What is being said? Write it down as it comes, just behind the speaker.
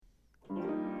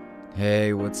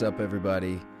Hey, what's up,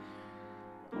 everybody?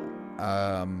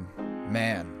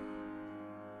 Man,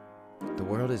 the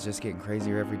world is just getting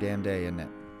crazier every damn day, isn't it?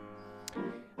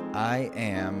 I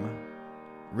am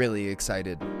really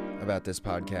excited about this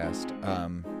podcast.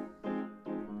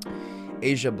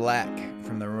 Asia Black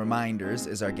from The Reminders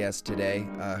is our guest today.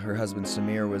 Her husband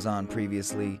Samir was on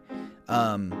previously.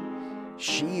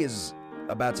 She is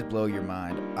about to blow your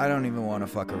mind. I don't even want to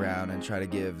fuck around and try to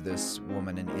give this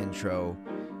woman an intro.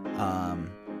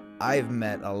 I've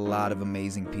met a lot of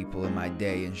amazing people in my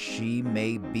day, and she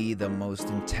may be the most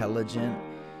intelligent,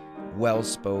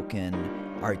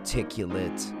 well-spoken,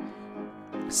 articulate,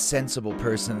 sensible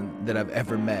person that I've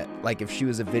ever met. Like, if she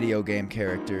was a video game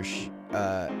character,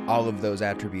 all of those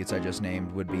attributes I just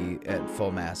named would be at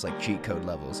full mass, like cheat code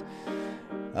levels.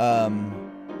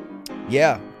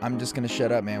 Yeah, I'm just gonna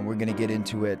shut up, man. We're gonna get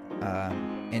into it.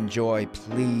 Enjoy.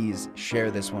 Please share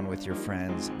this one with your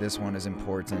friends. This one is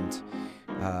important.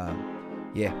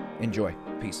 Yeah, enjoy.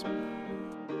 Peace.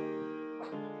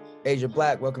 Asia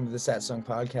Black, welcome to the Satsang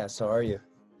Podcast. How are you?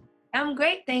 I'm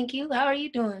great, thank you. How are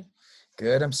you doing?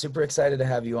 Good. I'm super excited to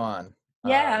have you on.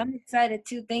 Yeah, I'm excited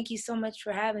too. Thank you so much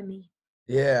for having me.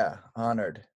 Yeah,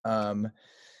 honored.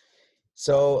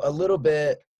 So a little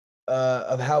bit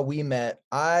of how we met.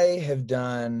 I have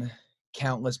done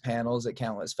countless panels at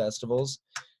countless festivals.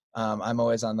 I'm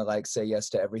always on the like say yes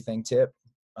to everything tip.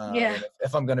 Yeah. And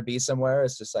if I'm going to be somewhere,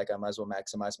 it's just like I might as well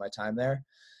maximize my time there.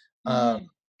 Um,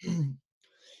 Mm-hmm.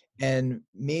 and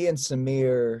me and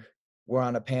Samir were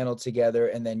on a panel together,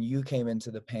 and then you came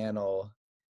into the panel,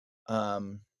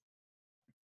 and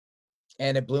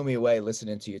it blew me away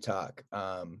listening to you talk.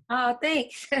 Oh,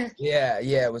 thanks. Yeah,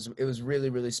 it was really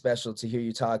really special to hear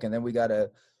you talk, and then we got to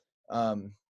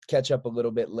catch up a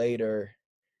little bit later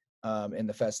in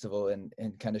the festival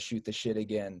and kind of shoot the shit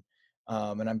again.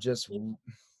 And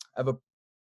I have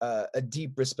a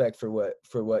deep respect for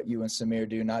what you and Samir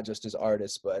do, not just as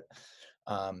artists, but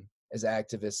as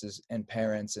activists and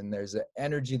parents. And there's an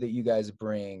energy that you guys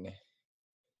bring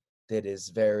that is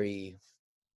very,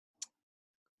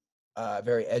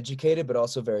 very educated, but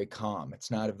also very calm.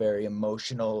 It's not a very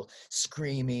emotional,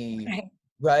 screamy, Right.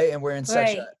 right? And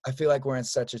Right. I feel like we're in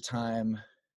such a time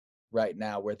right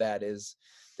now where that is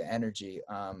the energy.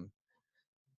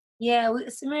 Yeah,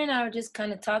 Samir and I were just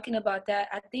kind of talking about that.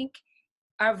 I think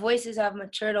our voices have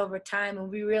matured over time, and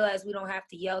we realize we don't have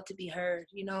to yell to be heard,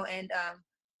 And I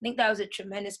think that was a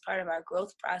tremendous part of our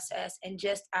growth process, and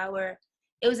just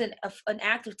it was an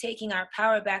act of taking our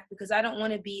power back, because I don't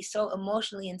want to be so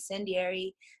emotionally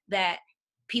incendiary that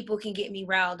people can get me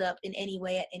riled up in any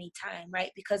way at any time,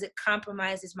 right? Because it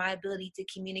compromises my ability to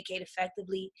communicate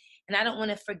effectively, and I don't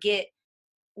want to forget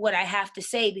what I have to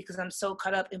say because I'm so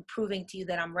caught up in proving to you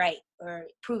that I'm right or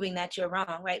proving that you're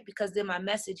wrong, right? Because then my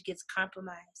message gets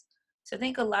compromised. So I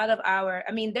think a lot of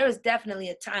there was definitely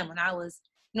a time when I was,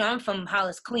 I'm from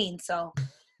Hollis, Queens, so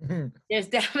it's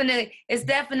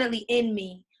definitely in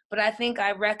me. But I think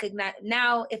I recognize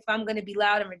now, if I'm going to be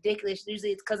loud and ridiculous,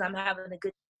 usually it's because I'm having a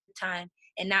good time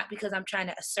and not because I'm trying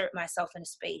to assert myself in a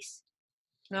space.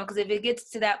 Because if it gets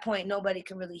to that point, nobody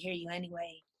can really hear you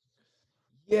anyway.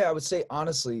 Yeah, I would say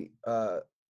honestly, that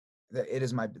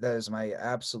is my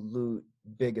absolute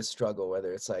biggest struggle,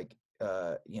 whether it's like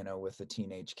with a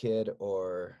teenage kid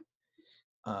or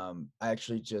I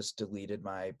actually just deleted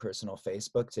my personal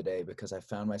Facebook today because I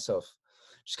found myself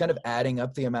just kind of adding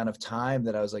up the amount of time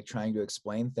that I was like trying to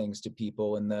explain things to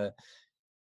people. And the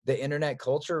internet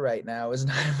culture right now is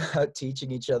not about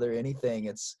teaching each other anything.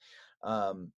 It's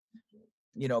um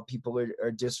people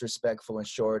are disrespectful and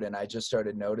short, and I just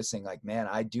started noticing like, man,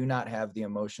 I do not have the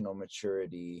emotional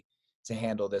maturity to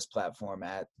handle this platform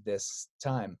at this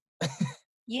time.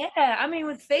 Yeah,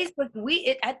 with Facebook,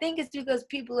 I think it's because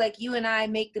people like you and I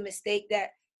make the mistake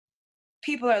that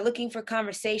people are looking for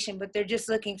conversation, but they're just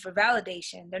looking for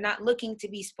validation. They're not looking to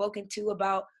be spoken to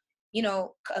about,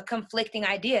 a conflicting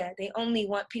idea. They only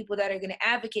want people that are going to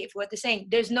advocate for what they're saying.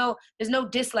 There's no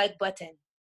dislike button.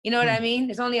 You know what I Hmm. mean?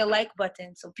 There's only a like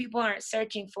button. So people aren't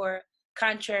searching for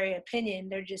contrary opinion.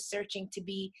 They're just searching to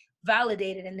be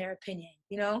validated in their opinion.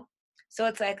 So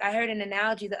it's like I heard an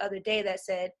analogy the other day that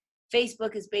said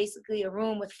Facebook is basically a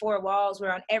room with four walls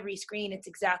where on every screen it's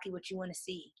exactly what you want to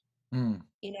see. Mm.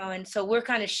 And so we're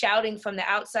kind of shouting from the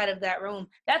outside of that room,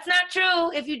 that's not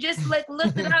true. If you just like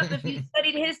looked it up, if you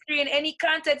studied history in any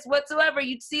context whatsoever,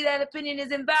 you'd see that opinion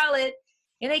is invalid.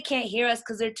 And they can't hear us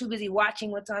because they're too busy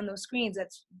watching what's on those screens.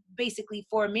 That's basically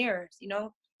four mirrors,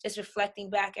 just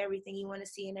reflecting back everything you want to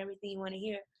see and everything you want to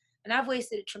hear. And I've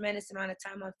wasted a tremendous amount of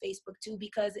time on Facebook too,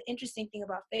 because the interesting thing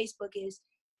about Facebook is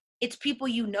it's people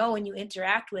you know and you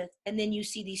interact with, and then you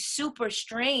see these super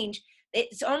strange,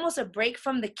 it's almost a break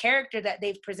from the character that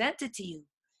they've presented to you.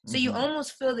 So you Hmm.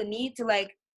 almost feel the need to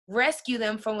like rescue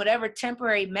them from whatever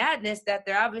temporary madness that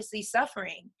they're obviously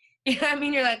suffering. You know what I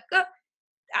mean? You're like, oh,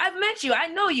 I've met you, I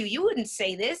know you, you wouldn't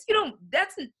say this, you don't,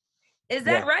 that's, is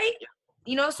that Yeah. right?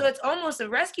 You know, so it's almost a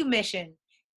rescue mission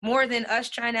more than us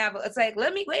trying to have, it's like,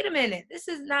 let me, wait a minute, this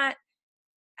is not,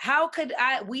 how could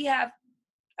we have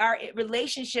our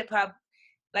relationship have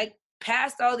like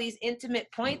past all these intimate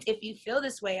points if you feel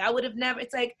this way? I would have never,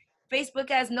 it's like Facebook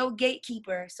has no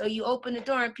gatekeeper. So you open the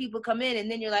door and people come in and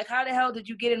then you're like, how the hell did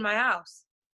you get in my house?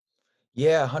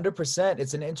 Yeah, 100%.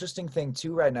 It's an interesting thing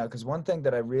too right now, because one thing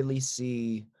that I really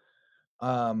see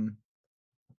um,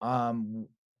 um,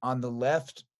 on the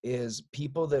left is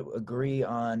people that agree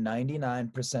on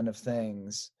 99% of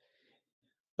things,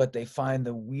 but they find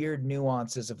the weird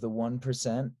nuances of the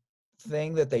 1%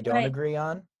 thing that they don't Right. agree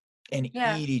on and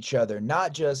Yeah. eat each other.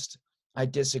 Not just, I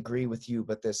disagree with you,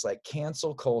 but this like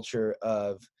cancel culture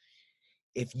of,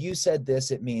 if you said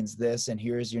this, it means this, and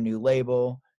here's your new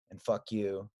label, and fuck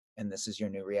you, and this is your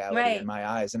new reality in Right. my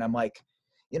eyes. And I'm like,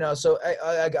 so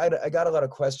I got a lot of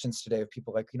questions today of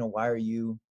people like, why are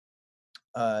you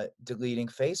deleting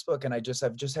Facebook? And I've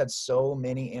just had so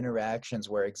many interactions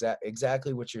where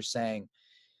exactly what you're saying,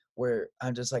 where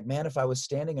I'm just like, man, if I was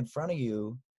standing in front of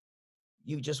you,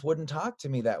 you just wouldn't talk to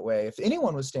me that way. If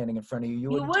anyone was standing in front of you, you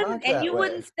You wouldn't wouldn't, talk and that you way.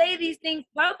 wouldn't say these things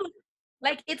public.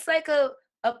 Like it's like a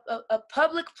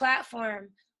public platform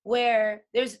where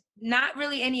there's not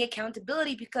really any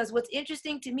accountability, because what's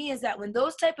interesting to me is that when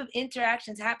those type of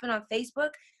interactions happen on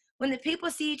Facebook, when the people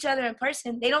see each other in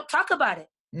person, they don't talk about it.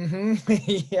 Hmm.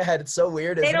 Yeah, it's so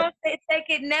weird, They isn't it? don't, it's like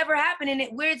it never happened, and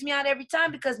it weirds me out every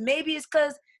time, because maybe it's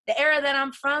because the era that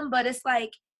I'm from, but it's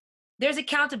like there's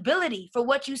accountability for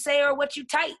what you say or what you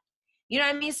type. You know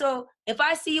what I mean? So if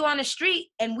I see you on the street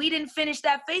and we didn't finish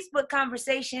that Facebook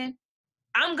conversation,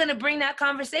 I'm gonna bring that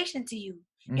conversation to you.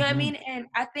 You know what I Hmm. mean? And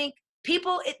I think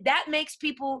people, that makes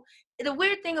people. The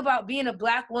weird thing about being a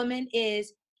Black woman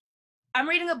is, I'm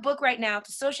reading a book right now. It's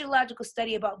a sociological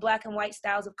study about Black and white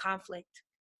styles of conflict.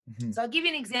 Hmm. So I'll give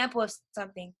you an example of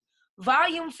something.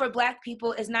 Volume for Black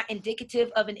people is not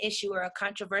indicative of an issue or a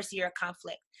controversy or a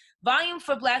conflict. Volume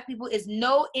for Black people is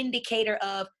no indicator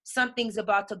of something's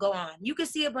about to go on. You can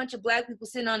see a bunch of Black people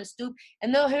sitting on a stoop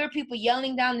and they'll hear people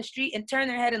yelling down the street and turn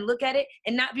their head and look at it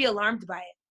and not be alarmed by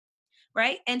it,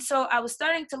 right? And so I was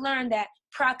starting to learn that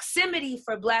proximity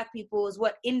for Black people is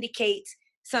what indicates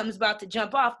something's about to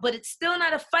jump off, but it's still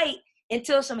not a fight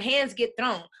until some hands get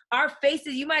thrown. Our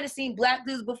faces, you might have seen Black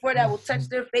dudes before that will touch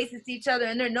their faces to each other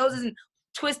and their noses and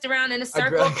twist around in a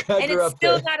circle, I and grew it's up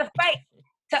still there. not a fight.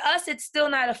 To us, it's still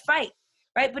not a fight,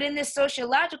 right? But in this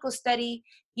sociological study,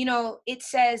 it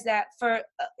says that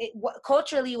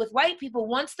culturally with white people,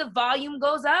 once the volume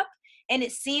goes up and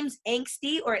it seems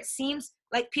angsty or it seems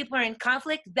like people are in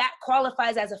conflict, that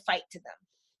qualifies as a fight to them,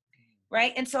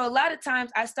 right? And so a lot of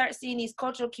times I start seeing these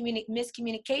cultural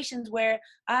miscommunications where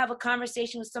I have a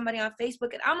conversation with somebody on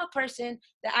Facebook, and I'm a person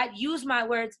that I use my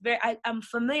words I'm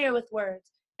familiar with words,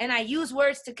 and I use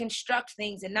words to construct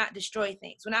things and not destroy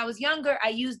things. When I was younger, I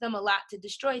used them a lot to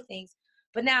destroy things,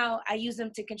 but now I use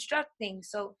them to construct things.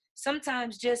 So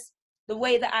sometimes just the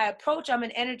way that I approach, I'm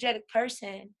an energetic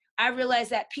person. I realize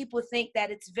that people think that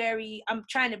I'm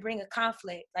trying to bring a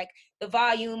conflict, like the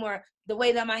volume or the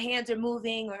way that my hands are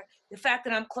moving or the fact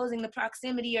that I'm closing the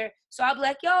proximity, or so I'll be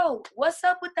like, yo, what's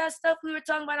up with that stuff we were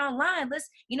talking about online?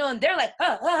 And they're like, you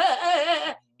know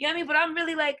what I mean? But I'm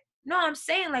really like, no, I'm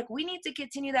saying like we need to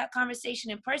continue that conversation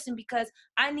in person, because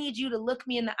I need you to look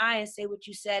me in the eye and say what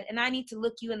you said, and I need to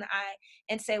look you in the eye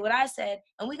and say what I said,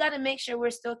 and we got to make sure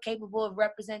we're still capable of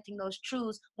representing those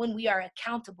truths when we are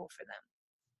accountable for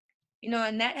them.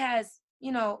 And that has,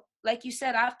 like you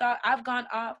said, I've gone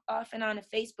off and on to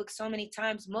Facebook so many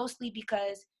times, mostly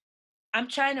because I'm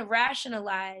trying to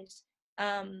rationalize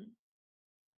um,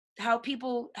 how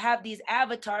people have these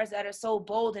avatars that are so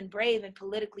bold and brave and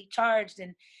politically charged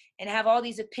and have all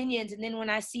these opinions. And then when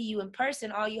I see you in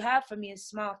person, all you have for me is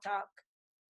small talk.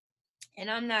 And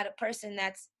I'm not a person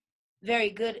that's very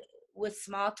good with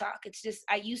small talk. It's just,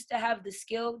 I used to have the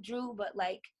skill, Drew, but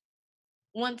like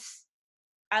once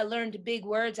I learned big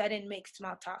words, I didn't make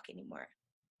small talk anymore.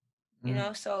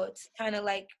 Mm. So it's kind of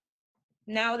like,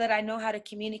 now that I know how to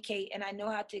communicate and I know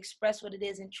how to express what it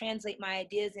is and translate my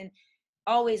ideas and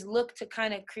always look to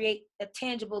kind of create a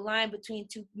tangible line between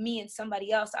me and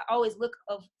somebody else, I always look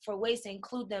for ways to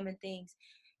include them in things.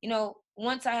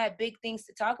 Once I had big things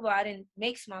to talk about, I didn't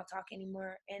make small talk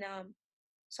anymore. And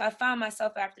so I found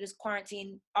myself after this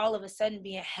quarantine all of a sudden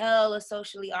being hella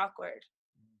socially awkward.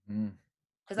 Mm.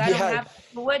 because I don't Yeah. have.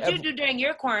 But what'd you ev- do during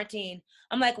your quarantine?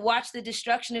 I'm like, watch the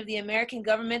destruction of the American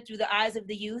government through the eyes of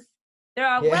the youth. They're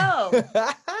all, yeah. whoa.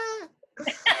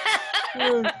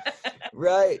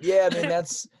 Right. Yeah. I mean,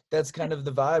 that's kind of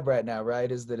the vibe right now,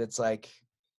 right? Is that it's like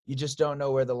you just don't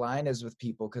know where the line is with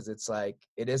people because it's like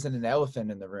it isn't an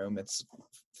elephant in the room. It's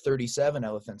 37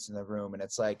 elephants in the room. And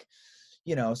it's like,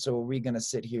 so are we gonna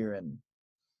sit here and,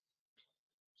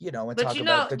 and But talk you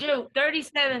about know, the Drew,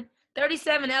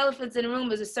 37 elephants in a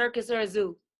room is a circus or a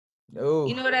zoo. You oh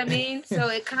know what I mean? So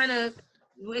it kind of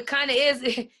is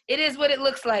it is what it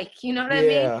looks like. You know what I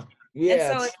mean? yeah. And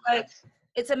Yeah. so it's like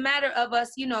it's a matter of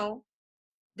us,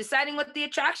 deciding what the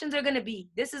attractions are going to be.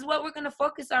 This is what we're going to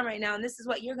focus on right now, and this is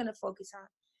what you're going to focus on.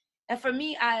 And for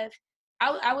me, I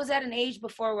was at an age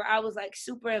before where I was like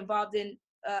super involved in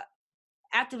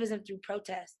activism through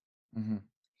protest. Mm-hmm.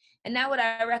 And now what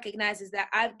I recognize is that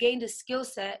I've gained a skill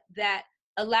set that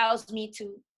allows me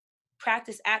to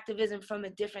practice activism from a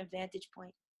different vantage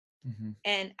point. Mm-hmm.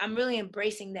 And I'm really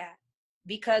embracing that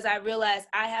because I realize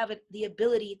I have the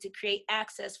ability to create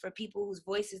access for people whose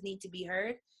voices need to be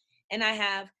heard. And I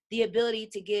have the ability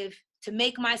to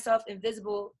make myself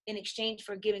invisible in exchange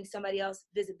for giving somebody else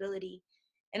visibility.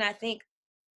 And I think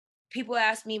people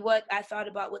ask me what I thought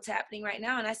about what's happening right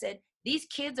now. And I said, these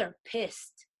kids are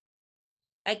pissed.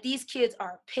 Like these kids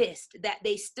are pissed that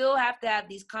they still have to have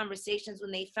these conversations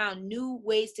when they found new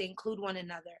ways to include one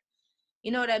another.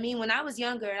 You know what I mean? When I was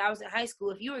younger and I was in high school,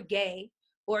 if you were gay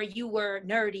or you were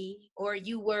nerdy or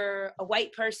you were a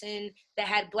white person that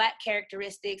had black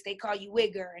characteristics, they call you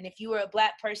wigger. And if you were a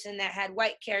black person that had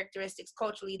white characteristics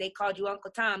culturally, they called you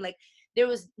Uncle Tom. Like there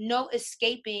was no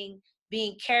escaping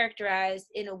being characterized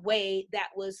in a way that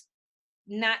was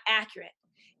not accurate.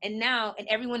 And now, and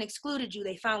everyone excluded you.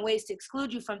 They found ways to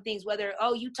exclude you from things, whether,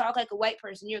 oh, you talk like a white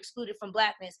person, you're excluded from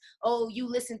blackness. Oh, you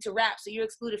listen to rap, so you're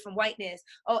excluded from whiteness.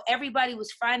 Oh, everybody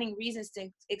was finding reasons to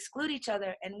exclude each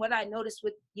other. And what I noticed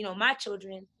with, my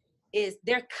children is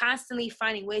they're constantly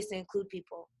finding ways to include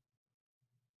people.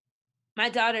 My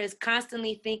daughter is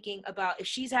constantly thinking about if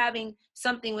she's having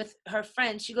something with her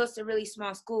friends, she goes to a really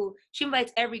small school, she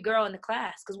invites every girl in the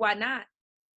class, because why not?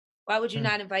 Why would you Hmm.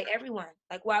 not invite everyone?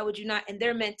 Like, why would you not? And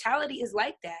their mentality is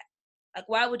like that. Like,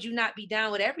 why would you not be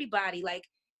down with everybody? Like,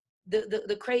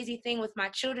 the crazy thing with my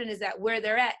children is that where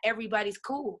they're at, everybody's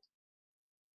cool.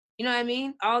 You know what I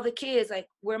mean? All the kids, like,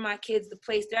 where my kids, the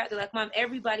place they're at, they're like, Mom,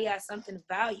 everybody has something of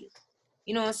value.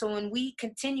 And so when we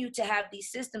continue to have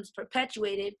these systems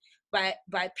perpetuated by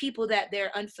people that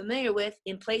they're unfamiliar with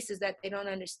in places that they don't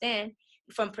understand,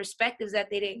 from perspectives that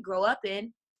they didn't grow up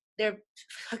in, they're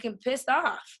fucking pissed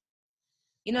off.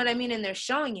 You know what I mean? And they're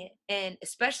showing it. And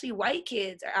especially white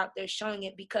kids are out there showing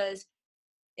it because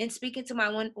in speaking to my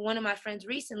one of my friends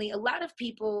recently, a lot of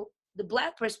people, the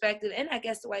black perspective and I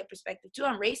guess the white perspective too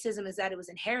on racism is that it was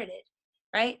inherited,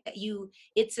 right?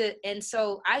 And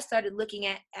so I started looking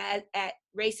at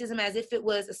racism as if it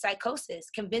was a psychosis,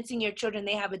 convincing your children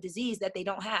they have a disease that they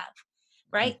don't have,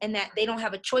 right? And that they don't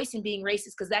have a choice in being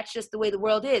racist because that's just the way the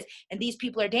world is. And these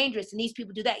people are dangerous and these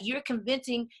people do that. You're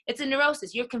convincing, it's a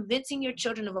neurosis. You're convincing your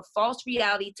children of a false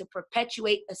reality to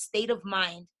perpetuate a state of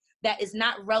mind that is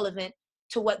not relevant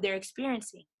to what they're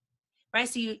experiencing. Right.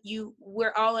 So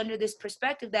we're all under this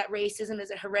perspective that racism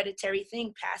is a hereditary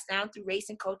thing passed down through race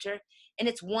and culture. And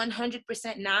it's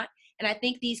 100% not. And I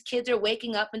think these kids are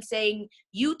waking up and saying,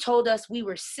 you told us we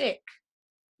were sick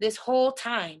this whole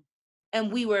time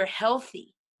and we were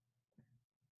healthy.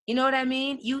 You know what I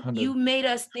mean? You 100. you made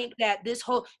us think that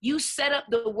you set up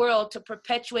the world to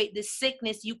perpetuate this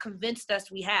sickness you convinced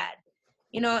us we had.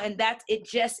 And that it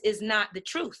just is not the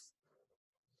truth.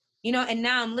 And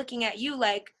now I'm looking at you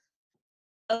like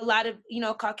a lot of,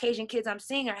 Caucasian kids I'm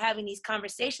seeing are having these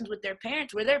conversations with their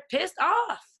parents where they're pissed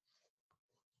off.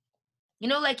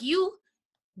 Like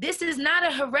this is not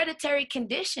a hereditary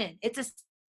condition. It's a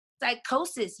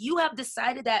psychosis. You have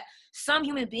decided that some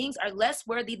human beings are less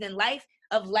worthy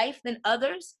of life than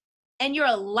others, and you're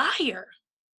a liar.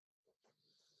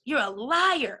 You're a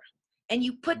liar. And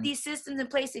you put these systems in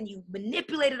place and you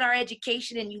manipulated our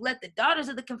education and you let the daughters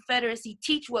of the Confederacy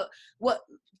teach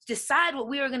decide what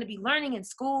we were going to be learning in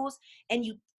schools. And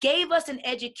you gave us an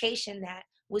education that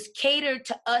was catered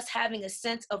to us having a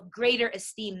sense of greater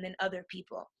esteem than other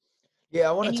people. Yeah,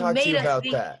 I want to And you talk to made you us about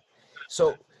think, that.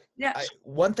 So, yeah,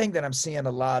 one thing that I'm seeing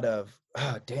a lot of,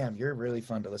 oh, damn, you're really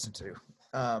fun to listen to.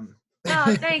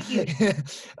 no, thank you.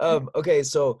 Okay,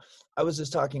 so I was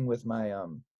just talking with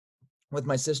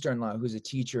my sister-in-law, who's a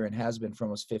teacher and has been for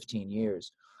almost 15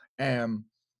 years. And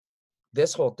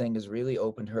this whole thing has really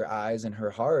opened her eyes and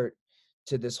her heart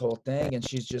to this whole thing. And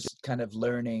she's just kind of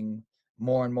learning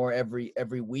more and more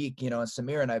every week, you know. And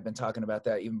Samir and I've been talking about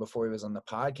that even before he was on the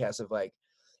podcast, of like,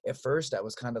 at first I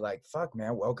was kind of like, fuck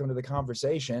man, welcome to the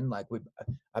conversation. Like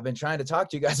I've been trying to talk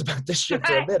to you guys about this shit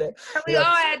for a Right. minute. We You know?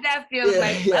 all had that feeling Yeah,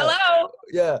 like, yeah, hello.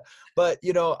 yeah. But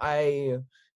you know,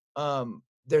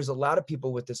 there's a lot of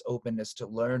people with this openness to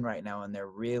learn right now, and they're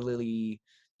really,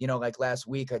 you know, like last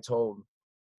week I told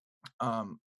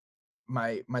um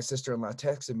my sister-in-law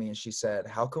texted me and she said,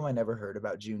 how come I never heard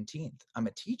about Juneteenth? I'm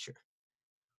a teacher.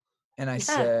 And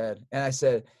Yeah.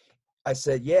 I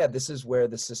said, yeah, this is where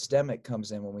the systemic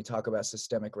comes in when we talk about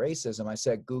systemic racism. I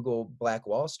said, Google Black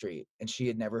Wall Street, and she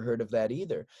had never heard of that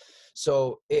either.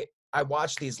 So I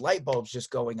watched these light bulbs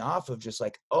just going off of just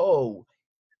like, oh,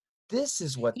 this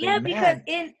is what they Yeah, because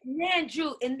meant.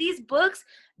 Drew, in these books,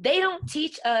 they don't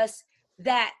teach us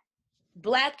that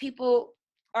Black people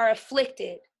are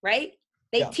afflicted, right?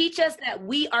 They Yeah. teach us that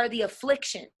we are the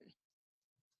affliction.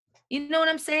 You know what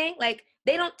I'm saying? Like,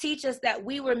 they don't teach us that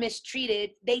we were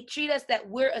mistreated. They treat us that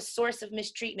we're a source of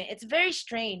mistreatment. It's very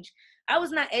strange. I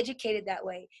was not educated that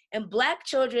way. And Black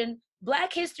children,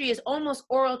 Black history is almost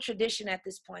oral tradition at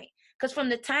this point. Because from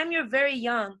the time you're very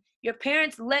young, your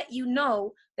parents let you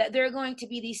know that there are going to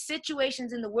be these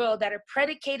situations in the world that are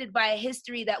predicated by a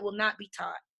history that will not be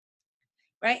taught.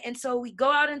 Right? And so we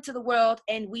go out into the world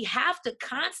and we have to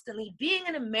constantly, being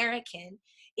an American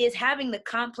is having the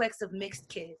complex of mixed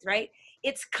kids, right?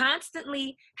 It's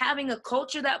constantly having a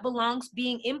culture that belongs,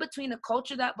 being in between a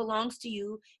culture that belongs to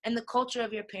you and the culture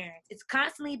of your parents. It's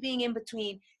constantly being in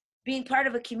between, being part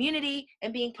of a community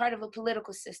and being part of a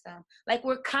political system. Like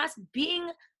being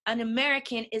an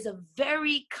American is a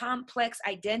very complex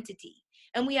identity.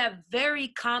 And we have very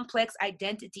complex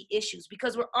identity issues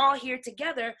because we're all here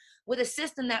together with a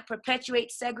system that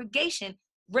perpetuates segregation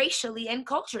racially and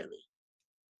culturally,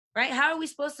 right? How are we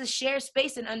supposed to share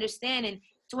space and understanding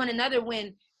to one another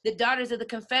when the daughters of the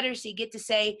Confederacy get to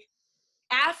say,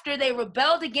 after they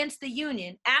rebelled against the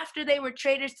Union, after they were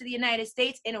traitors to the United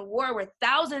States in a war where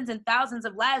thousands and thousands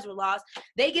of lives were lost,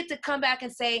 they get to come back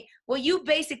and say, well, you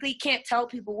basically can't tell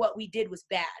people what we did was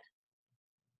bad,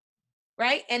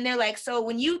 right? And they're like, so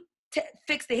when you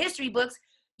fix the history books,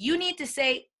 you need to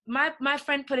say, my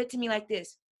friend put it to me like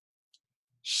this.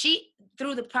 She,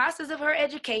 through the process of her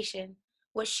education,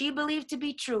 what she believed to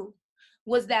be true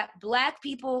was that Black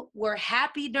people were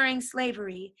happy during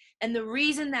slavery. And the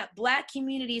reason that Black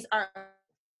communities are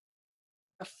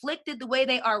afflicted the way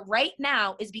they are right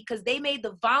now is because they made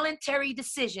the voluntary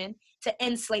decision to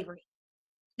end slavery.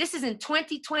 This is in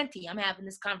 2020, I'm having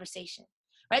this conversation,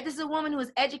 right? This is a woman who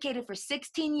was educated for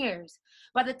 16 years.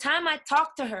 By the time I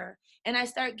talk to her and I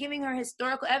start giving her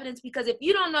historical evidence, because if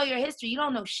you don't know your history, you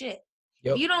don't know shit.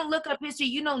 If Yep. you don't look up history,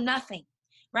 you know nothing,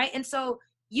 right? And so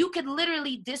you could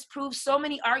literally disprove so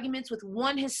many arguments with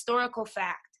one historical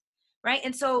fact, right?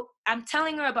 And so I'm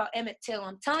telling her about Emmett Till.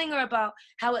 I'm telling her about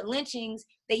how at lynchings,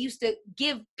 they used to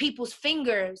give people's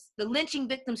fingers, the lynching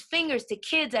victims' fingers to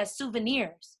kids as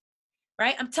souvenirs,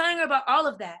 right? I'm telling her about all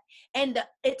of that. And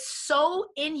it's so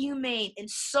inhumane and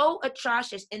so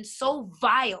atrocious and so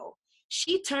vile.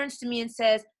 She turns to me and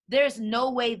says, there's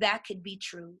no way that could be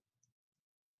true.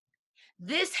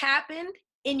 This happened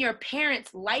in your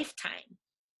parents' lifetime.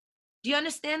 Do you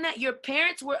understand that? Your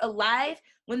parents were alive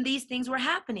when these things were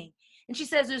happening. And she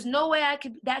says, there's no way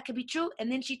that could be true.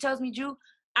 And then she tells me, Drew,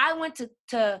 I went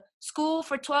to school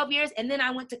for 12 years and then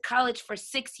I went to college for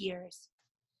 6 years,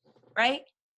 right?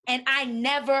 And I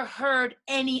never heard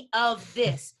any of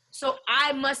this. So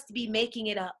I must be making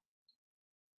it up.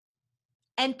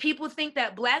 And people think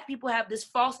that Black people have this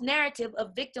false narrative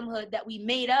of victimhood that we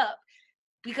made up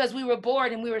because we were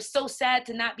bored and we were so sad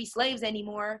to not be slaves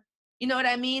anymore. You know what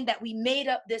I mean? That we made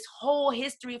up this whole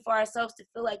history for ourselves to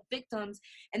feel like victims.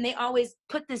 And they always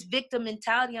put this victim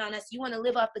mentality on us. You want to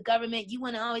live off the government. You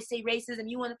want to always say racism.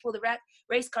 You want to pull the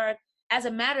race card. As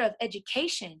a matter of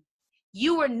education,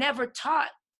 you were never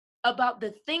taught about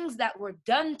the things that were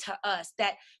done to us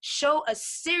that show a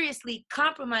seriously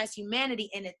compromised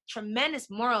humanity and a tremendous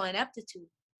moral ineptitude.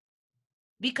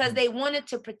 Because they wanted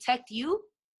to protect you,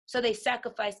 so they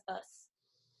sacrificed us,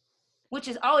 which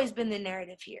has always been the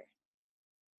narrative here.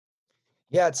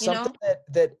 Yeah, it's You know? something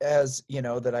that as you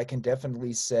know, that I can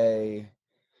definitely say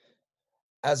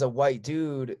as a white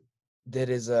dude, that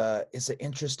is it's an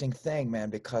interesting thing, man,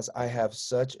 because I have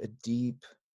such a deep,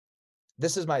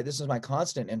 this is my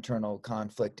constant internal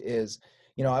conflict is,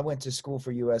 you know, I went to school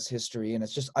for US history, and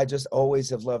it's just, I just always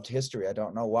have loved history. I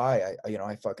don't know why. You know,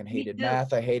 I fucking Me hated too.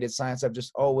 math, I hated science. I've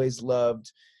just always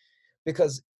loved,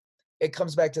 because it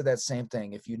comes back to that same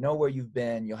thing. If you know where you've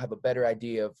been, you'll have a better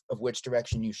idea of which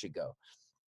direction you should go.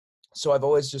 so I've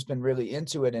always just been really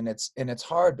into it, and it's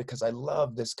hard because I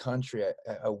love this country.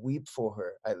 I weep for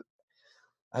her.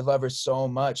 I love her so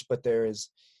much, but there is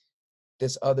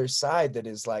this other side that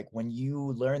is like, when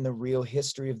you learn the real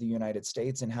history of the United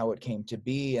States and how it came to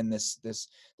be, and this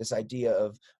idea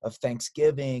of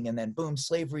Thanksgiving, and then boom,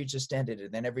 slavery just ended,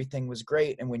 and then everything was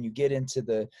great. And when you get into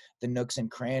the nooks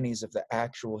and crannies of the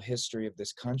actual history of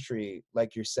this country,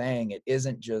 like you're saying, it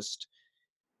isn't just,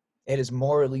 it is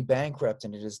morally bankrupt,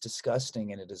 and it is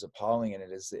disgusting, and it is appalling, and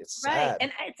it's Right. sad.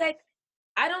 And it's like,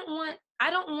 I don't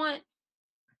want,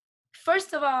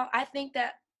 first of all, I think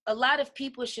that a lot of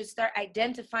people should start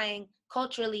identifying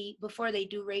culturally before they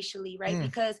do racially, right? Mm,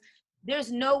 Because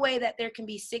there's no way that there can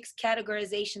be six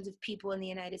categorizations of people in the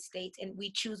United States and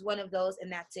we choose one of those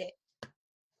and that's it.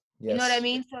 You know what I yes.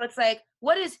 mean? So it's like,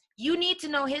 what is, you need to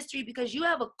know history because you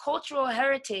have a cultural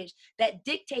heritage that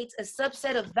dictates a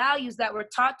subset of values that were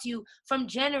taught to you from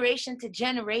generation to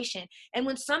generation. And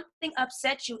when something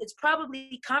upsets you, it's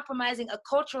probably compromising a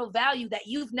cultural value that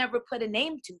you've never put a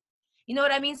name to. You know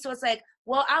what I mean? So it's like,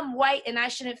 well, I'm white and I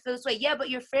shouldn't feel this way. Yeah, but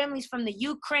your family's from the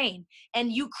Ukraine,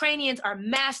 and Ukrainians are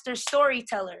master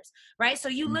storytellers, right? So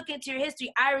you Mm, look into your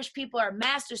history, Irish people are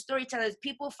master storytellers,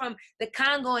 people from the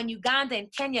Congo and Uganda and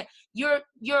Kenya,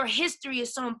 your history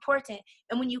is so important.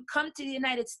 And when you come to the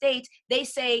United States, they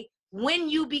say when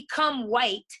you become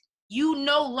white, you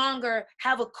no longer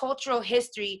have a cultural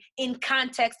history in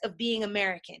context of being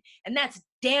American. And that's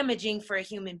damaging for a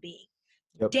human being.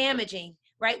 yep. Damaging,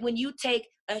 right? When you take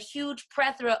a huge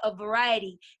plethora of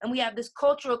variety and we have this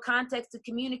cultural context to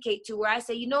communicate to, where I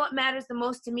say, you know what matters the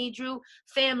most to me, Drew?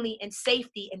 Family and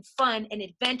safety and fun and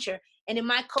adventure. And in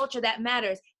my culture, that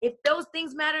matters. If those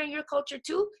things matter in your culture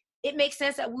too, it makes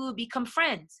sense that we would become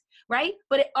friends, right?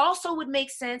 But it also would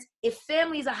make sense if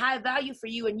family is a high value for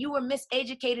you and you were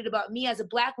miseducated about me as a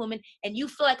Black woman and you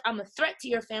feel like I'm a threat to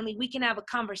your family, we can have a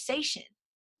conversation.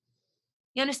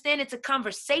 You understand? It's a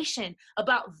conversation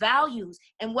about values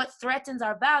and what threatens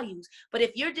our values. But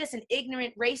if you're just an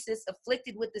ignorant racist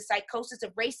afflicted with the psychosis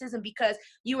of racism because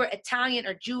you were Italian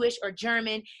or Jewish or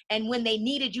German, and when they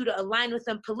needed you to align with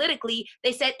them politically,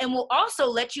 they said, and we'll also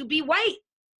let you be white,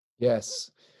 Yes.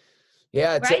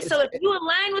 Yeah, right? So if you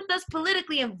align with us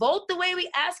politically and vote the way we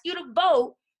ask you to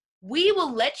vote, we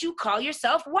will let you call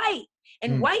yourself white.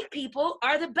 And mm, white people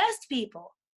are the best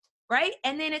people, right?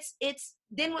 And then it's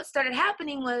then what started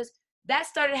happening was that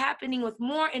started happening with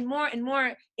more and more and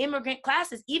more immigrant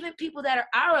classes. Even people that are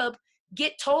Arab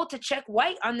get told to check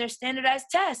white on their standardized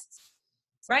tests,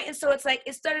 right? And so it's like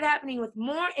it started happening with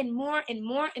more and more and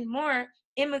more and more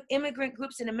immigrant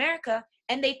groups in America,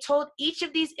 and they told each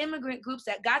of these immigrant groups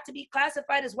that got to be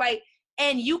classified as white,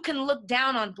 and you can look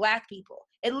down on Black people.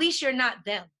 At least you're not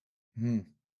them. mm.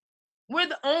 We're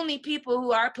the only people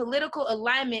who our political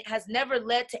alignment has never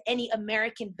led to any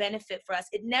American benefit for us.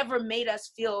 It never made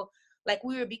us feel like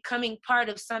we were becoming part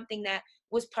of something that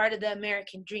was part of the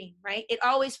American dream, right? It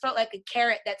always felt like a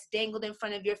carrot that's dangled in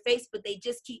front of your face, but they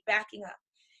just keep backing up.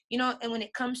 You know, and when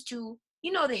it comes to,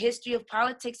 you know, the history of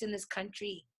politics in this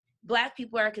country, Black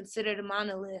people are considered a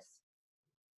monolith.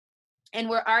 And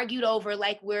we're argued over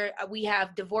like we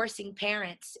have divorcing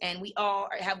parents and we all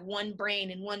have one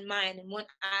brain and one mind and one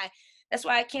eye. That's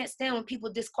why I can't stand when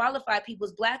people disqualify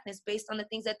people's Blackness based on the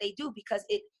things that they do, because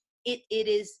it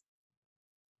is,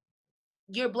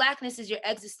 your Blackness is your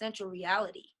existential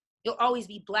reality. You'll always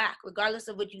be Black regardless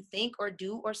of what you think or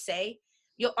do or say.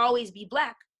 You'll always be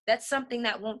Black. That's something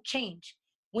that won't change.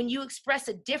 When you express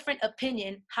a different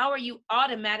opinion, how are you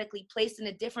automatically placed in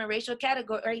a different racial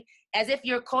category as if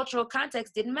your cultural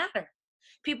context didn't matter?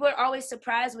 People are always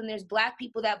surprised when there's Black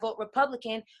people that vote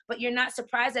Republican, but you're not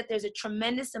surprised that there's a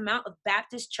tremendous amount of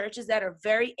Baptist churches that are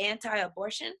very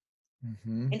anti-abortion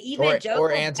Hmm. and Or evangelical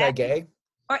Baptist anti-gay.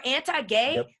 or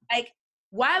anti-gay. Yep. Like,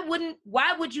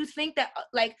 why would you think that,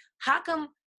 like, how come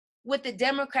with the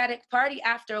Democratic Party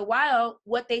after a while,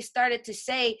 what they started to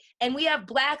say, and we have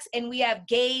Blacks and we have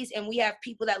gays and we have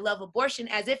people that love abortion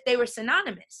as if they were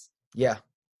synonymous, Yeah.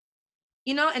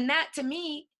 you know? And that to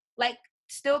me, like,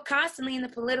 still constantly in the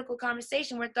political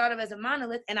conversation, we're thought of as a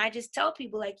monolith. And I just tell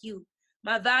people like you,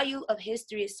 my value of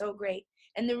history is so great.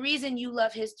 And the reason you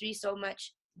love history so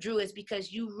much, Drew, is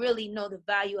because you really know the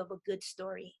value of a good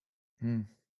story. Mm.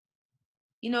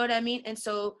 You know what I mean? And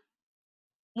so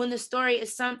when the story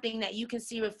is something that you can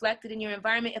see reflected in your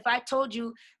environment, if I told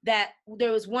you that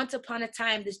there was once upon a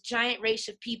time this giant race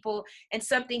of people and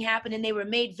something happened and they were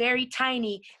made very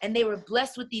tiny and they were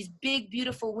blessed with these big,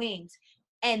 beautiful wings,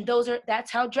 and that's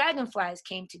how dragonflies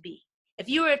came to be. If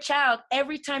you were a child,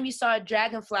 every time you saw a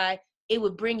dragonfly, it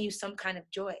would bring you some kind of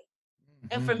joy.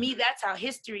 And for Hmm. me, that's how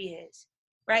history is.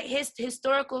 right?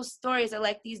 Historical stories are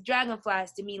like these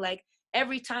dragonflies to me. Like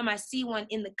every time I see one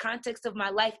in the context of my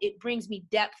life, it brings me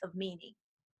depth of meaning.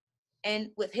 And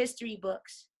with history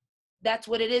books, that's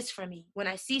what it is for me. When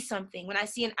I see something, when I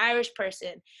see an Irish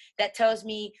person that tells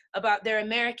me about their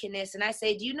Americanness, and I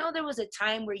say, do you know there was a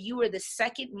time where you were the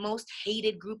second most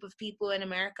hated group of people in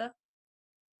America?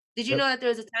 Did you Yep. know that there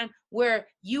was a time where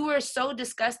you were so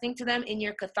disgusting to them in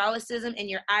your Catholicism and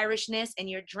your Irishness and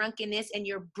your drunkenness and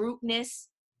your bruteness,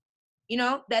 you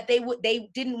know, that they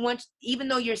didn't want, even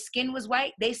though your skin was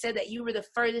white, they said that you were the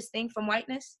furthest thing from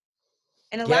whiteness.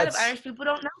 And a Yeah, lot of it's Irish people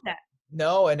don't know that.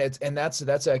 no, and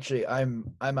that's actually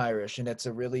I'm Irish, and it's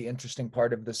a really interesting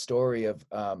part of the story of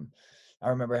I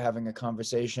remember having a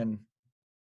conversation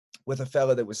with a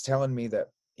fella that was telling me that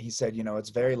he said, you know, it's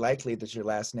very likely that your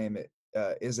last name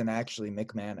isn't actually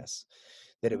McManus,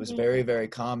 that it was very, Mm. very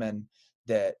common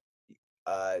that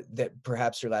that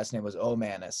perhaps your last name was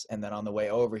O'Manus, and then on the way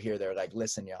over here, they're like,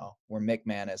 "Listen, y'all, we're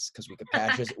McManus because we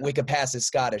could pass as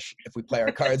Scottish if we play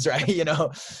our cards right," you know.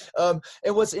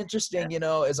 And what's interesting, you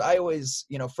know, is I always,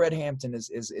 you know, Fred Hampton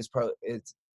is probably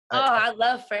Oh, I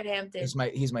love Fred Hampton.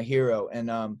 he's my hero,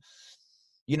 and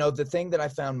you know, the thing that I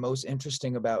found most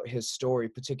interesting about his story,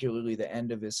 particularly the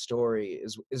end of his story,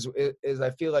 is I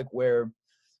feel like where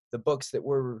the books that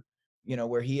were, you know,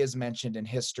 where he is mentioned in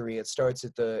history, it starts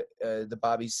at the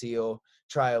Bobby Seale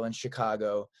trial in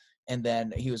Chicago, and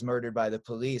then he was murdered by the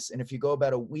police. And if you go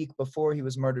about a week before he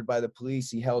was murdered by the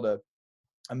police, he held a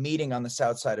meeting on the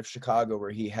south side of Chicago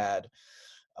where he had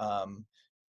um,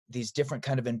 these different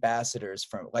kind of ambassadors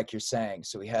from, like you're saying.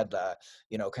 So we had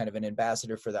you know, kind of an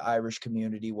ambassador for the Irish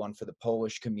community, one for the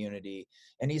Polish community,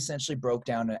 and he essentially broke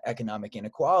down economic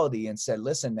inequality and said,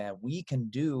 listen, man, we can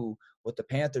do what the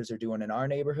Panthers are doing in our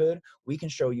neighborhood. We can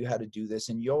show you how to do this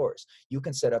in yours. You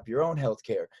can set up your own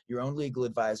healthcare, your own legal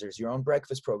advisors, your own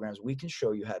breakfast programs. We can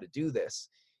show you how to do this.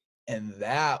 And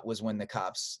that was when the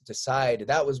cops decided,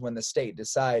 that was when the state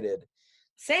decided,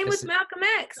 Same this with is Malcolm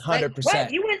X. Like, what?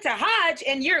 100%. You went to Hodge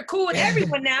and you're cool with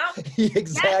everyone now. That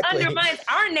Exactly. undermines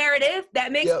our narrative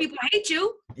that makes Yep. people hate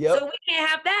you. Yep. So we can't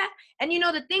have that. And you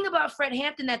know, the thing about Fred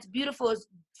Hampton that's beautiful is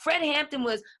Fred Hampton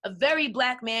was a very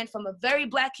Black man from a very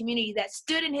Black community that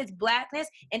stood in his Blackness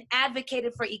and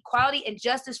advocated for equality and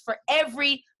justice for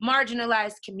every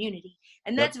marginalized community.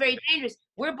 And Yep. that's very dangerous.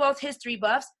 We're both history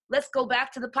buffs. Let's go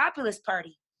back to the Populist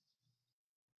Party.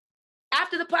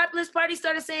 After the Populist Party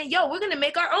started saying, yo, we're going to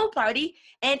make our own party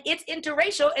and it's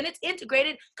interracial and it's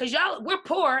integrated because y'all, we're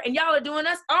poor and y'all are doing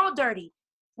us all dirty.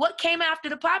 What came after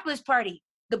the Populist Party?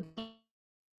 The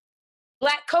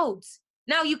Black codes.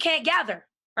 Now you can't gather,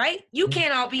 right? You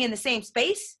can't all be in the same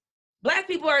space. Black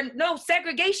people are no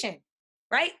segregation,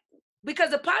 right?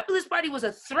 Because the Populist Party was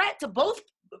a threat to both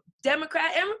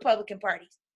Democrat and Republican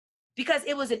parties because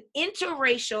it was an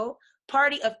interracial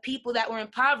party of people that were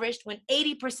impoverished when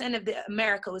 80% of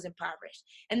America was impoverished.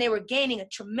 And they were gaining a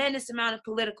tremendous amount of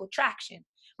political traction,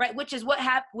 right? Which is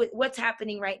what's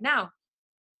happening right now.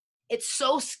 It's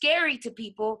so scary to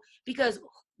people because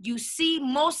you see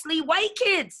mostly white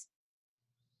kids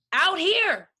out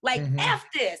here, like, F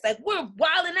this, like we're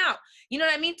wilding out. You know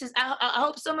what I mean? I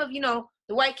hope some of, you know,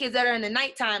 the white kids that are in the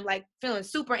nighttime, like feeling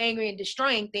super angry and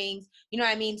destroying things, you know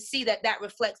what I mean, see that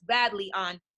reflects badly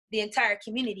on the entire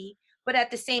community. But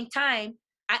at the same time,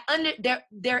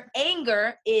 their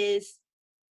anger is,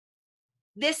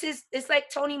 it's like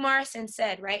Toni Morrison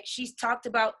said, right? She's talked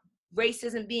about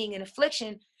racism being an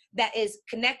affliction that is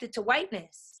connected to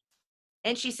whiteness.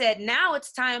 And she said, now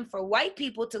it's time for white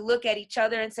people to look at each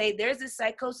other and say, there's this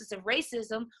psychosis of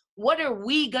racism. What are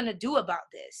we going to do about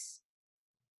this?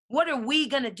 What are we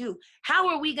going to do? How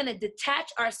are we going to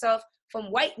detach ourselves from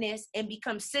whiteness and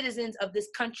become citizens of this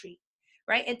country?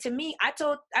 Right? And to me, I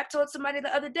told somebody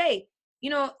the other day, you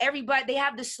know, everybody, they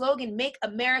have the slogan, make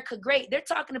America great. They're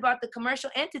talking about the commercial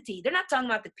entity. They're not talking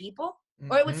about the people.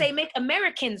 Or it would say, make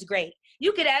Americans great.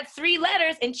 You could add 3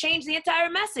 letters and change the entire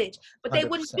message, but they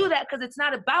wouldn't do that because it's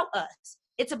not about us.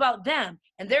 It's about them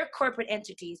and their corporate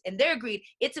entities and their greed.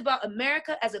 It's about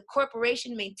America as a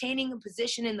corporation maintaining a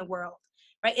position in the world,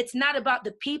 right? It's not about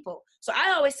the people. So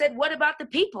I always said, what about the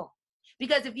people?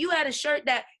 Because if you had a shirt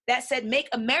that said, make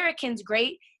Americans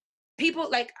great, people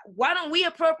like, why don't we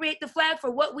appropriate the flag for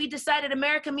what we decided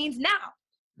America means now?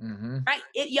 Right?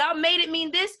 Y'all made it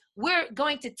mean this. We're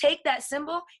going to take that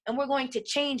symbol and we're going to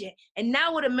change it. And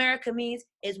now what America means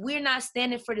is we're not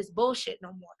standing for this bullshit no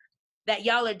more that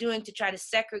y'all are doing to try to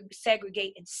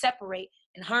segregate and separate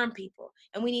and harm people.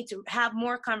 And we need to have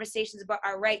more conversations about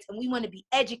our rights, and we want to be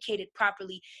educated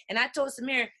properly. And I told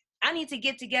Samir, I need to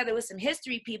get together with some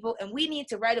history people and we need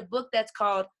to write a book that's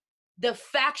called the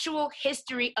factual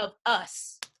history of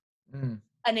us, Mm.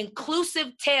 an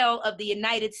inclusive tale of the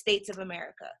United States of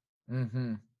America.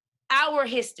 Mm-hmm. Our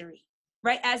history,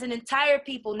 right? As an entire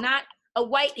people, not a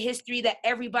white history that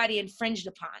everybody infringed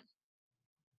upon.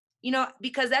 You know,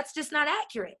 because that's just not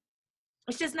accurate.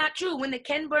 It's just not true. When the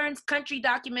Ken Burns Country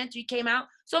documentary came out,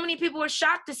 so many people were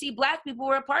shocked to see Black people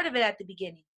were a part of it at the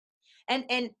beginning.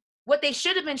 And what they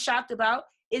should have been shocked about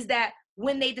is that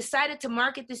when they decided to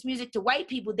market this music to white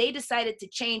people, they decided to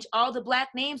change all the Black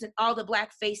names and all the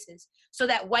Black faces so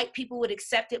that white people would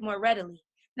accept it more readily.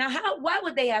 Now, why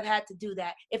would they have had to do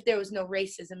that if there was no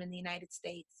racism in the United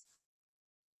States?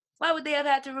 Why would they have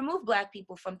had to remove Black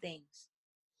people from things?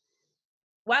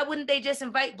 Why wouldn't they just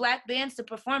invite Black bands to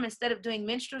perform instead of doing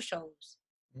minstrel shows?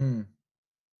 Mm.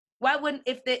 Why wouldn't,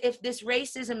 if this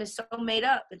racism is so made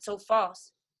up and so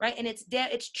false, right? And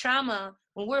it's trauma.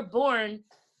 When we're born,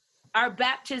 our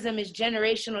baptism is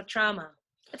generational trauma.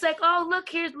 It's like, oh, look,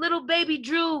 here's little baby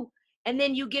Drew. And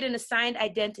then you get an assigned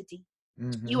identity.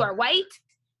 Mm-hmm. You are white,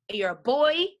 you're a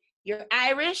boy, you're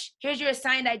Irish, here's your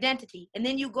assigned identity. And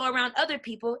then you go around other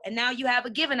people and now you have a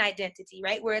given identity,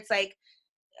 right? Where it's like,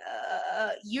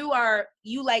 you're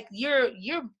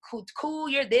cool,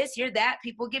 you're this, you're that,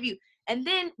 people give you. And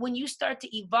then when you start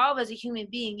to evolve as a human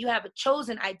being, you have a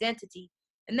chosen identity.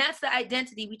 And that's the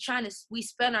identity we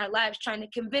spend our lives trying to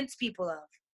convince people of.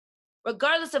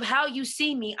 Regardless of how you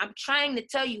see me, I'm trying to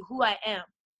tell you who I am.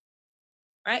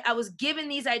 Right? I was given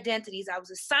these identities. I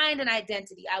was assigned an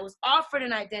identity. I was offered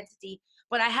an identity,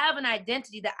 but I have an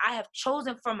identity that I have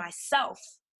chosen for myself.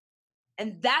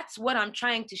 And that's what I'm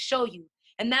trying to show you.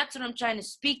 And that's what I'm trying to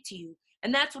speak to you.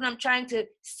 And that's what I'm trying to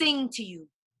sing to you.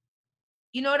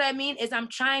 You know what I mean? Is I'm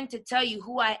trying to tell you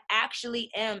who I actually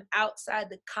am outside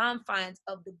the confines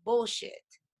of the bullshit.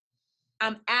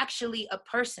 I'm actually a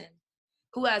person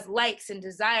who has likes and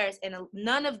desires, and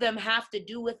none of them have to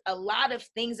do with a lot of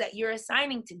things that you're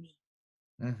assigning to me.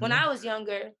 Mm-hmm. When I was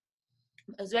younger,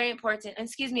 it was very important. And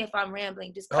excuse me if I'm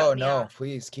rambling, just cut me off.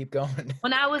 Please keep going.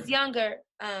 When I was younger,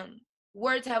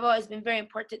 words have always been very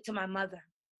important to my mother.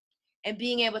 And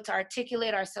being able to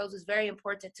articulate ourselves is very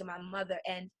important to my mother.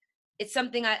 And it's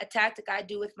something, a tactic I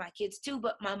do with my kids too.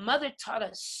 But my mother taught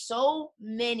us so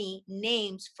many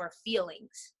names for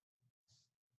feelings,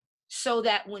 so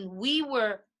that when we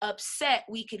were upset,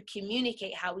 we could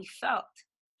communicate how we felt,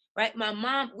 right? My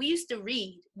mom, we used to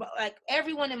read, like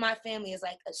everyone in my family is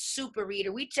like a super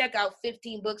reader. We check out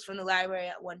 15 books from the library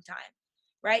at one time,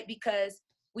 right? Because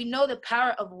we know the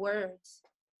power of words,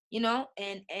 you know,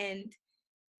 and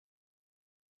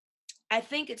I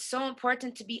think it's so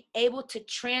important to be able to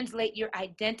translate your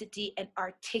identity and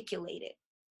articulate it,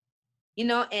 you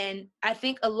know, and I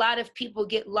think a lot of people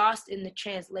get lost in the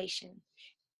translation.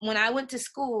 When I went to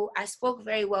school, I spoke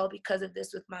very well because of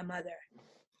this with my mother.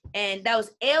 And that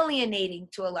was alienating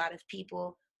to a lot of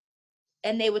people.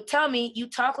 And they would tell me, you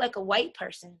talk like a white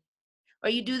person,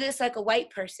 or you do this like a white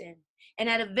person. And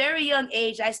at a very young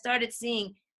age, I started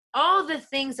seeing all the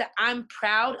things that I'm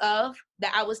proud of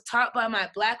that I was taught by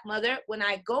my Black mother. When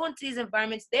I go into these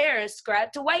environments, they're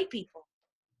ascribed to white people.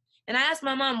 And I asked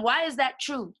my mom, why is that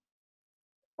true?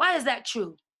 Why is that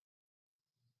true?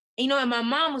 You know, and my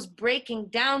mom was breaking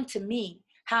down to me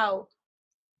how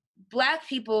Black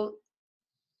people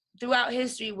throughout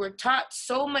history were taught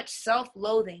so much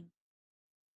self-loathing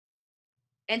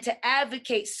and to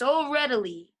advocate so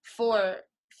readily for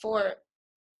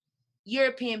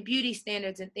European beauty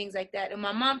standards and things like that. And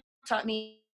my mom taught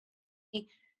me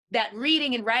that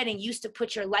reading and writing used to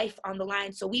put your life on the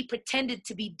line. So we pretended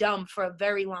to be dumb for a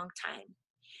very long time.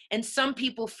 And some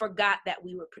people forgot that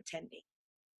we were pretending.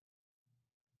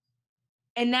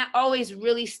 And that always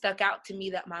really stuck out to me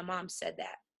that my mom said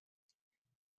that.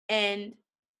 And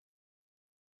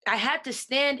I had to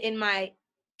stand in my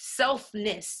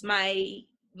selfness, my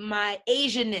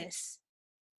Asianness,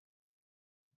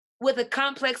 with a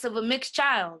complex of a mixed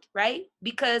child, right?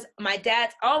 Because my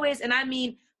dad's always, and I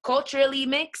mean culturally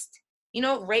mixed, you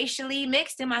know, racially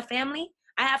mixed in my family.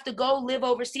 I have to go live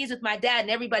overseas with my dad and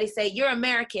everybody say, you're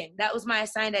American. That was my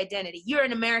assigned identity. You're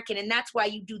an American and that's why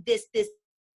you do this, and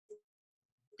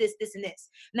this.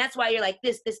 And that's why you're like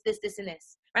this, and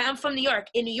this. Right? I'm from New York.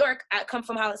 In New York, I come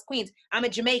from Hollis, Queens. I'm a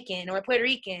Jamaican or a Puerto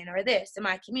Rican or this in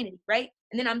my community, right?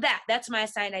 And then I'm that. That's my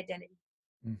assigned identity.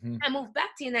 Mm-hmm. I moved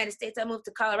back to the United States. I moved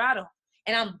to Colorado.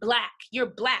 And I'm Black.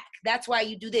 You're Black. That's why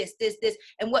you do this.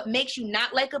 And what makes you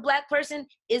not like a Black person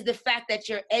is the fact that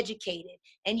you're educated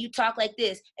and you talk like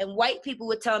this. And white people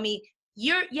would tell me,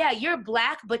 you're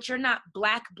Black, but you're not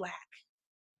Black.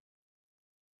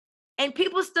 And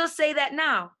people still say that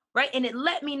now, right? And it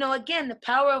let me know, again, the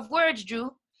power of words,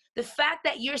 Drew. The fact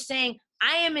that you're saying,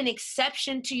 I am an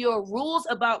exception to your rules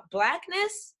about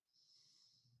blackness,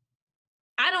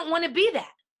 I don't want to be that.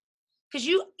 Because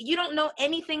you don't know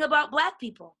anything about black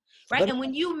people, right? Let me, And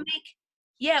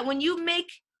when you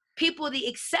make people the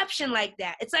exception like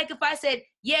that, it's like if I said,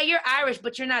 yeah, you're Irish,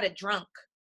 but you're not a drunk.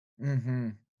 mm-hmm.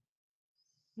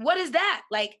 What is that?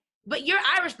 Like, but you're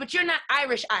Irish, but you're not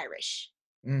Irish.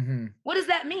 Mm-hmm. What does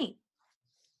that mean?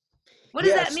 What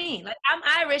does that Yes. mean? Like, I'm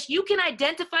Irish. You can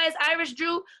identify as Irish,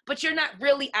 Drew, but you're not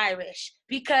really Irish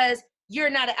because you're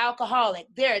not an alcoholic.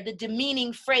 They're the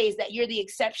demeaning phrase that you're the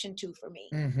exception to for me.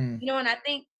 Mm-hmm. You know, and I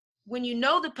think when you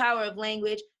know the power of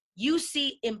language, you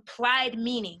see implied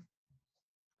meaning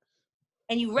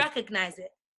and you recognize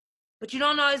it, but you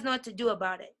don't always know what to do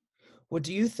about it. What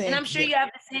do you And think? I'm sure you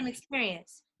have the same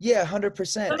experience. Yeah, 100%.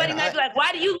 And Somebody might be like,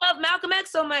 why do you love Malcolm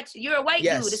X so much? You're a white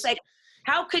dude. It's yes. like,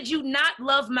 how could you not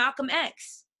love Malcolm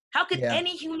X? How could Yeah.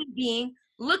 any human being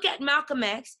look at Malcolm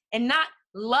X and not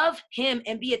love him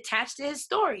and be attached to his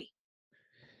story?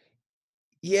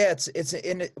 Yeah, it's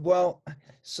in it. Well,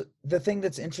 so the thing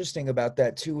that's interesting about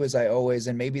that too is I always,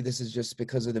 and maybe this is just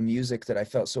because of the music that I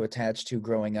felt so attached to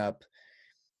growing up.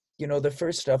 You know, the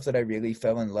first stuff that I really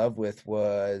fell in love with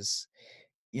was,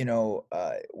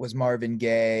 was Marvin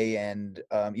Gaye and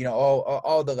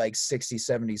all the like 60s,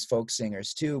 70s folk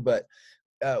singers too. But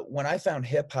when I found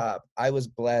hip hop, I was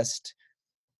blessed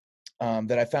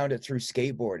that I found it through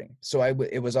skateboarding. So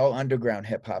it was all underground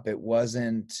hip hop. It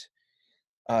wasn't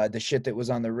the shit that was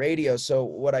on the radio. So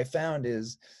what I found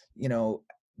is,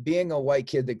 being a white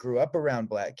kid that grew up around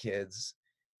black kids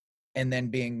and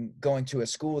then going to a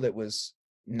school that was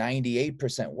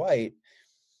 98% white,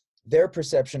 their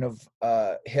perception of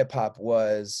hip hop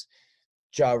was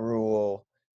Ja Rule,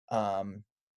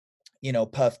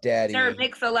 Puff Daddy. Sir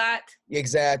Mix-a-Lot.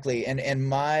 Exactly. And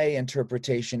my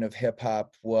interpretation of hip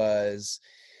hop was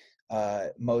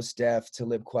Mos Def,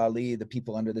 Talib Kweli, The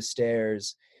People Under the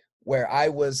Stairs, where I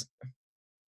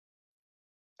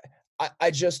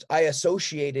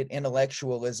associated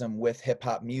intellectualism with hip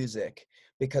hop music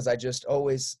because I just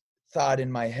always thought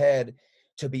in my head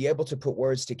to be able to put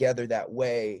words together that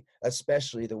way,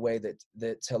 especially the way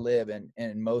that Talib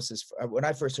and Moses, when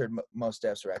I first heard Mos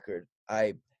Def's record,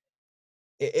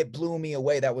 it blew me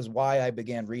away. That was why I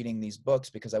began reading these books,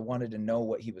 because I wanted to know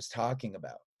what he was talking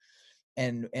about.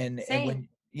 And when,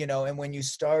 and when you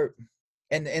start,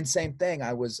 and same thing,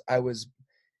 I was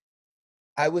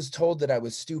told that I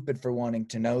was stupid for wanting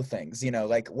to know things,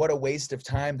 like what a waste of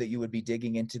time that you would be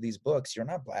digging into these books. You're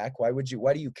not black. Why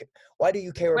do you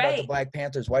care about the Black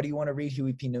Panthers? Why do you want to read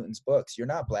Huey P. Newton's books? You're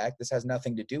not black. This has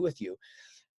nothing to do with you.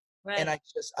 Right. And I've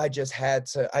always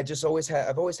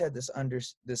had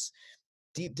this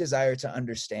deep desire to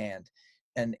understand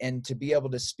and to be able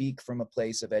to speak from a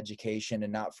place of education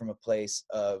and not from a place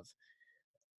of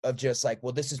just like,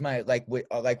 well, this is my, like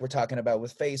we're talking about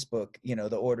with Facebook,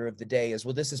 the order of the day is,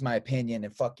 well, this is my opinion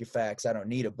and fuck your facts. I don't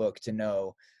need a book to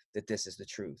know that this is the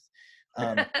truth.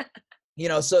 I've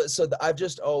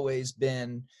just always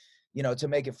been, to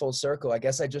make it full circle, I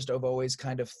guess I've always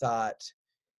kind of thought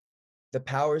the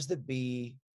powers that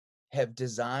be have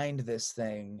designed this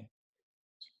thing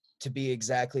to be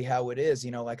exactly how it is.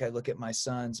 Like I look at my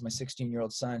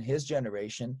 16-year-old son, his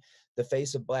generation, the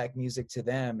face of black music to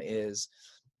them is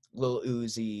Lil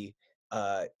Uzi,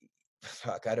 I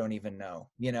don't even know,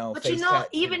 But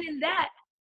even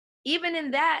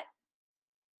in that,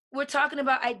 we're talking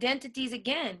about identities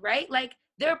again, right? Like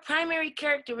their primary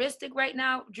characteristic right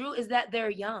now, Drew, is that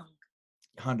they're young.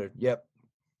 100, yep.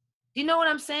 Do you know what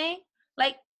I'm saying?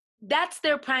 Like that's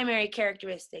their primary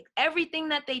characteristic. Everything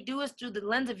that they do is through the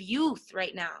lens of youth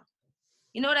right now.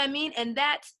 You know what I mean? And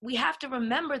we have to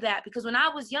remember that, because when I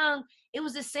was young, it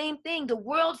was the same thing. The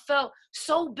world felt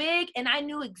so big and I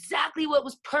knew exactly what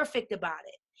was perfect about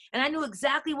it. And I knew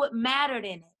exactly what mattered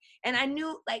in it. And I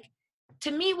knew, like,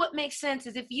 to me, what makes sense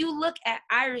is if you look at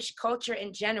Irish culture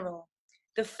in general,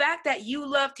 the fact that you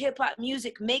loved hip hop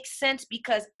music makes sense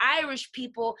because Irish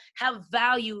people have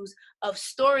values of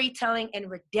storytelling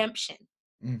and redemption,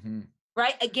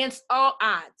 right? Against all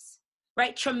odds.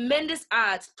 Right? Tremendous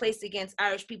odds placed against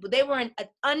Irish people. They were an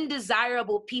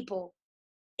undesirable people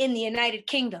in the United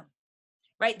Kingdom,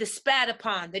 right? The spat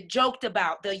upon, the joked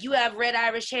about, the you have red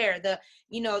Irish hair, the,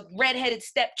 redheaded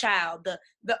stepchild,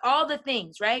 the all the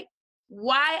things, right?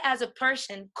 Why, as a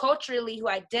person culturally who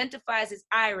identifies as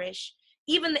Irish,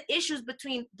 even the issues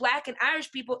between Black and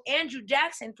Irish people, Andrew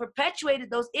Jackson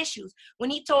perpetuated those issues when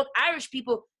he told Irish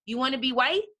people, you want to be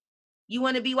white? You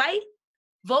want to be white?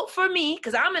 Vote for me,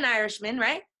 because I'm an Irishman,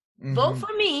 right? Mm-hmm. Vote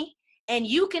for me, and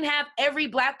you can have every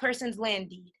Black person's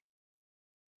land deed.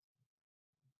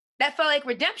 that felt like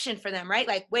redemption for them, right?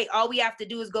 Like, wait, all we have to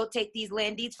do is go take these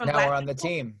land deeds from Now we're black on the people.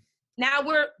 team. Now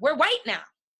we're white now.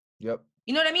 Yep.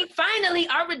 You know what I mean? Finally,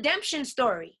 our redemption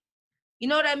story. You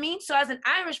know what I mean? So as an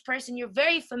Irish person, you're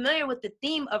very familiar with the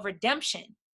theme of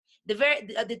redemption,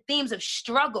 the themes of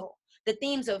struggle, the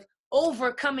themes of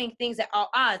overcoming things at all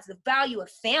odds, the value of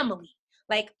family.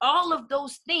 Like all of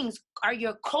those things are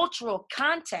your cultural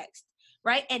context,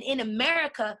 right? And in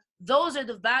America, those are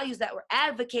the values that were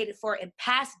advocated for and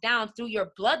passed down through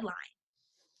your bloodline.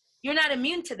 You're not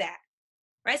immune to that,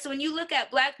 right? So when you look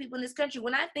at black people in this country,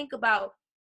 when I think about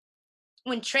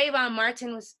when Trayvon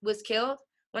Martin was killed,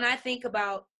 when I think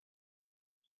about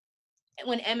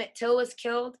when Emmett Till was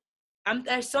killed,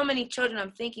 there's so many children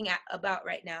I'm thinking about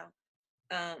right now.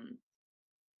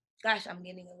 Gosh, I'm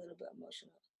getting a little bit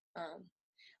emotional.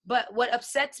 But what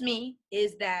upsets me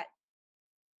is that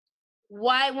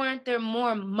why weren't there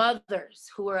more mothers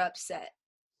who were upset?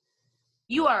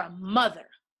 You are a mother.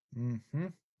 Mm-hmm.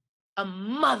 A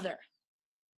mother.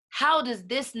 How does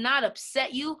this not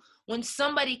upset you when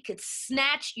somebody could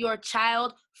snatch your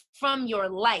child from your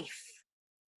life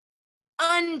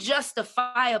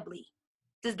unjustifiably?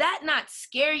 Does that not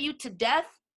scare you to death?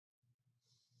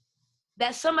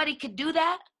 That somebody could do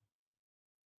that?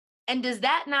 And does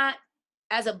that not,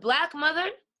 as a black mother,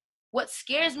 what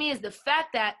scares me is the fact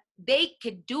that they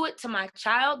could do it to my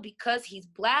child because he's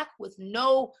black with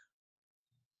no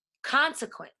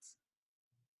consequence.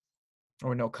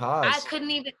 Or no cause. I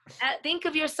couldn't even think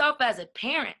of yourself as a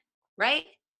parent, right?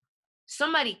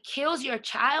 Somebody kills your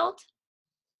child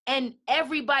and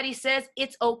everybody says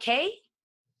it's okay.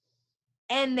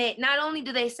 And they not only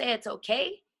do they say it's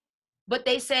okay, but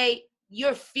they say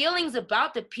your feelings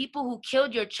about the people who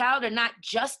killed your child are not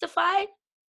justified.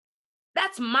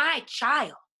 That's my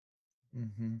child.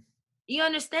 Mm-hmm. You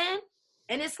understand?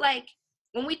 And it's like,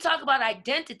 when we talk about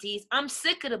identities, I'm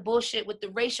sick of the bullshit with the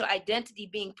racial identity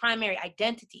being primary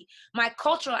identity. My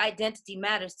cultural identity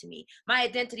matters to me. My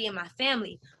identity in my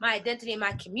family, my identity in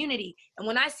my community. And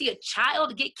when I see a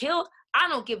child get killed, I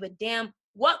don't give a damn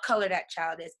what color that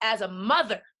child is. As a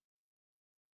mother,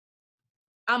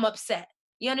 I'm upset.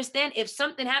 You understand? If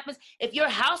something happens, if your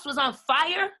house was on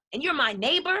fire and you're my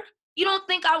neighbor, you don't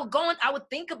think I would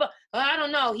think about, oh, I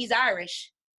don't know, he's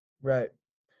Irish. Right.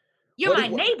 You're my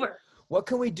neighbor. What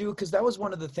can we do? Because that was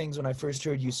one of the things when I first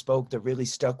heard you spoke that really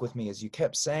stuck with me, is you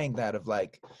kept saying that of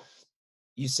like,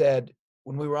 you said,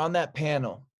 when we were on that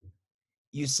panel,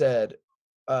 you said,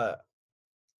 I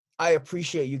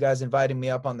appreciate you guys inviting me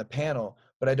up on the panel,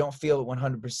 but I don't feel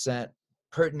 100%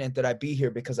 pertinent that I be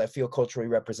here because I feel culturally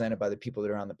represented by the people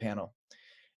that are on the panel.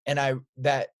 And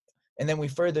then we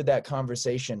furthered that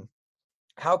conversation.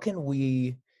 How can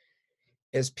we,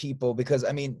 as people, because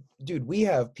I mean, dude, we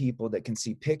have people that can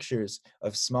see pictures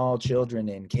of small children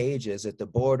in cages at the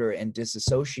border and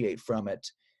disassociate from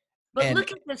it. But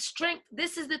look at the strength.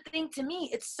 This is the thing to me.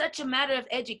 It's such a matter of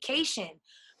education,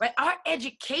 right? Our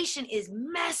education is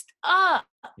messed up.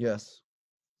 Yes.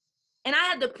 And I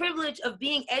had the privilege of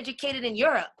being educated in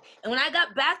Europe. And when I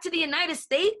got back to the United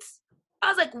States, I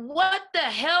was like, what the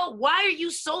hell? Why are you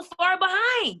so far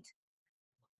behind?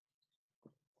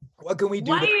 What can we do?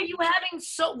 Why are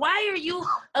you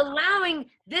allowing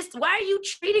this? Why are you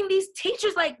treating these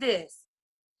teachers like this?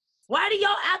 Why do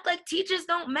y'all act like teachers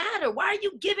don't matter? Why are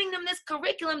you giving them this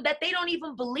curriculum that they don't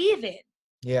even believe in?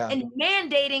 Yeah. And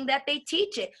mandating that they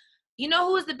teach it. You know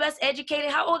who is the best educated?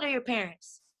 How old are your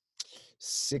parents?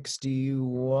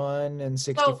 61 and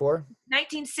 64. So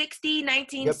 1960,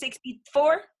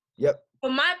 1964. Yep.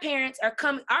 But my parents are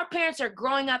coming. Our parents are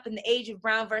growing up in the age of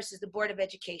Brown versus the Board of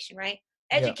Education, right?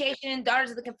 Education,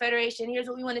 Daughters of the Confederation, here's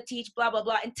what we want to teach, blah, blah,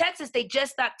 blah. In Texas, they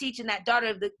just stopped teaching that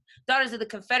Daughters of the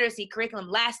Confederacy curriculum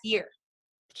last year.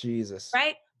 Jesus.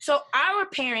 Right? So our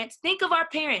parents, think of our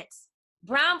parents,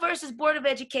 Brown versus Board of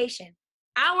Education.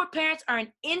 Our parents are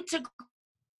an integrated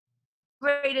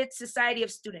society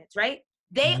of students, right?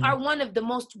 They are one of the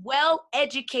most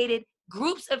well-educated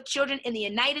groups of children in the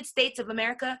United States of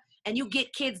America, and you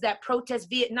get kids that protest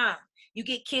Vietnam. You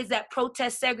get kids that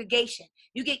protest segregation.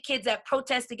 You get kids that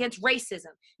protest against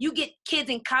racism. You get kids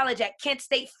in college at Kent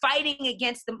State fighting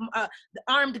against the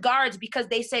armed guards because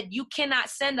they said, you cannot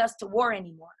send us to war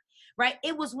anymore, right?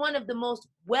 It was one of the most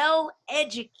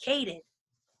well-educated,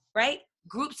 right,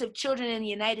 groups of children in the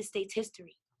United States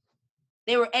history.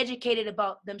 They were educated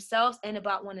about themselves and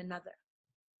about one another,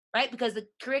 right? Because the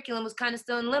curriculum was kind of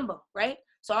still in limbo, right?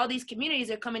 So all these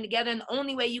communities are coming together, and the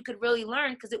only way you could really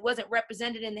learn, because it wasn't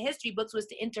represented in the history books, was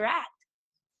to interact.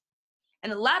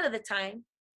 And a lot of the time,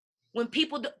 when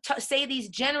people say these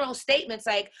general statements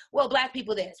like, well, black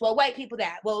people this, well, white people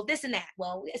that, well, this and that,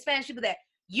 well, Spanish people that,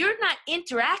 you're not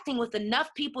interacting with enough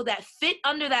people that fit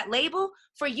under that label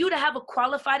for you to have a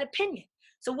qualified opinion.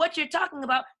 So what you're talking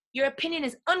about, your opinion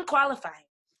is unqualified.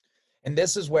 And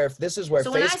this is where So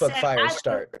when I Facebook said, fires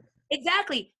start.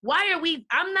 exactly,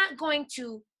 I'm not going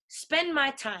to spend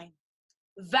my time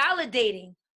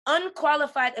validating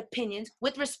unqualified opinions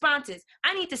with responses.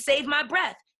 I need to save my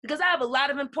breath because I have a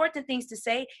lot of important things to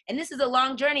say, and this is a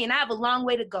long journey, and I have a long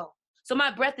way to go. So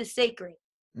my breath is sacred,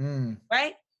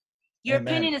 right? Your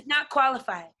Amen. opinion is not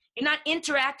qualified. You're not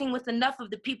interacting with enough of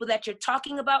the people that you're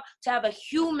talking about to have a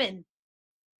humane,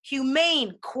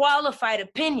 qualified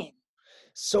opinion.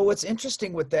 So what's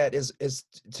interesting with that is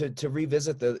to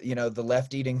revisit the, the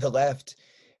left eating the left.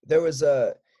 There was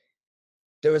a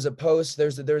post,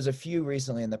 there's a few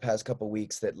recently in the past couple of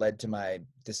weeks that led to my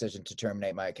decision to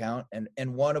terminate my account,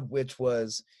 and one of which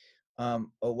was a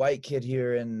white kid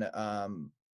here in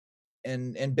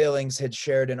Billings had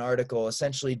shared an article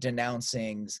essentially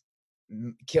denouncing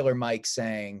Killer Mike,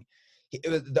 saying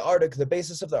the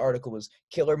basis of the article was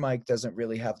Killer Mike doesn't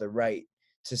really have the right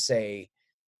to say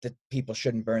that people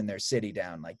shouldn't burn their city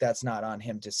down. Like, that's not on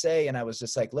him to say. And I was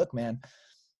just like, look, man,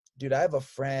 dude, I have a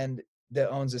friend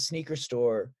that owns a sneaker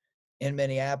store in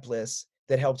Minneapolis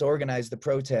that helped organize the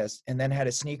protest and then had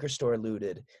a sneaker store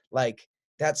looted. Like,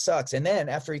 that sucks. And then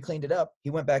after he cleaned it up, he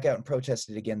went back out and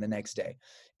protested again the next day.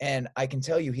 And I can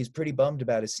tell you, he's pretty bummed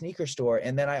about his sneaker store.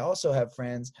 And then I also have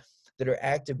friends that are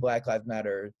active Black Lives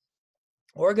Matter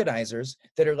organizers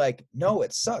that are like, no,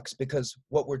 it sucks, because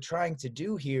what we're trying to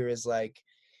do here is like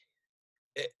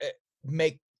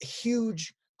make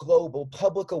huge global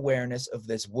public awareness of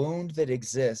this wound that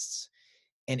exists,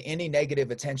 and any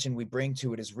negative attention we bring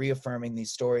to it is reaffirming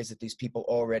these stories that these people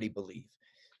already believe.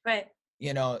 Right.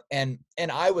 And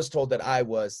I was told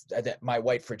that my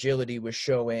white fragility was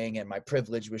showing and my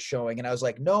privilege was showing, and I was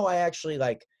like, no, I actually,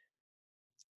 like,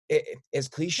 as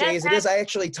cliche as it is, I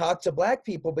actually talk to Black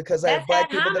people because I have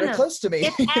Black people that are close to me.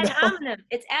 It's ad hominem.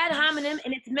 It's ad hominem,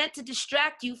 and it's meant to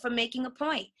distract you from making a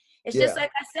point. It's just like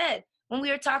I said when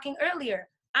we were talking earlier.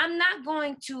 I'm not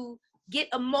going to get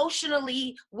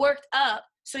emotionally worked up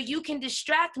so you can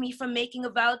distract me from making a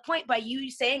valid point by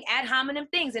you saying ad hominem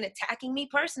things and attacking me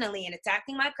personally and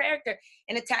attacking my character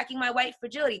and attacking my white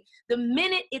fragility. The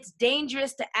minute it's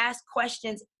dangerous to ask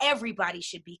questions, everybody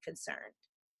should be concerned.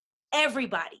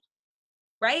 Everybody,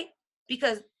 right?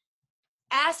 Because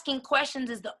asking questions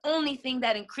is the only thing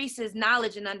that increases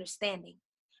knowledge and understanding,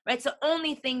 right? It's the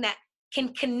only thing that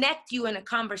can connect you in a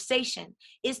conversation,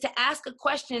 is to ask a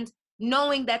question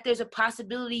knowing that there's a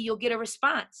possibility you'll get a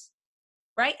response,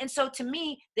 right? And so to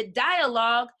me, the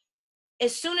dialogue,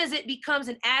 as soon as it becomes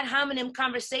an ad hominem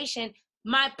conversation,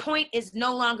 my point is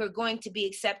no longer going to be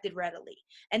accepted readily.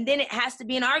 And then it has to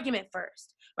be an argument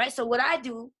first, right? So what I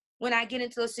do when I get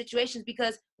into those situations,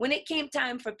 because when it came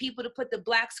time for people to put the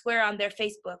black square on their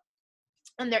Facebook,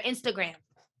 on their Instagram,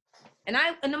 and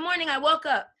in the morning I woke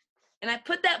up and I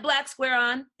put that black square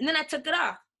on and then I took it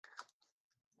off.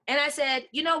 And I said,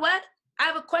 you know what? I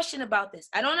have a question about this.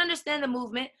 I don't understand the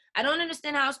movement. I don't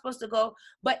understand how it's supposed to go.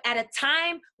 But at a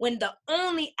time when the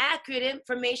only accurate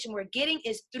information we're getting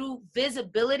is through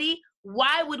visibility,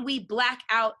 why would we black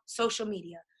out social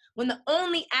media? When the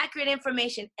only accurate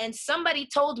information, and somebody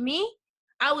told me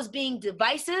I was being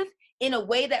divisive in a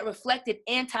way that reflected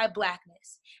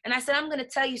anti-Blackness. And I said, I'm going to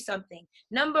tell you something.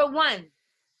 Number one,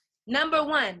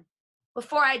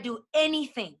 before I do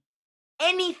anything,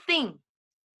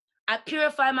 I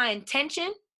purify my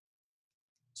intention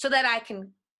so that I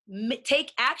can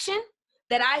take action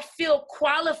that I feel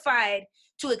qualified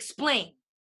to explain,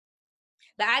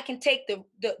 that I can take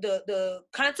the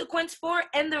consequence for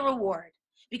and the reward,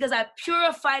 because I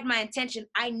purified my intention.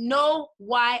 I know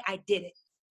why I did it.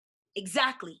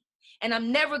 Exactly. And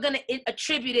I'm never going to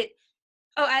attribute it.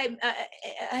 Oh,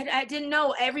 I didn't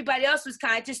know everybody else was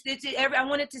kind. I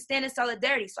wanted to stand in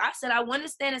solidarity. So I said, I want to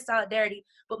stand in solidarity,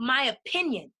 but my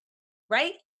opinion,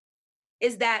 right,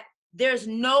 is that there's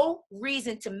no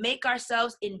reason to make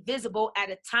ourselves invisible at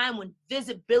a time when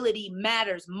visibility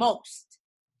matters most.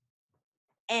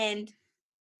 And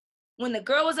when the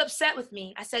girl was upset with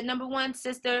me, I said, number one,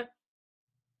 sister,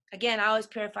 again, I always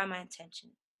purify my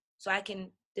intention so I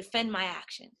can defend my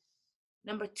action.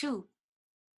 Number two,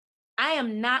 I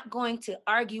am not going to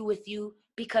argue with you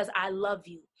because I love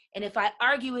you. And if I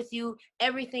argue with you,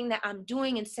 everything that I'm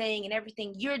doing and saying and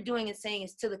everything you're doing and saying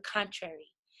is to the contrary.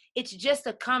 It's just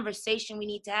a conversation we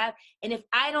need to have. And if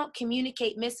I don't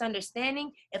communicate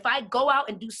misunderstanding, if I go out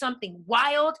and do something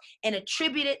wild and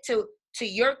attribute it to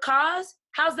your cause,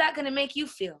 how's that going to make you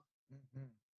feel? Mm-hmm.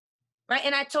 Right?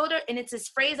 And I told her, and it's this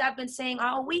phrase I've been saying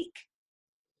all week,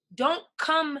 don't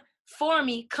come for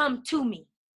me, come to me.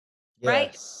 right?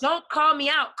 Yes. Don't call me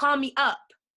out, call me up,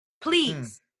 Hmm.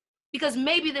 please. Because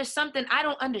maybe there's something I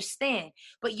don't understand.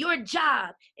 But your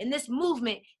job in this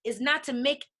movement is not to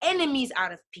make enemies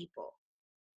out of people.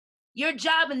 Your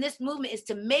job in this movement is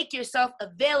to make yourself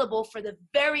available for the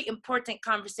very important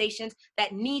conversations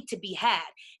that need to be had.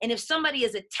 And if somebody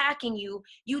is attacking you,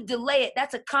 you delay it.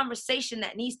 That's a conversation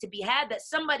that needs to be had that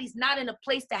somebody's not in a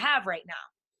place to have right now.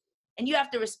 And you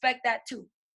have to respect that too,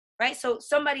 right? So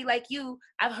somebody like you,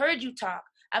 I've heard you talk.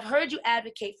 I've heard you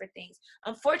advocate for things.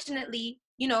 Unfortunately,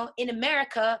 in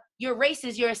America, your race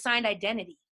is your assigned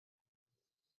identity.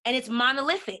 And it's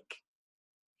monolithic.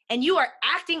 And you are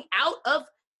acting out of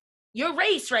your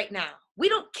race right now. We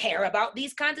don't care about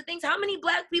these kinds of things. How many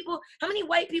black people, how many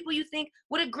white people you think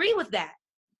would agree with that?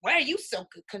 Why are you so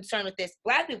concerned with this?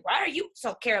 Black people, why are you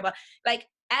so care about? Like,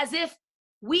 as if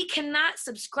we cannot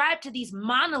subscribe to these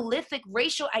monolithic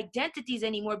racial identities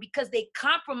anymore because they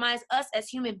compromise us as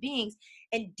human beings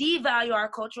and devalue our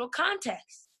cultural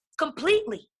context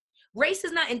completely. Race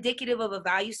is not indicative of a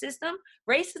value system.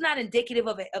 Race is not indicative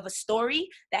of a story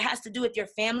that has to do with your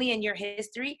family and your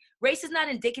history. Race is not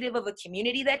indicative of a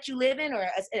community that you live in, or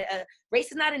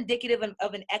race is not indicative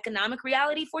of an economic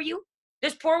reality for you.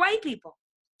 There's poor white people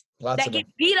Lots that of get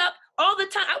them. beat up all the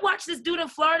time. I watched this dude in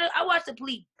Florida. I watched the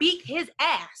police beat his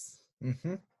ass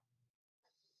Hmm.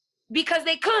 because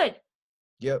they could,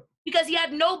 Yep. because he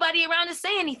had nobody around to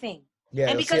say anything. Yeah,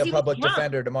 And you'll see because a he was public drunk,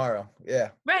 defender tomorrow.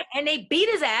 Yeah. right? And they beat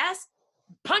his ass,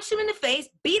 punched him in the face,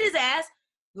 beat his ass,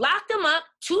 locked him up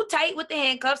too tight with the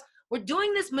handcuffs. We're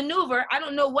doing this maneuver. I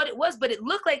don't know what it was, but it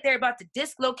looked like they're about to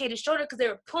dislocate his shoulder because they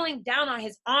were pulling down on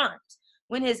his arms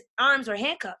when his arms were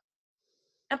handcuffed,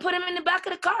 and put him in the back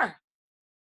of the car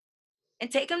and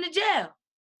take him to jail.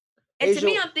 And to Asia.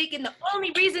 me, I'm thinking the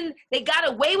only reason they got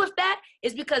away with that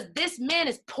is because this man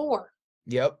is poor.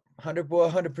 Yep.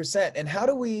 100%.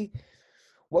 And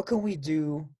what can we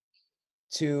do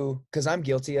because I'm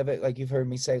guilty of it, like you've heard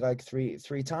me say like three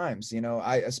times,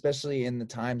 I, especially in the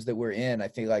times that we're in, I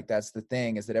feel like that's the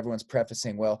thing, is that everyone's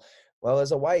prefacing, well,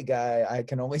 as a white guy, I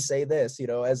can only say this,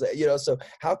 so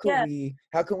how can Yeah.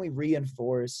 we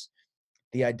reinforce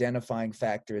the identifying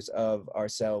factors of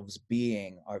ourselves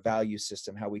being our value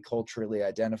system, how we culturally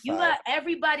identify?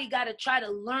 Everybody got to try to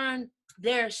learn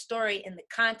their story in the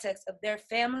context of their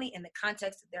family, in the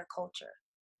context of their culture.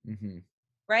 Mm-hmm.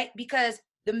 Right? Because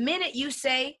the minute you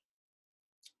say,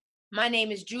 my name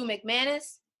is Drew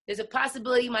McManus, there's a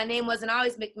possibility my name wasn't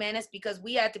always McManus because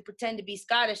we had to pretend to be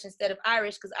Scottish instead of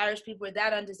Irish because Irish people are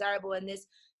that undesirable in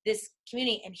this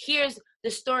community. And here's the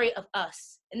story of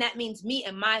us. And that means me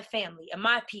and my family and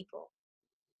my people.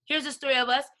 Here's the story of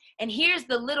us. And here's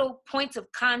the little points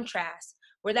of contrast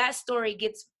where that story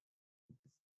gets,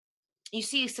 you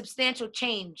see a substantial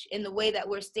change in the way that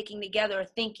we're sticking together or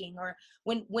thinking, or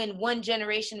when one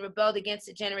generation rebelled against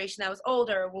a generation that was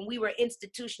older, when we were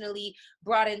institutionally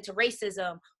brought into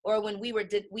racism, or when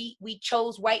we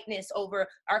chose whiteness over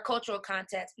our cultural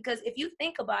context. Because if you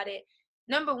think about it,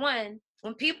 number one,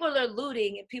 when people are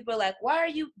looting and people are like, why are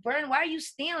you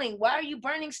stealing? Why are you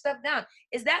burning stuff down?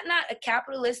 Is that not a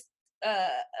capitalist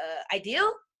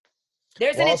ideal?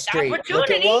 There's an Wall Street. Look at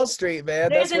opportunity. Wall Street, man.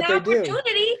 There's That's an what they do.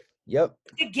 opportunity. Yep.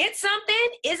 To get something.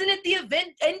 Isn't it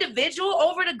the individual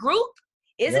over the group?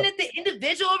 Isn't Yep. it the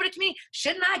individual over the community?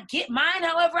 Shouldn't I get mine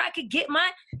however I could get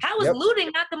mine? How is Yep. looting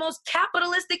not the most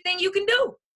capitalistic thing you can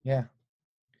do? Yeah.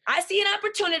 I see an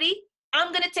opportunity.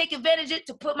 I'm going to take advantage of it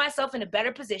to put myself in a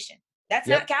better position. That's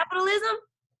Yep. not capitalism?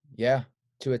 Yeah,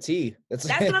 to a T. That's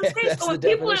what I'm saying. So when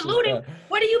people are looting,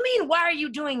 what do you mean? Why are you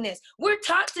doing this? We're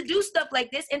taught to do stuff like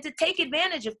this and to take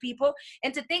advantage of people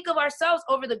and to think of ourselves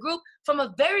over the group from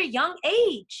a very young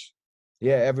age.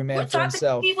 Yeah, every man We're for taught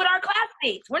himself. to compete with our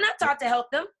classmates. We're not taught to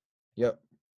help them. Yep.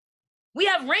 We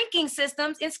have ranking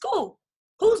systems in school.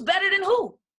 Who's better than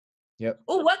who? Yep.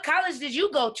 Oh, what college did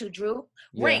you go to, Drew?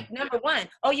 Yeah. Rank number 1.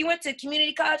 Oh, you went to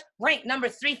community college? Rank number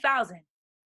 3,000.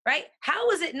 Right? How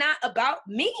is it not about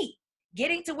me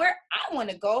getting to where I want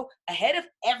to go ahead of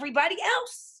everybody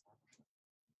else?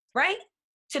 Right?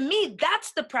 To me,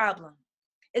 that's the problem.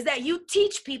 Is that you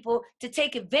teach people to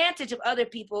take advantage of other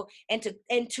people and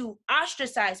to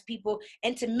ostracize people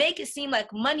and to make it seem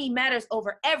like money matters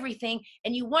over everything.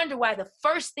 And you wonder why the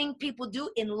first thing people do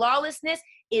in lawlessness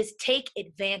is take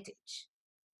advantage.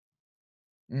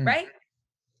 Right?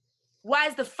 Why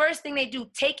is the first thing they do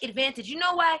take advantage? You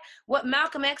know why? What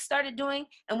Malcolm X started doing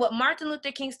and what Martin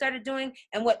Luther King started doing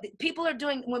and what people are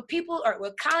doing, what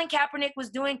Colin Kaepernick was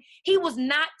doing, he was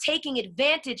not taking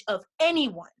advantage of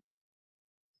anyone.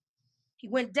 He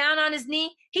went down on his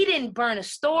knee. He didn't burn a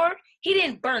store. He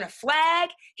didn't burn a flag.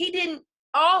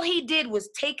 All he did was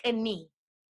take a knee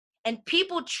And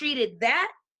people treated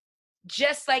that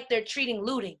just like they're treating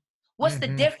looting. What's the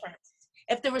Hmm. difference?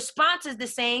 If the response is the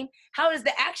same, how does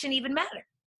the action even matter?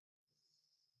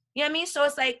 You know what I mean? So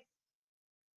it's like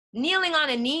kneeling on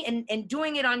a knee and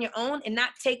doing it on your own and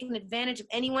not taking advantage of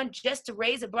anyone just to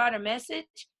raise a broader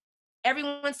message.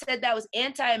 Everyone said that was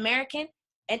anti-American.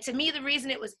 And to me, the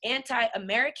reason it was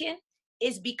anti-American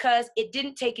is because it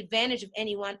didn't take advantage of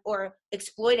anyone or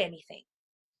exploit anything.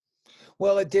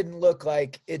 Well, it didn't look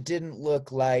like,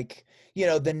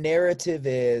 the narrative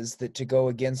is that to go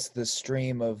against the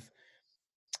stream of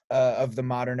the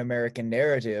modern American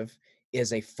narrative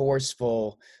is a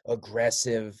forceful,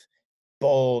 aggressive,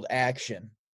 bold action.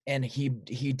 And he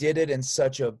did it in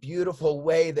such a beautiful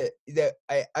way that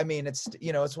I mean,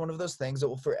 it's one of those things that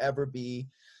will forever be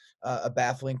a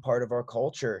baffling part of our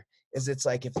culture. Is it's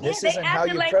like, if Yeah, this they isn't how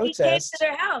acted you like he came to protest,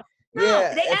 their house. No,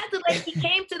 yeah, they if acted like he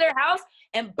came to their house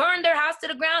and burned their house to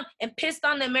the ground and pissed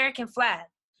on the American flag.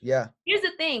 yeah, Here's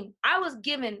the thing. I was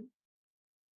given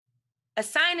a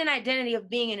sign and identity of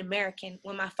being an American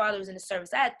when my father was in the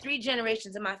service. I had 3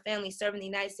 generations of my family serving the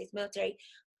United States military.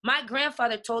 My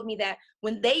grandfather told me that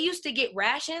when they used to get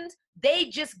rations, they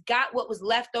just got what was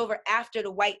left over after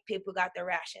the white people got their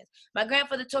rations. My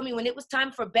grandfather told me when it was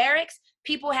time for barracks,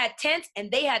 people had tents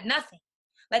and they had nothing.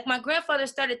 Like my grandfather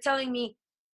started telling me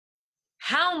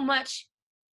how much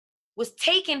was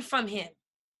taken from him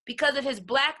because of his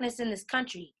blackness in this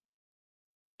country.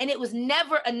 And it was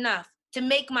never enough to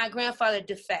make my grandfather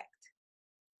defect.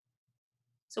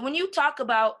 So when you talk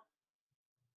about,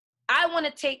 I want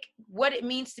to take what it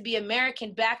means to be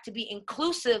American back to be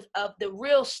inclusive of the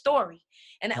real story.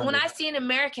 And when 100. I see an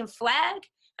American flag,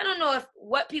 I don't know if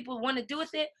what people want to do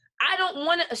with it. I don't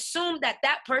want to assume that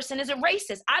that person is a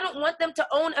racist. I don't want them to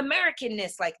own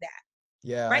Americanness like that.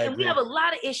 Yeah, I Right? And we agree. have a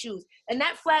lot of issues. And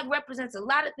that flag represents a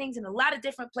lot of things in a lot of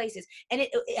different places. And it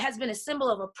has been a symbol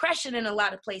of oppression in a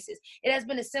lot of places. It has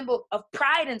been a symbol of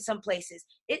pride in some places.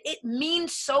 It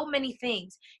means so many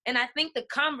things. And I think the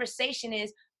conversation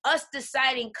is us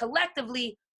deciding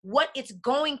collectively what it's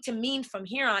going to mean from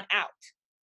here on out.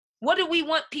 What do we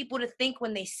want people to think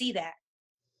when they see that?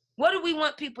 What do we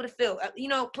want people to feel?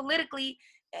 Politically,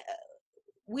 uh,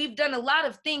 we've done a lot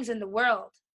of things in the world,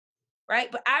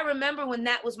 right? But I remember when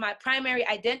that was my primary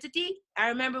identity. I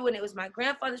remember when it was my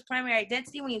grandfather's primary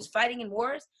identity when he was fighting in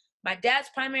wars, my dad's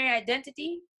primary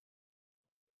identity,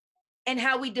 and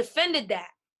how we defended that.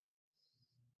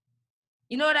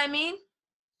 You know what I mean?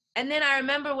 And then I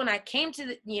remember when I came to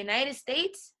the United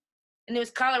States and it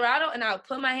was Colorado and I would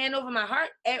put my hand over my heart.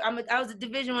 I was a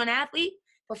Division I athlete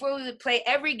before we would play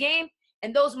every game.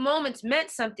 And those moments meant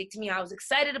something to me. I was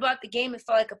excited about the game. It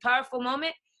felt like a powerful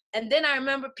moment. And then I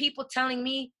remember people telling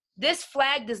me, this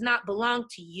flag does not belong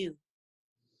to you.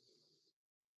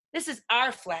 This is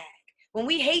our flag. When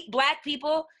we hate black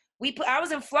people, I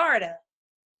was in Florida.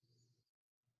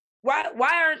 Why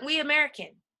aren't we American?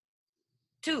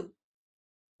 Too.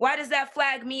 Why does that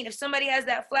flag mean, if somebody has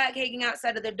that flag hanging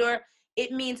outside of their door,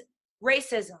 it means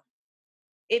racism.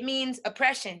 It means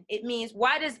oppression. It means,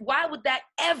 why would that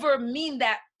ever mean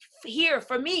that here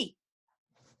for me?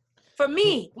 For Well,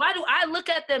 me, why do I look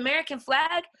at the American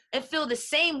flag and feel the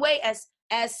same way as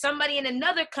somebody in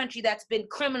another country that's been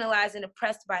criminalized and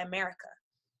oppressed by America?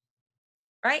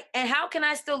 Right? And how can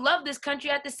I still love this country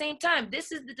at the same time?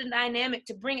 This is the dynamic,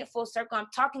 to bring it full circle. I'm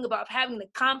talking about having the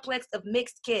complex of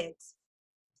mixed kids.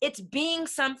 It's being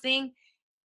something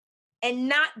and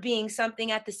not being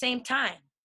something at the same time,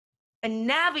 and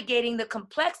navigating the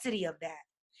complexity of that.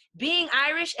 Being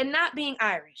Irish and not being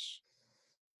Irish,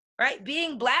 right?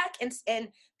 Being black and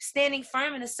standing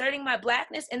firm and asserting my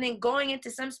blackness, and then going into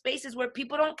some spaces where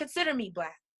people don't consider me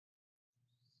black.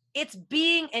 It's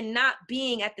being and not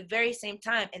being at the very same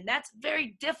time. And that's a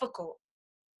very difficult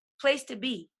place to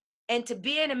be. And to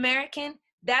be an American,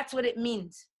 that's what it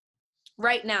means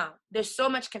right now. There's so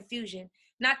much confusion.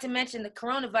 Not to mention the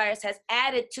coronavirus has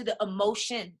added to the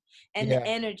emotion and the yeah,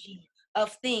 energy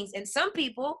of things. And some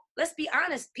people, let's be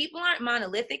honest, people aren't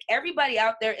monolithic. Everybody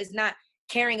out there is not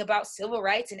caring about civil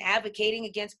rights and advocating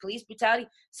against police brutality.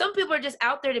 Some people are just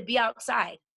out there to be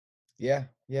outside. yeah,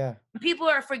 yeah. People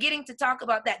are forgetting to talk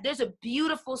about that. There's a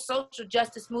beautiful social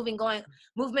justice movement going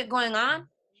on,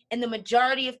 and the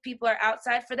majority of people are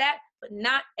outside for that, but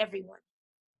not everyone.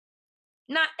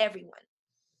 Not everyone.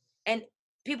 And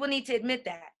people need to admit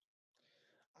that.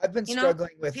 I've been You know,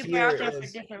 struggling with people are here out there for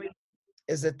is different reasons.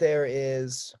 is that there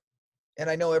is,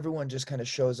 and I know everyone just kind of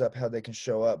shows up how they can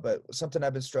show up, but something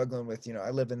I've been struggling with,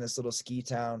 I live in this little ski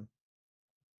town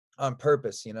on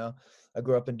purpose. I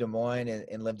grew up in Des Moines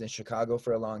and lived in Chicago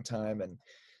for a long time, and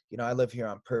I live here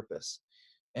on purpose.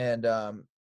 And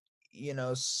you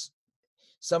know,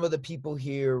 some of the people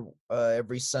here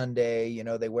every Sunday, you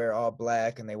know, they wear all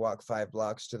black and they walk 5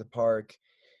 blocks to the park.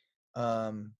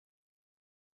 Um,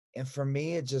 and for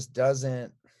me, it just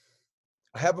doesn't.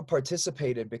 I haven't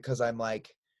participated because I'm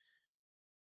like,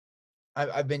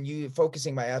 I've been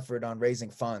focusing my effort on raising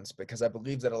funds because I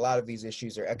believe that a lot of these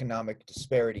issues are economic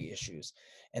disparity issues,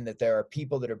 and that there are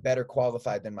people that are better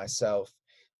qualified than myself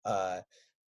uh,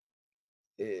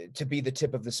 to be the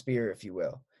tip of the spear, if you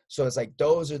will. So it's like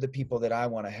those are the people that I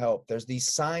want to help. There's these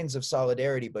signs of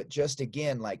solidarity, but just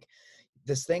again, like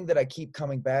this thing that I keep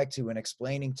coming back to and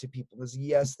explaining to people is,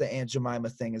 yes, the Aunt Jemima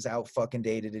thing is out fucking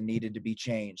dated and needed to be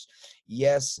changed.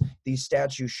 Yes, these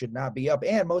statues should not be up.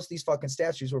 And most of these fucking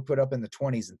statues were put up in the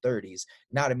 20s and 30s,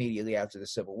 not immediately after the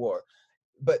Civil War.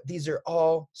 But these are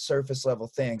all surface level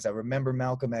things. I remember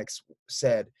Malcolm X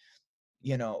said,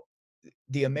 you know,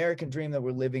 the American dream that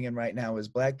we're living in right now is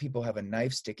black people have a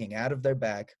knife sticking out of their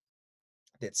back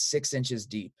that's 6 inches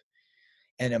deep.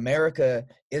 And America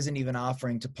isn't even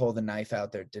offering to pull the knife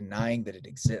out. They're denying that it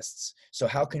exists. So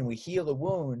how can we heal a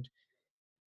wound?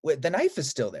 The knife is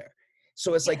still there.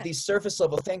 So it's like Yeah, these surface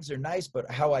level things are nice, but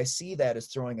how I see that is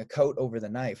throwing a coat over the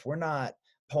knife. We're not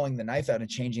pulling the knife out and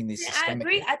changing these yeah, I systemic.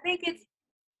 agree. I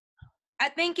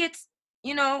think it's,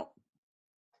 you know,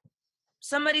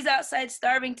 somebody's outside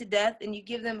starving to death and you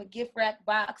give them a gift wrap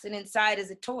box and inside is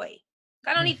a toy.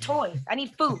 I don't need toys. I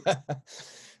need food.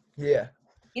 Yeah.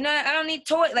 You know, I don't need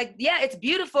toy. Like, yeah, it's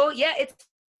beautiful. Yeah, it's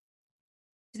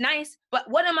nice, but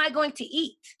what am I going to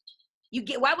eat?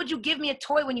 Why would you give me a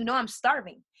toy when you know I'm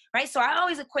starving? Right? So I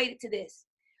always equate it to this.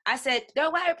 I said,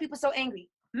 why are people so angry?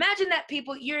 Imagine that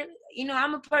people,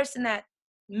 I'm a person that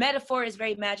metaphor is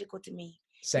very magical to me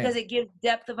because Same. it gives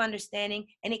depth of understanding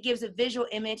and it gives a visual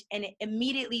image and it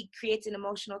immediately creates an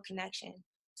emotional connection.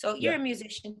 So you're Yeah. a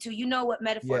musician too. You know what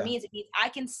metaphor Yeah. means. It means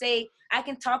I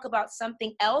can talk about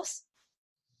something else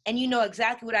and you know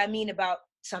exactly what I mean about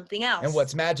something And else.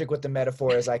 what's magic with the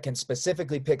metaphor is I can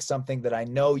specifically pick something that I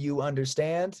know you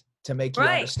understand to make you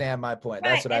Right. understand my point.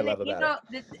 That's Right. what I And love about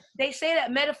it. they say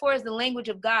that metaphor is the language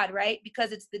of God, right?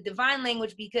 Because it's the divine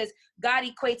language because God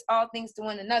equates all things to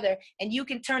one another. And you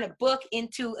can turn a book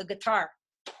into a guitar.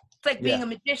 It's like being Yeah. a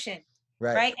magician,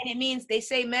 Right. right? And it means they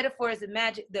say metaphor is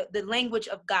the language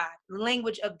of God, the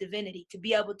language of divinity, to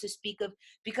be able to speak of,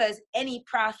 because any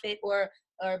prophet or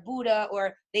Buddha,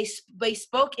 or they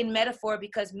spoke in metaphor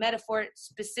because metaphor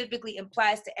specifically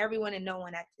implies to everyone and no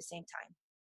one at the same time,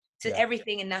 to Yeah.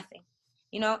 everything and nothing,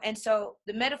 and so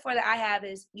the metaphor that I have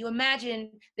is, you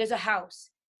imagine there's a house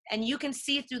and you can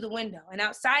see through the window and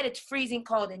outside it's freezing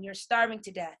cold and you're starving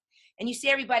to death and you see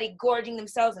everybody gorging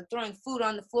themselves and throwing food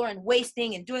on the floor and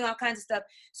wasting and doing all kinds of stuff.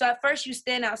 So at first you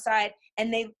stand outside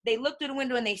and they look through the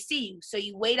window and they see you, so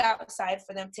you wait outside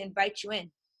for them to invite you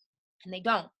in, and they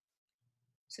don't.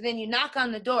 So then you knock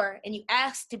on the door and you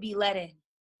ask to be let in,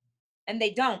 and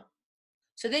they don't.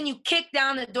 So then you kick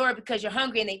down the door because you're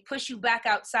hungry and they push you back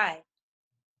outside.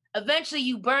 Eventually,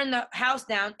 you burn the house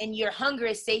down and your hunger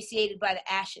is satiated by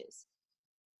the ashes.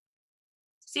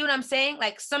 See what I'm saying?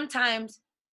 Like sometimes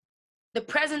the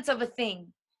presence of a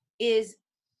thing is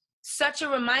such a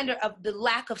reminder of the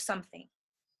lack of something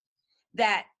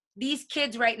that these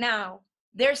kids right now,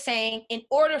 they're saying, in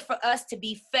order for us to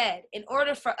be fed, in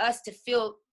order for us to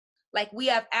feel like we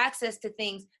have access to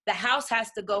things, the house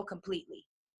has to go completely.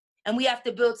 And we have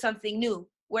to build something new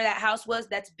where that house was,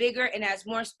 that's bigger and has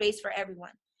more space for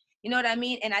everyone. You know what I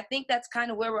mean? And I think that's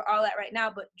kind of where we're all at right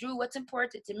now. But Drew, what's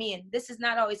important to me, and this is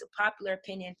not always a popular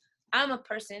opinion, I'm a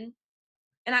person,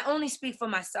 and I only speak for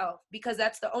myself because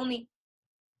that's the only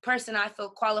person I feel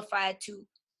qualified to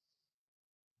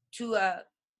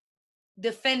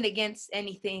defend against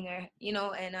anything, or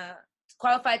and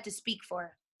qualified to speak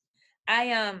for.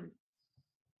 I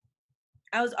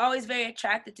I was always very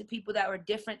attracted to people that were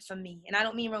different from me. And I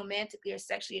don't mean romantically or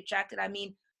sexually attracted. I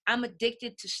mean, I'm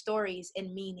addicted to stories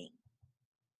and meaning.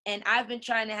 And I've been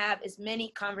trying to have as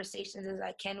many conversations as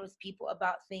I can with people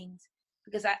about things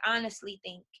because I honestly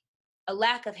think a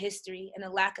lack of history and a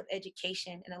lack of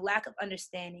education and a lack of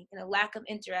understanding and a lack of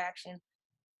interaction,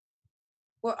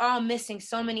 we're all missing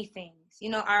so many things.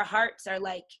 Our hearts are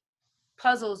like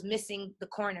puzzles missing the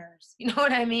corners. You know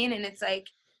what I mean? And it's like,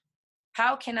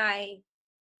 how can I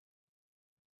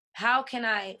how can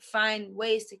I find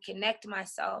ways to connect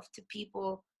myself to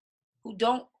people who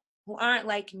aren't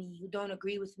like me, who don't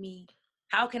agree with me?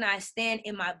 How can I stand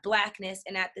in my blackness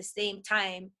and at the same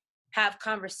time have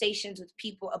conversations with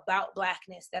people about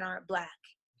blackness that aren't black,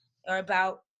 or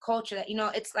about culture that,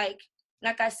 it's like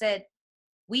I said,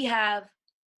 we have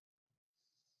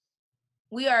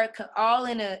we are all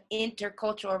in an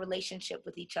intercultural relationship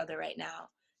with each other right now.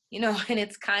 and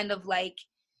it's kind of like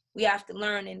we have to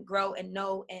learn and grow and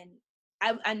know. And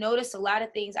I noticed a lot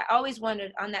of things. I always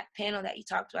wondered on that panel that you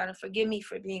talked about, and forgive me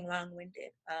for being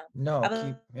long-winded. No, I've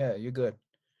been yeah, you're good.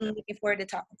 looking forward to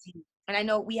talking to you. And I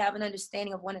know we have an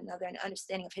understanding of one another, an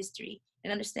understanding of history,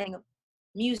 an understanding of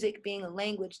music being a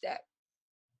language that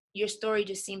your story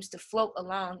just seems to float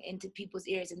along into people's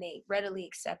ears and they readily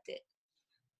accept it.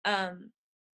 Um,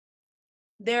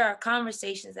 there are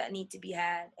conversations that need to be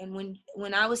had. And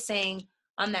when I was saying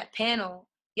on that panel,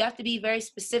 you have to be very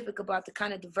specific about the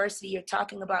kind of diversity you're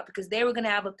talking about, because they were going to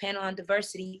have a panel on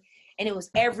diversity and it was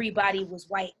everybody was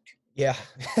white. Yeah.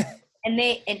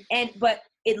 And but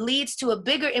it leads to a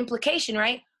bigger implication,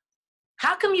 right?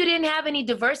 How come you didn't have any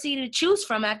diversity to choose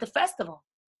from at the festival?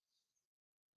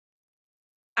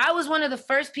 I was one of the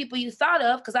first people you thought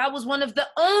of because I was one of the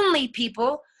only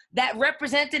people that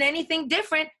represented anything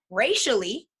different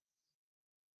racially,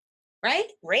 right?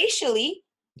 Racially.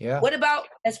 Yeah. What about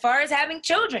as far as having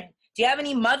children? Do you have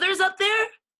any mothers up there?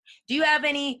 Do you have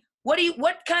any,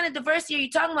 what kind of diversity are you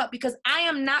talking about? Because I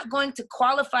am not going to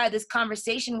qualify this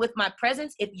conversation with my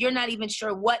presence if you're not even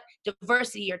sure what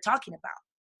diversity you're talking about,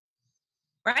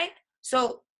 right?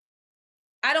 So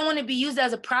I don't want to be used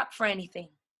as a prop for anything.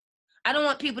 I don't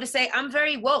want people to say, I'm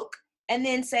very woke, and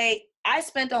then say, I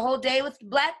spent a whole day with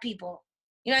Black people.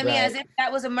 You know what I mean? As if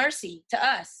that was a mercy to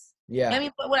us. Yeah. You know what I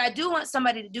mean? But what I do want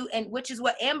somebody to do, and which is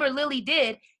what Amber Lily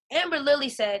did, Amber Lily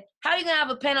said, how are you going to have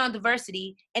a panel on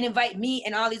diversity and invite me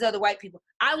and all these other white people?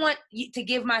 I want you to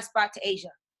give my spot to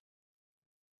Asia.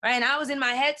 Right? And I was in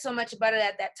my head so much about it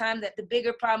at that time that the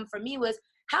bigger problem for me was,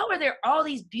 how are there all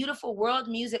these beautiful world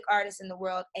music artists in the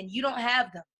world and you don't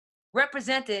have them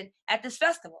represented at this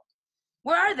festival?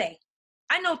 Where are they?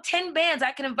 I know 10 bands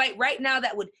I can invite right now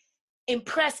that would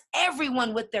impress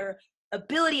everyone with their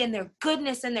ability and their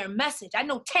goodness and their message. I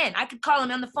know 10. I could call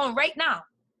them on the phone right now.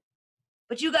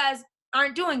 But you guys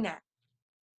aren't doing that.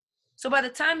 So by the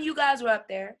time you guys were up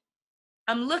there,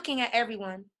 I'm looking at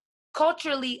everyone.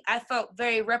 Culturally, I felt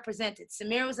very represented.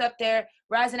 Samir was up there.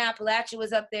 Rising Appalachia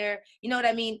was up there. You know what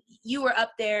I mean? You were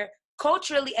up there.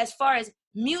 Culturally, as far as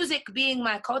music being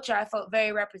my culture, I felt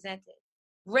very represented.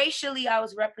 Racially, I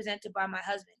was represented by my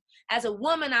husband. As a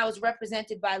woman, I was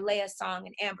represented by Leah Song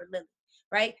and Amber Lily,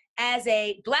 right? As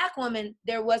a Black woman,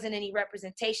 there wasn't any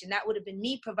representation. That would have been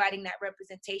me providing that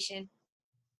representation,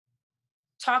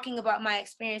 talking about my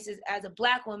experiences as a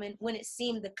Black woman when it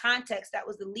seemed the context that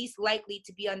was the least likely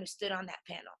to be understood on that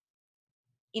panel.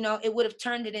 It would have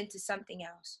turned it into something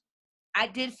else. I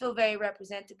did feel very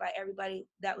represented by everybody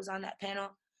that was on that panel,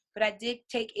 but I did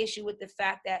take issue with the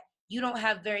fact that you don't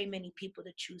have very many people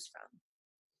to choose from.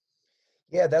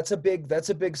 Yeah, that's a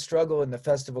big struggle in the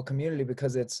festival community,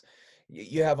 because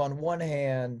you have on one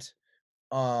hand,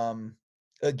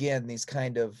 again, these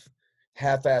kind of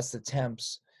half-assed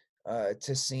attempts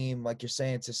to seem, like you're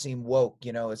saying, to seem woke.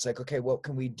 It's like, okay, what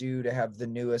can we do to have the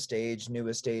newest age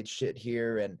shit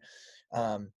here? And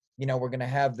we're gonna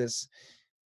have this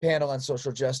panel on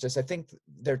social justice. I think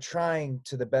they're trying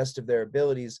to the best of their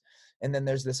abilities, and then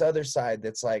there's this other side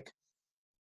that's like,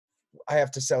 I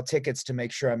have to sell tickets to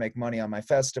make sure I make money on my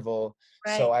festival.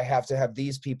 Right. So I have to have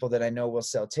these people that I know will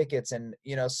sell tickets. And,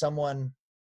 someone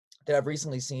that I've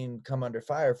recently seen come under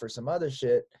fire for some other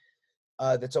shit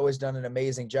that's always done an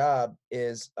amazing job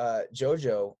is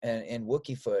JoJo and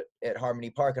Wookiefoot at Harmony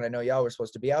Park. And I know y'all were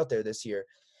supposed to be out there this year.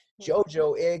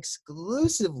 JoJo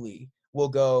exclusively will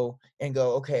go,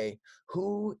 okay,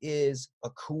 who is a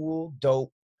cool,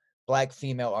 dope Black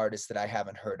female artist that I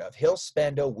haven't heard of? He'll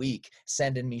spend a week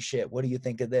sending me shit. What do you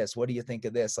think of this? What do you think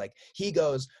of this? Like, he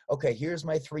goes, okay, here's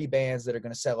my 3 bands that are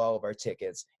going to sell all of our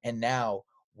tickets. And now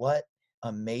what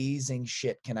amazing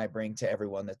shit can I bring to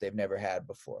everyone that they've never had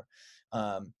before?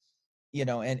 And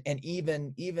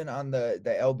even on the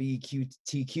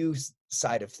LGBTQ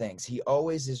side of things, he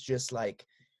always is just like,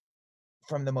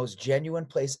 from the most genuine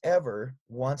place ever,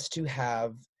 wants to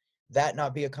have that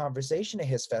not be a conversation at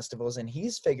his festivals. And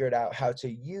he's figured out how to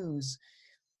use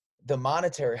the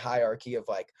monetary hierarchy of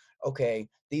like, okay,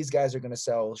 these guys are going to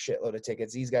sell a shitload of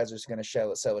tickets. These guys are going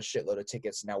to sell a shitload of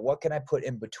tickets. Now, what can I put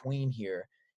in between here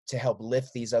to help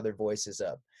lift these other voices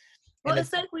up? Well,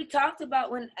 it's like we talked about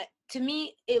when, to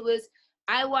me, it was,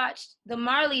 I watched the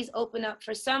Marleys open up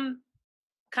for some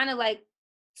kind of like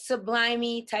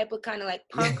Sublimey type of kind of like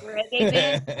punk reggae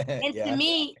band. And to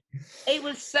me, it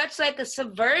was such like a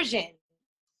subversion.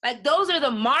 Like, those are the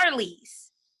Marleys.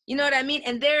 You know what I mean?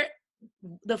 And they're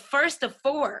the first of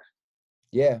 4.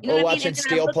 Yeah. You know Or what I mean? watching And then I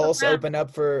Steel look Pulse around. open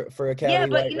up for a Yeah, Cali but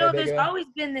white you know, reggae there's guy. always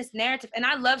been this narrative, and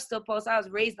I love Still Pulse. I was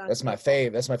raised on That's my Still Pulse.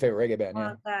 fave. That's my favorite reggae band.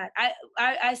 Yeah. Oh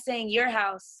God, I sang Your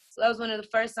House. That was one of the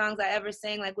first songs I ever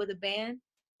sang like with a band.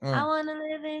 I Mm. wanna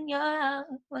live in your house,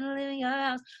 wanna live in your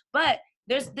house. But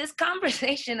there's this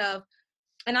conversation of,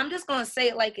 and I'm just gonna say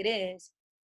it like it is.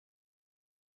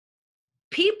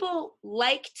 People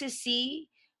like to see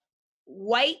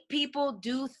white people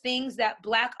do things that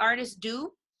black artists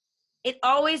do. It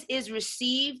always is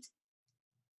received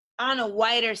on a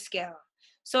wider scale.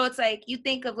 So it's like you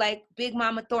think of like Big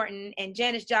Mama Thornton and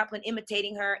Janis Joplin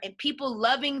imitating her, and people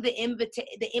loving the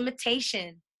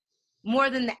imitation more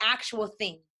than the actual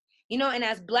thing. You know, and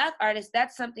as black artists,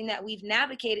 that's something that we've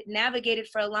navigated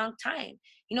for a long time.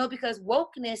 You know, because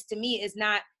wokeness to me is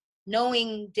not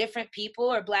knowing different people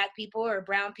or black people or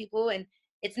brown people, and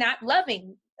it's not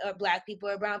loving black people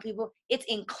or brown people. It's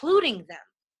including them,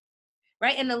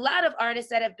 right? And a lot of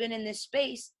artists that have been in this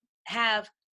space have,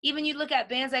 even you look at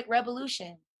bands like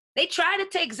Revolution, they try to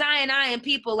take Zion I and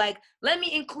people like, let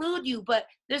me include you, but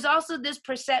there's also this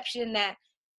perception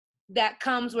that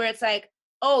comes where it's like,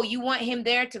 oh, you want him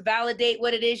there to validate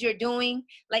what it is you're doing.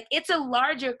 Like it's a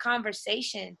larger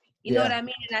conversation. You know what Yeah. I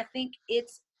mean? And I think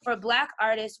it's for black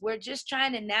artists, we're just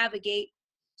trying to navigate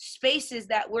spaces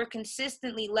that we're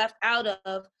consistently left out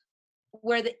of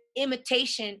where the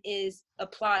imitation is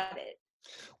applauded.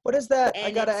 What is that? I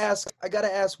And gotta it's ask. I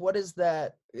gotta ask. What is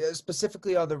that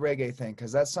specifically on the reggae thing?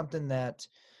 Because that's something that,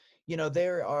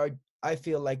 there are. I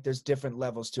feel like there's different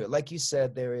levels to it. Like you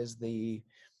said, there is the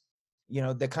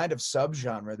kind of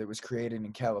subgenre that was created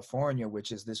in California,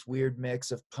 which is this weird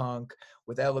mix of punk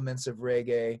with elements of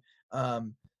reggae.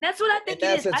 Um, that's what I and think it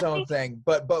that's is. its I own think thing.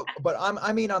 But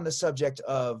I mean on the subject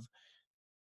of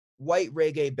white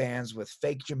reggae bands with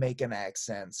fake Jamaican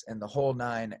accents and the whole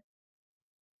nine.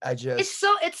 I it's just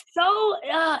so it's so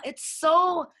it's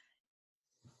so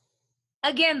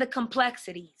again the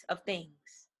complexities of things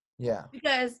yeah.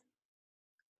 because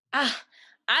uh,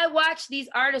 I watch these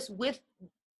artists with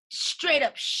straight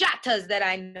up shatas that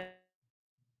I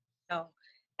know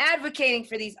advocating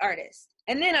for these artists.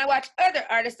 And then I watch other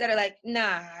artists that are like,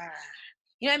 nah.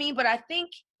 You know what I mean? But I think,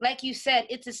 like you said,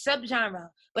 it's a subgenre.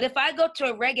 But if I go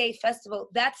to a reggae festival,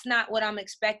 that's not what I'm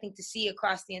expecting to see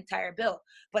across the entire bill.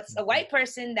 But a Mhm. white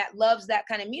person that loves that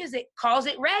kind of music calls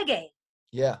it reggae.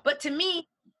 Yeah. But to me,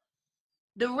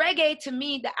 the reggae to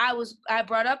me that I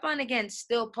brought up on again,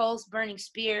 Still Pulse, Burning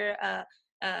Spear,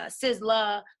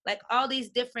 Sizzla, like all these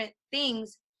different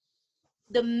things,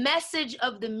 the message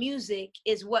of the music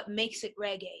is what makes it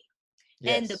reggae.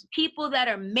 And the Yes. people that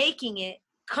are making it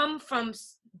come from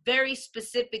very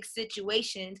specific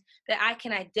situations that I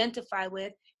can identify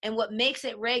with. And what makes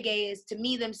it reggae is to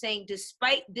me them saying,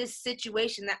 despite this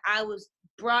situation that I was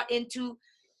brought into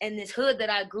and this hood that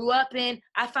I grew up in,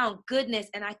 I found goodness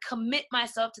and I commit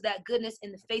myself to that goodness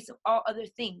in the face of all other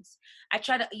things. I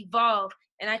try to evolve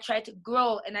and I try to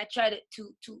grow and I try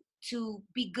to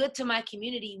be good to my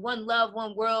community. One love,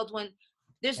 one world, one.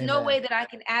 There's no Amen. way that I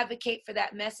can advocate for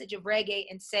that message of reggae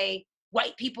and say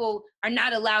white people are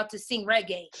not allowed to sing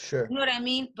reggae. Sure. You know what I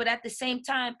mean? But at the same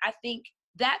time, I think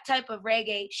that type of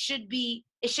reggae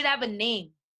it should have a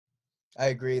name. I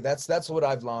agree. That's what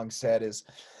I've long said is,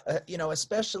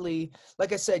 especially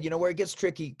like I said, where it gets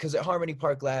tricky because at Harmony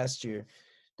Park last year,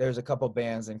 there's a couple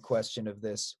bands in question of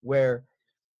this where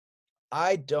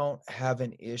I don't have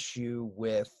an issue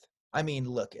with. I mean,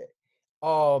 look it.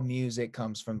 All music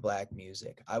comes from black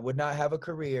music. I would not have a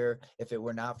career if it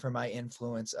were not for my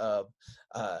influence of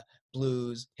uh,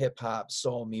 blues, hip hop,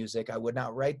 soul music. I would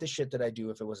not write the shit that I do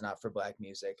if it was not for black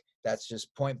music. That's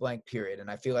just point blank, period.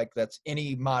 And I feel like that's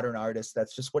any modern artist.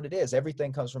 That's just what it is.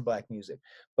 Everything comes from black music.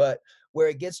 But where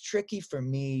it gets tricky for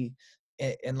me,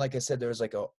 and like I said, there was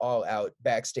like a all out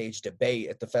backstage debate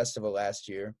at the festival last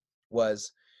year.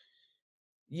 Was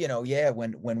yeah,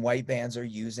 when white bands are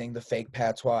using the fake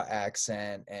patois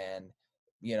accent and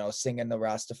singing the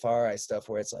Rastafari stuff,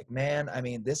 where it's like, man, I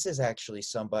mean, this is actually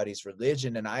somebody's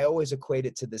religion, and I always equate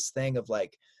it to this thing of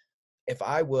like, if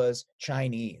I was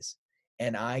Chinese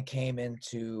and I came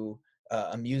into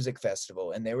a music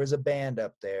festival and there was a band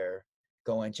up there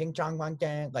going ching chong wang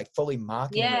dang, like fully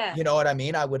mocking it, Yeah. you know what I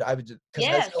mean? I would because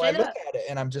Yeah, that's how I straight look up. at it,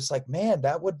 and I'm just like, man,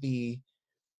 that would be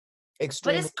But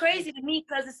extremely it's crazy to me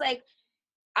because it's like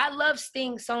I love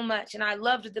Sting so much and I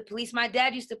loved the Police. My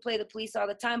dad used to play the Police all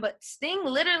the time, but Sting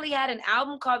literally had an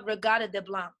album called Regata de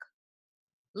Blanc.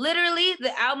 Literally,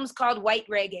 the album's called White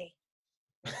Reggae.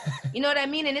 You know what I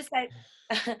mean? And it's like,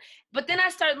 but then I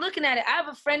start looking at it. I have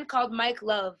a friend called Mike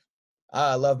Love,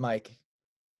 I love Mike.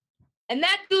 and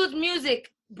that dude's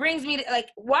music brings me to, like,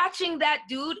 watching that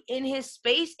dude in his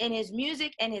space, in his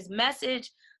music and his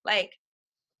message, like,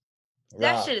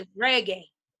 that Raw. shit is reggae.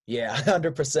 Yeah,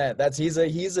 100%.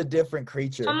 He's a different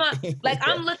creature. Come on. Like,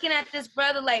 Yeah. I'm looking at this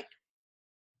brother like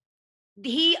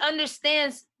he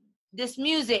understands this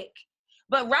music.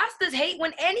 But Rastas hate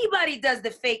when anybody does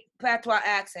the fake patois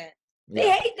accent. They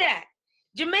Yeah. hate that.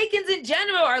 Jamaicans in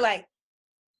general are like,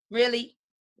 really?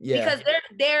 Yeah. Because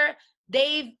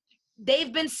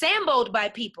they've been samboed by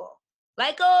people.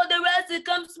 Like, oh, the Rasta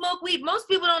come smoke weed. Most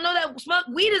people don't know that smoke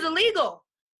weed is illegal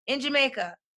in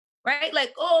Jamaica. Right?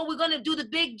 Like, oh, we're gonna do the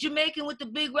big Jamaican with the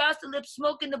big Rasta lips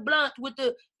smoking the blunt with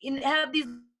the and have these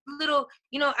little,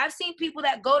 I've seen people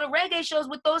that go to reggae shows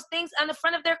with those things on the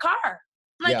front of their car.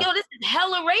 I'm like, Yeah. yo, this is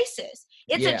hella racist.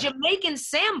 It's a Yeah. Jamaican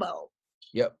sambo.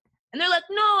 Yep. And they're like,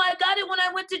 no, I got it when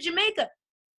I went to Jamaica.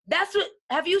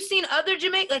 Have you seen other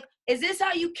Jamaican? Like, is this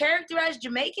how you characterize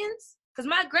Jamaicans? Because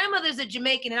my grandmother's a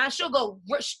Jamaican and she'll go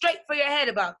straight for your head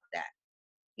about that.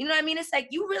 You know what I mean? It's like,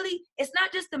 it's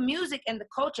not just the music and the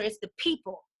culture, it's the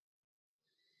people.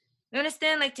 You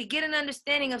understand? Like, to get an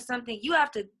understanding of something, you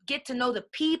have to get to know the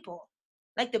people.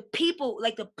 Like the people,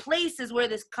 like the places where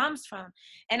this comes from.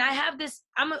 And I have this,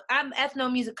 I'm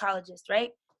ethnomusicologist, right?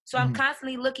 So I'm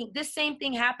constantly looking. This same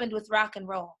thing happened with rock and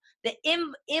roll. The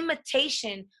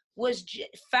imitation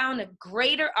found a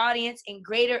greater audience and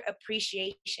greater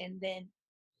appreciation than,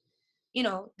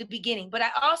 the beginning. But I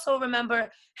also remember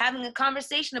having a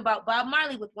conversation about Bob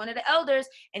Marley with one of the elders.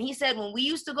 And he said, when we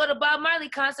used to go to Bob Marley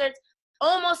concerts,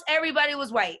 almost everybody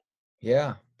was white.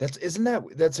 Yeah.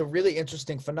 That's a really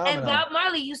interesting phenomenon. And Bob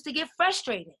Marley used to get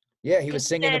frustrated. Yeah, he was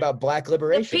singing about Black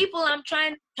liberation. The people I'm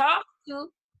trying to talk to,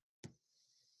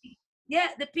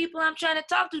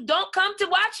 don't come to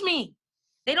watch me.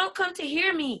 They don't come to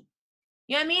hear me.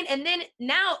 You know what I mean? And then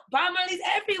now Bob Marley's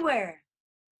everywhere,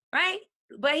 right?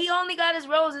 But he only got his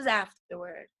roses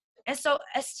afterward. And so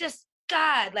it's just,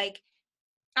 God, like,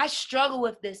 I struggle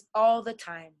with this all the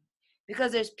time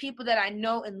because there's people that I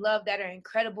know and love that are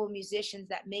incredible musicians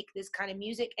that make this kind of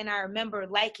music. And I remember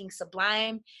liking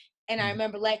Sublime and I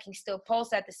remember liking Still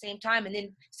Pulse at the same time. And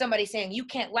then somebody saying, you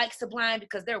can't like Sublime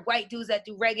because they're white dudes that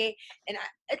do reggae. And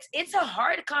it's a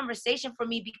hard conversation for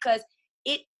me because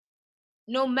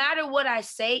no matter what I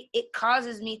say, it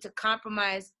causes me to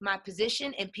compromise my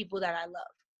position and people that I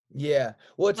love. Yeah.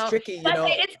 Well, it's tricky, If I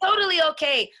say it's totally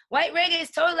okay. White reggae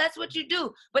is that's what you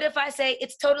do. But if I say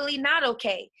it's totally not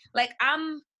okay, like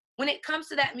when it comes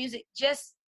to that music,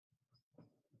 just,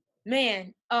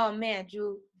 man, oh man,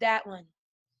 Drew, that one.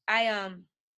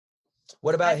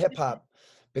 What about hip hop?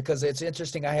 Because it's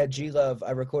interesting. I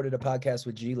recorded a podcast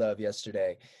with G Love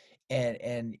yesterday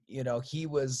and he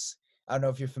was, I don't know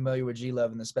if you're familiar with G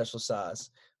Love and the Special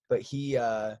Sauce, but he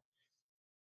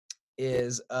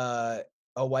is a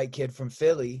white kid from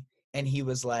Philly. And he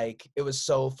was like, it was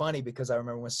so funny because I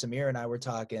remember when Samir and I were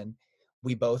talking,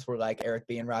 we both were like Eric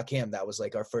B and Rakim. That was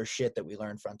like our first shit that we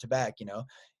learned front to back,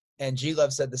 And G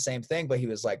Love said the same thing, but he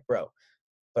was like, bro,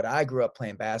 but I grew up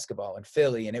playing basketball in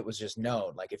Philly and it was just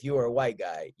known. Like if you were a white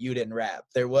guy, you didn't rap.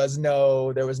 There was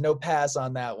no pass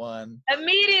on that one.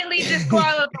 Immediately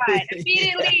disqualified.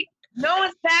 Immediately, no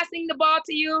one's passing the ball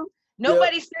to you.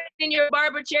 Nobody's sitting in your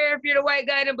barber chair if you're the white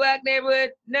guy in a black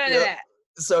neighborhood. None of that.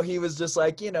 So he was just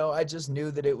like, I just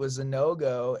knew that it was a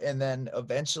no-go. And then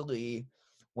eventually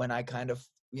when I kind of,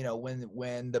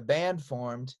 when the band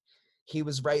formed, he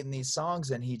was writing these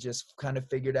songs and he just kind of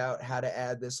figured out how to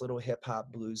add this little hip hop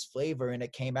blues flavor. And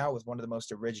it came out with one of the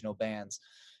most original bands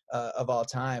of all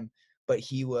time, but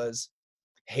he was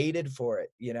hated for it,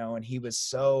 and he was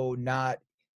so not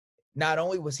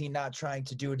only was he not trying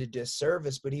to do it a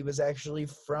disservice, but he was actually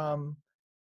from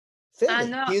Philly. I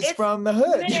know. He's from the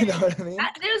hood. You know what I mean?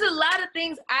 There's a lot of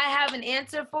things I have an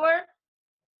answer for,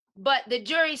 but the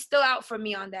jury's still out for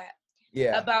me on that.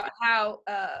 Yeah. About how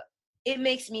it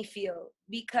makes me feel,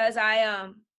 because I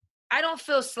don't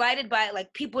feel slighted by it.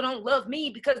 Like people don't love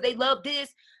me because they love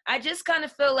this. I just kind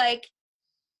of feel like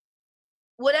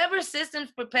whatever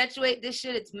systems perpetuate this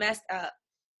shit, it's messed up.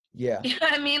 Yeah. You know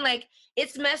what I mean? Like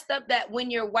it's messed up that when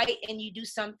you're white and you do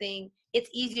something, it's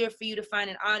easier for you to find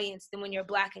an audience than when you're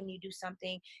black and you do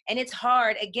something. And it's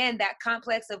hard, again, that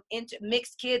complex of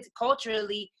mixed kids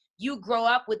culturally, you grow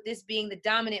up with this being the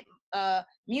dominant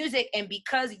music, and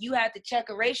because you have to check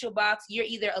a racial box, you're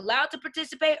either allowed to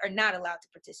participate or not allowed to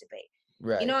participate.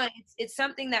 Right. It's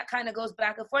something that kind of goes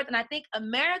back and forth. And I think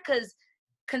America's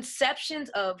conceptions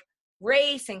of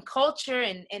race and culture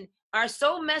and are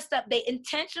so messed up. They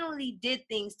intentionally did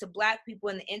things to Black people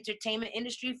in the entertainment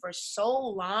industry for so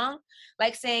long,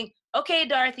 like saying, okay,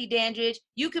 Dorothy Dandridge,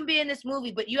 you can be in this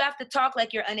movie, but you have to talk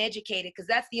like you're uneducated, because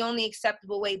that's the only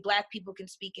acceptable way Black people can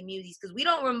speak in movies, because we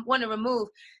don't want to remove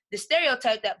the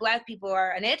stereotype that Black people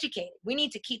are uneducated. We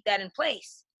need to keep that in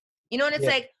place. You know, and it's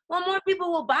Yeah. like, well, more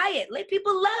people will buy it. Like,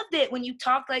 people loved it when you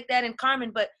talk like that in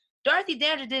Carmen, but Dorothy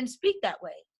Dandridge didn't speak that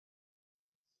way.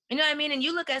 You know what I mean? And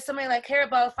you look at somebody like Harry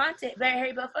Belafonte,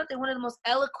 one of the most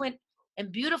eloquent and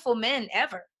beautiful men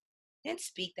ever. Didn't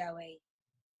speak that way,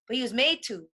 but he was made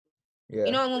to. You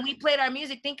Yeah. know, and when we played our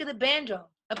music, think of the banjo,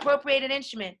 appropriated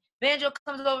instrument. Banjo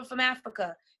comes over from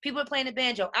Africa. People are playing the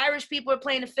banjo. Irish people are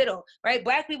playing the fiddle, right?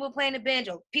 Black people are playing the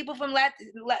banjo. People from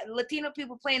Latino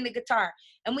people playing the guitar,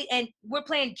 and we're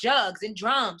playing jugs and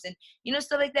drums and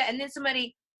stuff like that. And then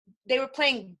they were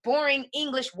playing boring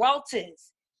English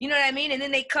waltzes. You know what I mean? And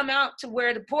then they come out to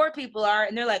where the poor people are,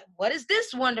 and they're like, "What is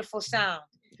this wonderful sound?"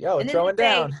 Yo, And then throwing they say,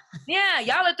 down. "Yeah,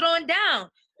 y'all are throwing down."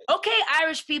 Okay,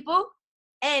 Irish people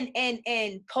and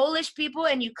Polish people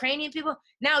and Ukrainian people.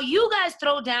 Now you guys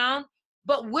throw down,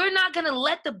 but we're not gonna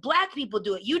let the Black people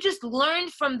do it. You just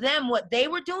learned from them what they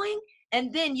were doing,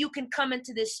 and then you can come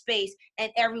into this space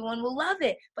and everyone will love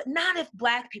it. But not if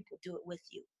Black people do it with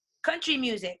you. Country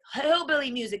music,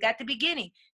 hillbilly music at the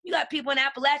beginning. You got people in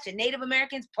Appalachia, Native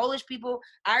Americans, Polish people,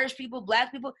 Irish people,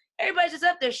 Black people. Everybody's just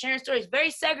up there sharing stories. Very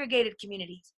segregated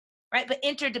communities, right? But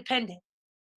interdependent,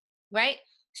 right?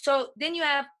 So then you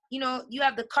have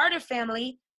the Carter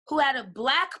family, who had a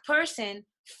Black person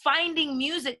finding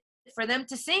music for them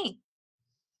to sing.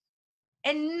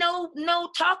 And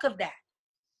no talk of that,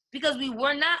 because we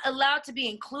were not allowed to be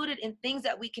included in things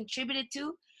that we contributed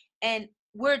to. And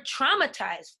we're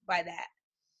traumatized by that.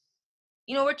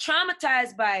 We're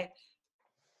traumatized by,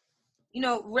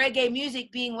 reggae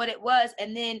music being what it was,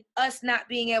 and then us not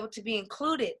being able to be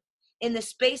included in the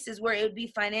spaces where it would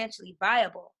be financially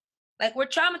viable. Like, we're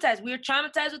traumatized. We were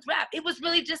traumatized with rap. It was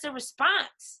really just a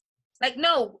response. Like,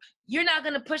 no, you're not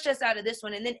going to push us out of this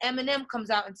one. And then Eminem comes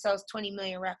out and sells 20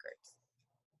 million records.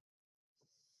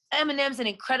 Eminem's an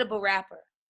incredible rapper.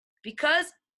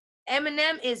 Because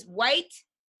Eminem is white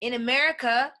in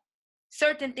America,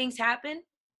 certain things happen.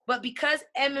 But because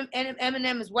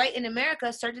Eminem is white in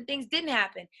America, certain things didn't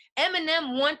happen.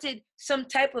 Eminem wanted some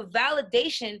type of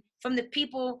validation from the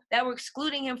people that were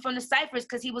excluding him from the ciphers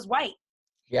because he was white.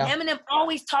 Yeah. And Eminem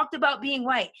always talked about being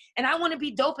white. And I want to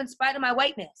be dope in spite of my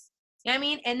whiteness. You know what I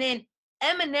mean? And then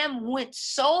Eminem went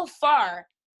so far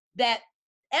that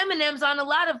Eminem's on a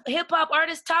lot of hip-hop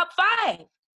artists' top 5.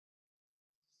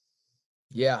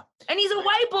 Yeah. And he's a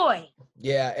white boy.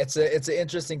 Yeah, it's an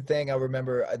interesting thing. I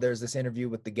remember there's this interview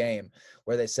with The Game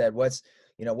where they said, what's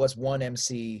one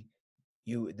MC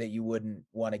that you wouldn't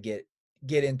want to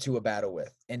get into a battle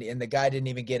with? And the guy didn't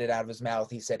even get it out of his mouth.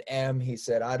 He said, he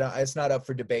said, it's not up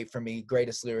for debate for me.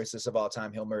 Greatest lyricist of all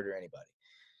time. He'll murder anybody.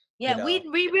 Yeah, we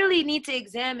really need to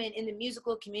examine in the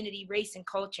musical community race and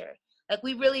culture. Like,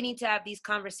 we really need to have these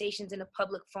conversations in a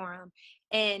public forum.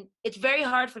 And it's very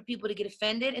hard for people to get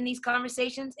offended in these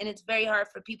conversations. And it's very hard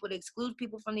for people to exclude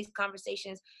people from these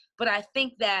conversations. But I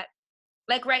think that,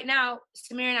 like, right now,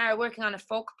 Samir and I are working on a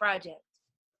folk project,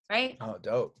 right? Oh,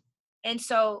 dope. And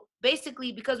so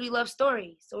basically, because we love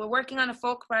stories, so we're working on a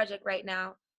folk project right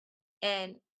now.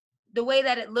 And the way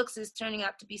that it looks is turning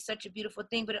out to be such a beautiful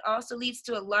thing, but it also leads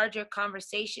to a larger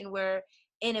conversation where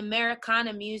in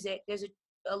Americana music, there's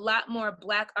a lot more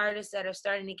Black artists that are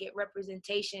starting to get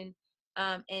representation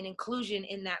and inclusion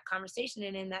in that conversation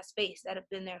and in that space that have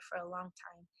been there for a long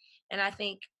time. And I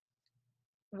think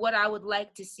what I would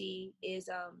like to see is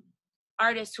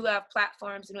artists who have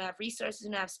platforms and who have resources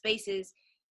and who have spaces.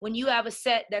 When you have a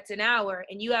set that's an hour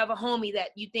and you have a homie that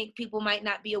you think people might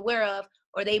not be aware of,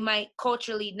 or they might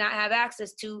culturally not have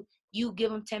access to, you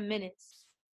give them 10 minutes.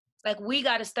 Like, we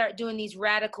got to start doing these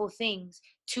radical things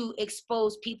to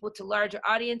expose people to larger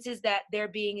audiences that they're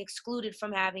being excluded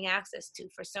from having access to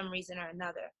for some reason or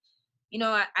another.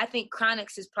 I think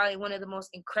Chronixx is probably one of the most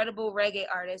incredible reggae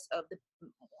artists of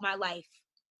my life.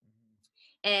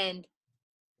 And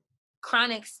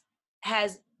Chronixx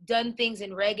has done things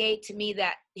in reggae to me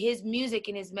that his music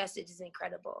and his message is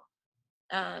incredible.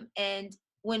 And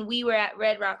when we were at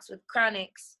Red Rocks with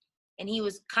Chronixx and he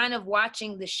was kind of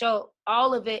watching the show,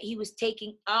 all of it, he was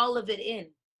taking all of it in,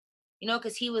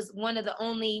 because he was one of the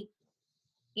only,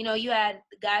 you had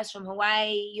guys from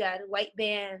Hawaii, you had white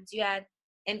bands,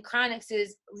 and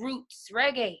Chronixx's roots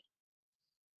reggae,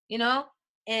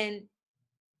 and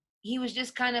he was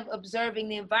just kind of observing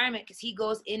the environment, because he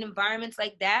goes in environments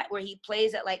like that where he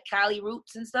plays at like Cali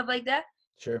Roots and stuff like that.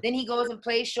 Sure. Then he goes and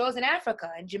plays shows in Africa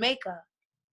and Jamaica.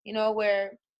 you know,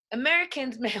 where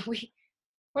Americans, man,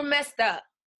 we're messed up.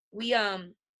 We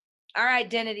our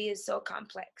identity is so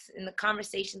complex, and the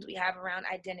conversations we have around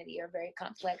identity are very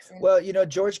complex. And Well,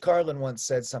 George Carlin once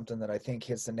said something that I think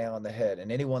hits the nail on the head,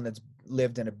 and anyone that's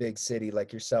lived in a big city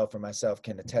like yourself or myself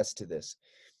can attest to this.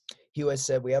 He always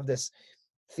said, we have this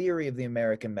theory of the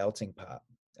American melting pot,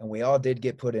 and we all did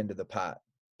get put into the pot,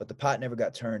 but the pot never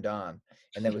got turned on.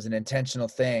 And that was an intentional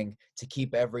thing to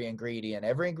keep every ingredient.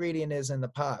 Every ingredient is in the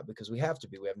pot because we have to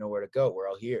be. We have nowhere to go. We're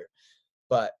all here.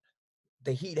 But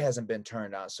the heat hasn't been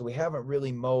turned on. So we haven't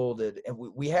really molded, and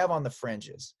we have on the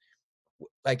fringes,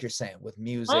 like you're saying, with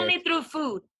music, only through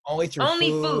food. only through Only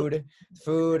food.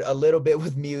 food, a little bit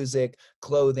with music,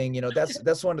 clothing.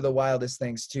 That's one of the wildest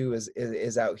things too,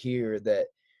 is out here that,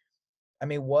 I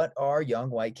mean, what are young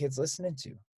white kids listening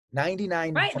to? Right. Then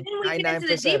we get into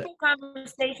the 99.99%. deeper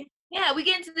conversation. Yeah, we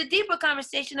get into the deeper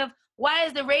conversation of why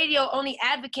is the radio only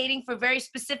advocating for very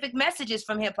specific messages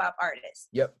from hip hop artists?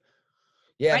 Yep.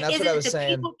 Yeah, and Right? that's Is what I it was the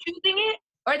saying. people choosing it,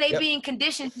 or are they Yep. being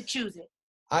conditioned to choose it?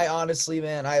 I honestly,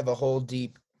 man, I have a whole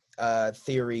deep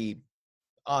theory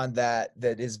on that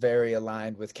is very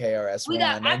aligned with KRS-One,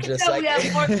 I and can just tell we like,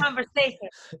 have more conversation.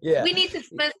 yeah, We need to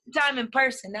spend some time in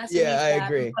person. That's what yeah, needs I to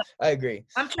happen. agree. But I agree.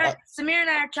 I'm trying. Samir and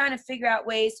I are trying to figure out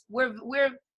ways. We're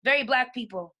very Black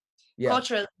people Yeah.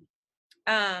 culturally.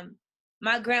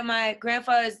 My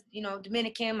grandfather's,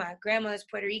 Dominican. My grandmother's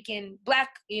Puerto Rican. Black,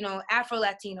 Afro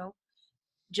Latino,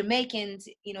 Jamaicans.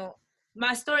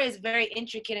 My story is a very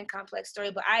intricate and complex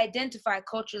story, but I identify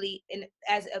culturally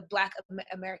as a Black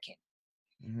American,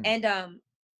 Mm-hmm. and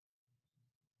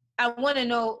I want to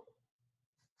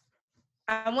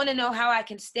know how I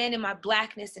can stand in my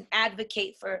Blackness and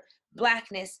advocate for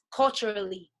Blackness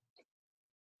culturally,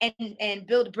 and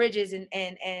build bridges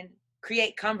and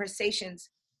create conversations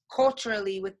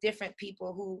culturally with different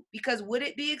people because would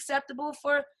it be acceptable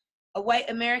for a white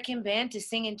American band to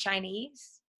sing in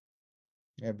Chinese?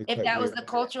 Yeah, it'd be If quite that was weird. the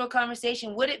cultural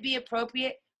conversation, would it be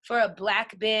appropriate for a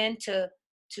Black band to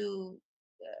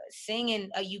sing in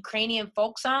a Ukrainian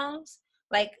folk songs?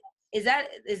 Like, is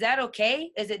that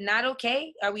okay? Is it not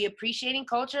okay? Are we appreciating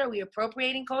culture? Are we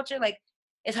appropriating culture? Like,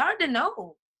 it's hard to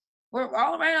know. We're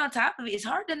all right on top of it. It's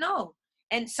hard to know.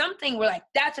 And something we're like,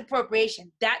 that's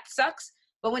appropriation. That sucks.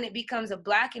 But when it becomes a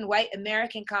Black and white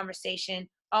American conversation,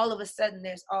 all of a sudden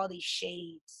there's all these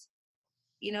shades.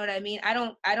 You know what I mean?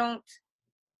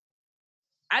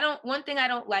 One thing I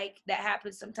don't like that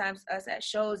happens sometimes us at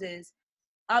shows is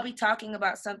I'll be talking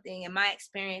about something in my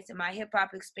experience, in my hip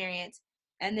hop experience,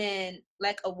 and then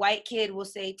like a white kid will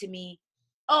say to me,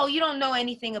 "Oh, you don't know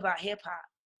anything about hip hop,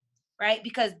 right?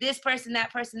 Because this person,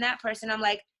 that person, that person." I'm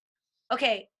like,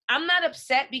 "Okay, I'm not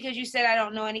upset because you said I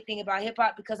don't know anything about hip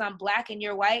hop because I'm Black and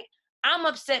you're white. I'm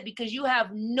upset because you have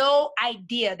no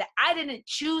idea that I didn't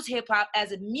choose hip hop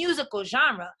as a musical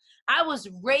genre. I was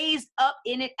raised up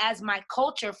in it as my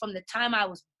culture from the time I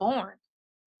was born."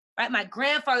 Right? My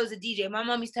grandfather was a DJ. My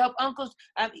mom used to help uncles,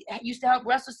 used to help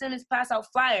Russell Simmons pass out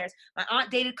flyers. My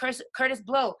aunt dated Curtis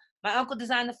Blow. My uncle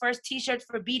designed the first t-shirts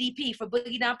for BDP, for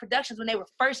Boogie Down Productions when they were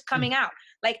first coming out.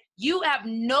 Like, you have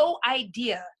no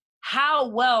idea how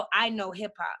well I know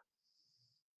hip hop.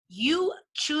 You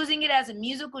choosing it as a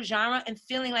musical genre and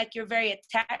feeling like you're very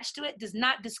attached to it does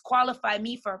not disqualify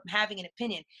me from having an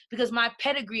opinion, because my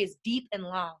pedigree is deep and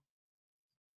long.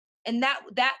 And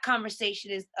that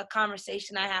conversation is a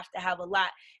conversation I have to have a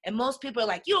lot. And most people are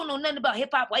like, you don't know nothing about hip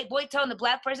hop, white boy telling the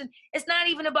Black person. It's not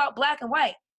even about Black and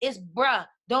white. It's bruh,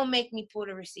 don't make me pull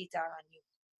the receipts out on you.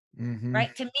 Mm-hmm.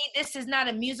 Right? To me, this is not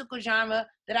a musical genre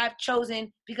that I've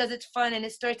chosen because it's fun and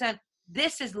it's story time.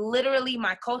 This is literally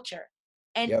my culture.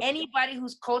 And anybody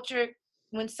whose culture,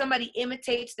 when somebody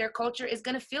imitates their culture, is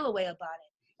going to feel a way about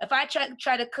it. If I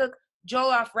try to cook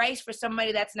jollof rice for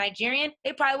somebody that's Nigerian,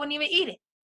 they probably wouldn't even eat it.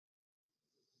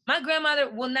 My grandmother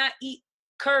will not eat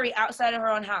curry outside of her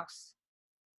own house.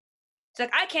 It's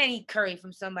like, I can't eat curry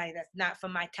from somebody that's not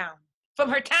from my town, from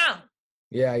her town.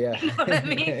 Yeah. You know what I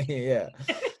mean? Yeah.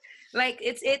 Like,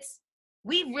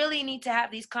 we really need to have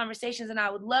these conversations, and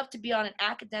I would love to be on an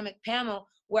academic panel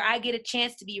where I get a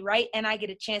chance to be right and I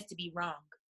get a chance to be wrong.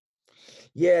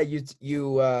 Yeah,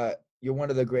 you're one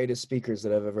of the greatest speakers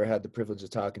that I've ever had the privilege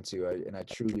of talking to, and I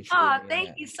truly mean thank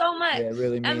that. you so much. Yeah, I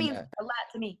really mean that means that. a lot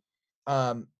to me.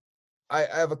 I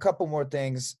have a couple more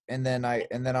things, and then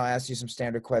I'll ask you some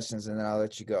standard questions, and then I'll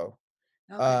let you go.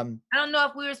 Okay. I don't know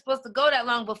if we were supposed to go that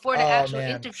long before the actual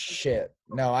interview. Shit.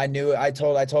 No, I knew it. I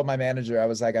told my manager, I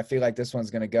was like, I feel like this one's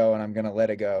gonna go, and I'm gonna let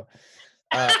it go.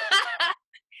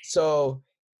 So,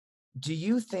 do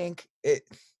you think it?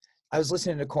 I was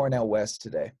listening to Cornel West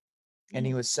today, and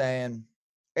he was saying,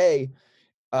 "Hey,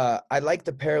 I like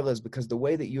the parallels because the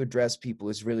way that you address people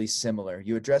is really similar.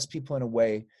 You address people in a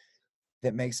way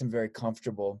that makes them very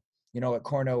comfortable. You know, at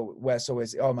Cornel West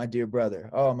always, oh, my dear brother,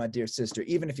 oh, my dear sister,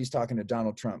 even if he's talking to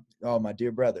Donald Trump, oh, my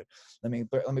dear brother, let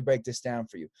me break this down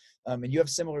for you. And you have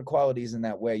similar qualities in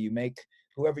that way. You make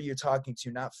whoever you're talking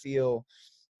to not feel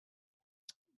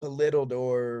belittled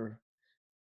or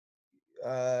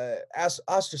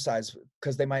ostracized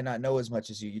because they might not know as much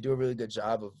as you. You do a really good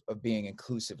job of being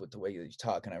inclusive with the way you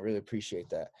talk, and I really appreciate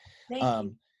that. Thank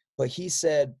you. But he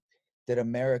said that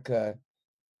America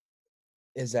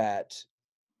is at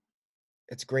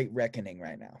its great reckoning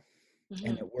right now, and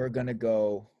Hmm. that we're going to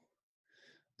go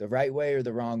the right way or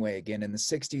the wrong way again. In the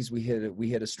 60s, we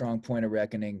hit a strong point of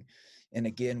reckoning, and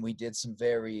again, we did some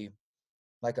very,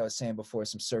 like I was saying before,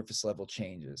 some surface level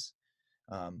changes.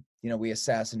 You know, we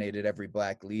assassinated every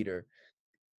black leader,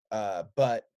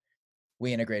 but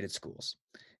we integrated schools.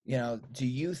 You know, do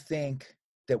you think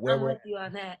that where I'm we're, with you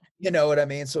on that. you know what I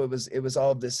mean? So it was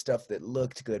all of this stuff that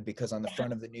looked good because on the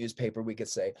front of the newspaper we could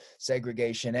say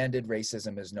segregation ended,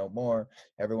 racism is no more,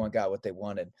 everyone got what they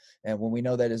wanted, and when we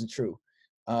know that isn't true.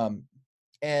 Um,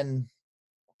 and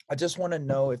I just want to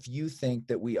know if you think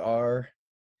that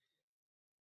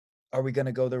are we going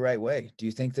to go the right way? Do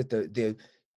you think that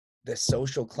the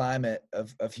social climate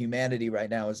of humanity right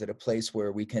now is at a place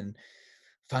where we can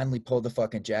finally pull the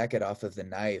fucking jacket off of the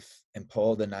knife and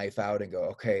pull the knife out and go,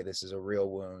 okay, this is a real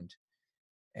wound,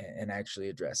 and actually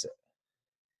address it?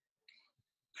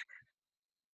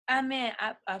 I mean,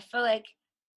 I feel like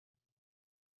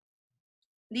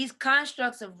these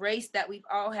constructs of race that we've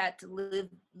all had to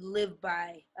live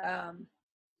by.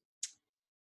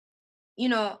 You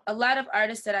know, a lot of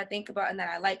artists that I think about and that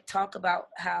I like talk about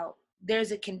how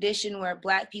there's a condition where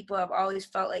black people have always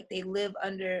felt like they live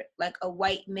under like a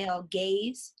white male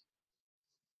gaze.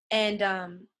 And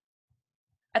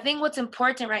I think what's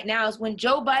important right now is when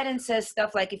Joe Biden says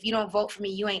stuff like, if you don't vote for me,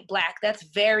 you ain't black, that's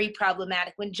very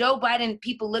problematic. When Joe Biden,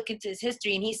 people look into his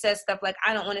history and he says stuff like,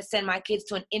 I don't want to send my kids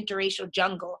to an interracial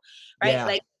jungle, right? Yeah.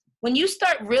 Like when you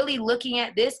start really looking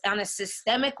at this on a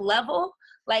systemic level,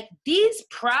 like these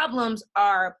problems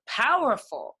are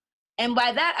powerful. And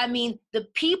by that, I mean the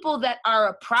people that are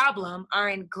a problem are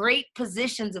in great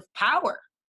positions of power,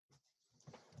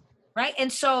 right?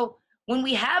 And so when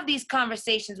we have these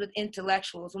conversations with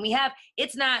intellectuals, when we have,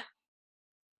 it's not,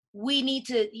 we need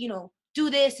to, you know,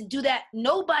 do this and do that.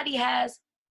 Nobody has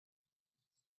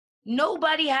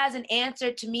an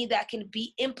answer to me that can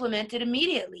be implemented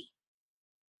immediately.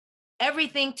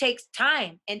 Everything takes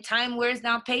time, and time wears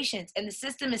down patience, and the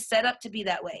system is set up to be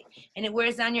that way, and it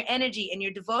wears down your energy and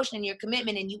your devotion and your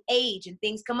commitment, and you age and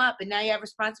things come up, and now you have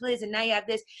responsibilities, and now you have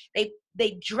this.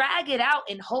 They drag it out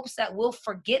in hopes that we'll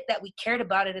forget that we cared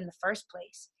about it in the first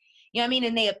place. You know what I mean?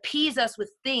 And they appease us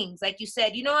with things like you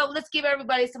said, you know what, let's give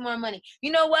everybody some more money.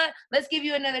 You know what, let's give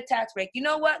you another tax break. You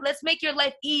know what, let's make your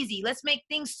life easy. Let's make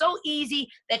things so easy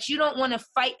that you don't want to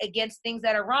fight against things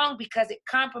that are wrong because it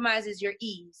compromises your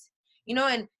ease. You know,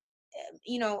 and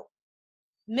you know,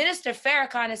 Minister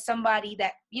Farrakhan is somebody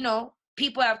that, you know,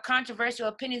 people have controversial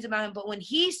opinions about him, but when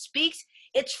he speaks,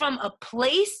 it's from a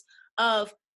place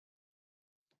of,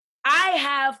 I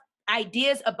have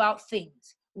ideas about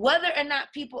things. Whether or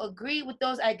not people agree with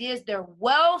those ideas, they're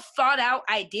well thought out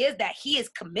ideas that he is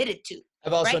committed to,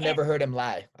 I've also right? never heard him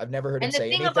lie. I've never heard him And the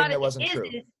say thing anything about it that wasn't is, true.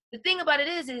 is the thing about it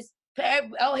is,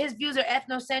 oh, his views are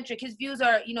ethnocentric. His views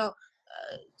are, you know,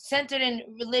 centered in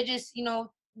religious, you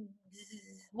know,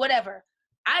 whatever.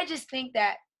 I just think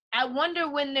that I wonder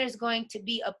when there's going to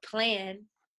be a plan.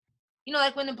 You know,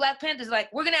 like when the Black Panthers are like,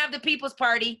 we're gonna have the People's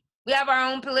Party. We have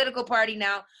our own political party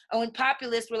now. And when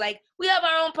populists were like, we have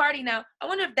our own party now. I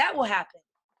wonder if that will happen.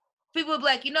 People will be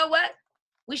like, you know what?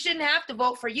 We shouldn't have to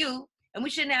vote for you, and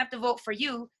we shouldn't have to vote for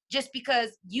you just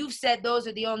because you've said those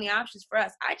are the only options for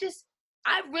us. I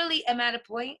really am at a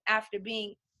point after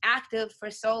being active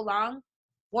for so long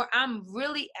where I'm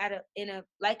really in a,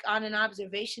 like on an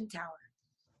observation tower.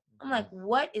 I'm like,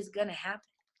 what is gonna happen?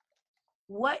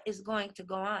 What is going to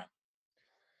go on?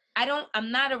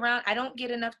 I'm not around, I don't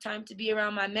get enough time to be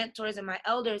around my mentors and my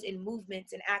elders in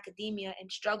movements and academia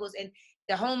and struggles and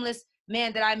the homeless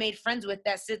man that I made friends with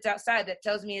that sits outside that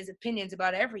tells me his opinions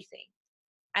about everything.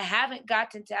 I haven't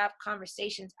gotten to have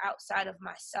conversations outside of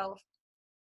myself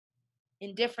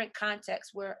in different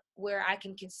contexts where I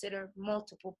can consider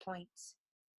multiple points.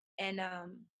 And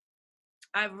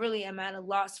I really am at a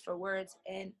loss for words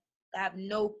and I have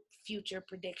no future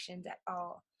predictions at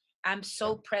all. I'm Yeah.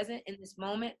 so present in this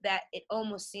moment that it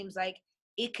almost seems like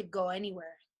it could go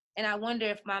anywhere. And I wonder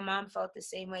if my mom felt the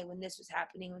same way when this was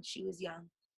happening when she was young.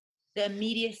 The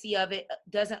immediacy of it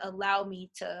doesn't allow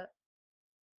me to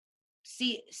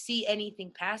see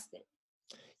anything past it.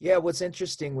 Yeah, what's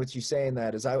interesting with you saying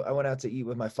that is I went out to eat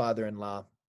with my father-in-law,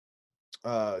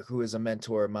 who is a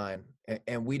mentor of mine,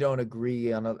 and we don't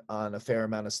agree on a fair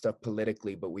amount of stuff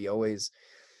politically, but we always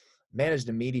manage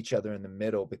to meet each other in the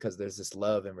middle because there's this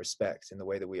love and respect, and the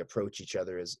way that we approach each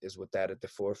other is with that at the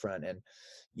forefront. And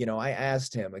I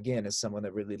asked him, again, as someone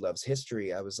that really loves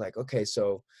history, I was like, okay,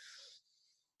 so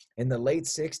in the late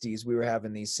 60s we were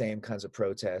having these same kinds of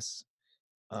protests.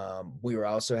 We were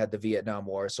also had the Vietnam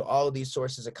War, so all of these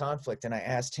sources of conflict. And I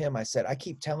asked him, I said, I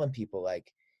keep telling people,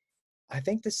 like, I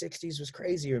think the 60s was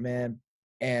crazier, man.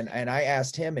 And I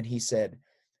asked him, and he said,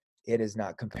 it is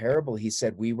not comparable. He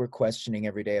said, we were questioning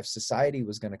every day if society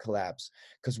was going to collapse,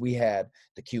 because we had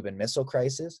the Cuban Missile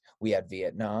Crisis, we had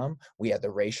Vietnam, we had the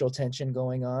racial tension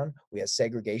going on, we had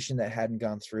segregation that hadn't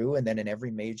gone through, and then in every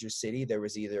major city there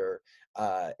was either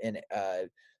a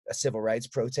civil rights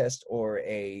protest or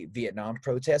a Vietnam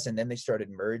protest, and then they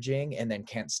started merging, and then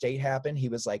Kent State happened. He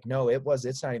was like, no,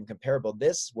 it's not even comparable.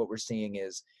 What we're seeing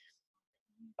is,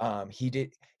 he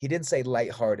didn't say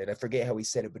lighthearted. I forget how he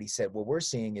said it, but he said, what we're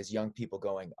seeing is young people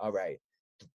going, all right,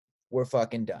 we're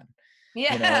fucking done.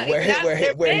 Yeah, Where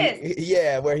exactly.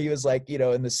 where he was like,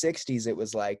 in the 60s it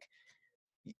was like,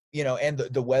 and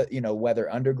the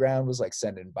Weather Underground was like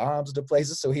sending bombs to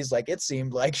places. So he's like, it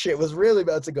seemed like shit was really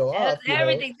about to go off.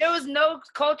 Everything. There was no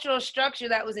cultural structure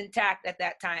that was intact at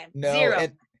that time. No, Zero.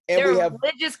 and there we were have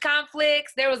religious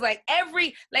conflicts. There was like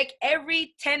every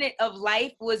tenet of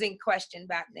life was in question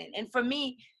back then. And for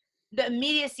me, the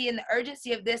immediacy and the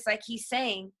urgency of this, like he's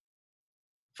saying,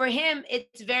 for him,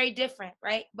 it's very different,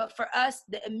 right? But for us,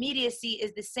 the immediacy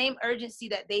is the same urgency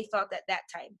that they felt at that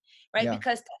time, right? Yeah.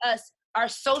 Because to us, our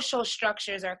social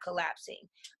structures are collapsing.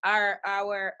 Our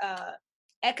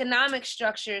economic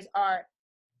structures are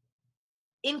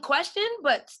in question,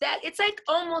 but it's like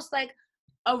almost like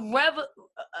a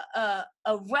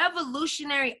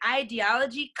revolutionary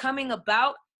ideology coming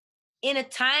about in a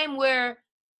time where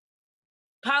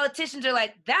politicians are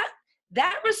like,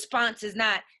 that response is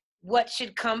not what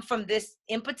should come from this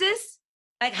impetus.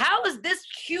 Like, how is this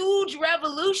huge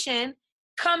revolution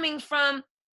coming from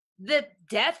the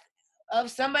death of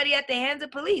somebody at the hands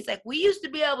of police? Like, we used to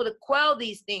be able to quell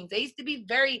these things. They used to be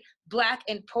very Black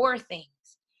and poor things.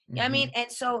 You know what I mean?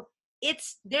 And so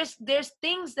there's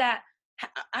things that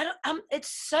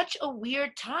it's such a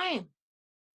weird time.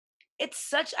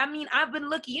 I've been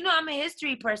looking, I'm a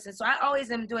history person, so I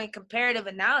always am doing comparative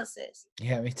analysis.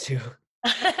 Yeah, me too.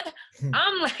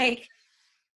 I'm like,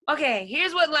 okay,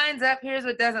 here's what lines up, here's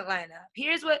what doesn't line up.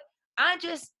 Here's what I'm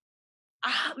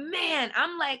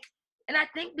like, and I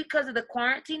think because of the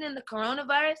quarantine and the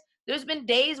coronavirus, there's been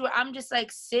days where I'm just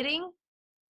like sitting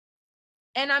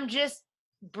and I'm just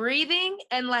breathing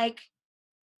and like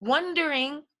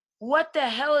wondering what the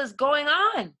hell is going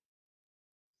on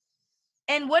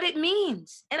and what it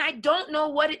means. And I don't know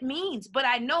what it means, but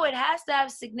I know it has to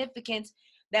have significance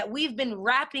that we've been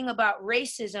rapping about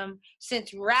racism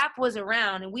since rap was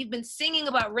around, and we've been singing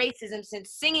about racism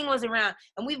since singing was around,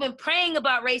 and we've been praying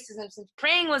about racism since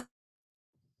praying was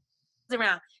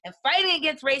around, and fighting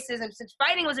against racism since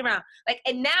fighting was around. Like,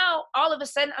 and now all of a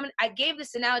sudden, I gave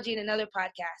this analogy in another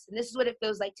podcast, and this is what it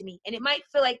feels like to me. And it might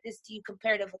feel like this to you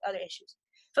comparative with other issues.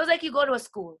 It feels like you go to a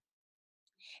school,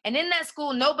 and in that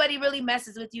school, nobody really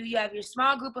messes with you. You have your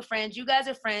small group of friends. You guys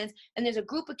are friends. And there's a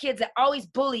group of kids that always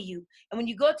bully you. And when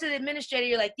you go to the administrator,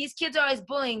 you're like, these kids are always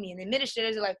bullying me. And the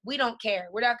administrators are like, we don't care.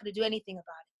 We're not going to do anything about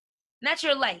it. And that's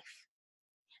your life.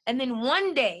 And then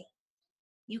one day,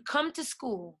 you come to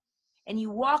school and you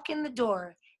walk in the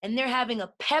door and they're having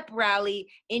a pep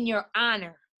rally in your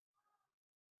honor.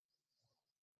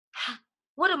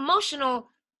 What the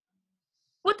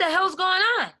hell's going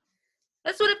on?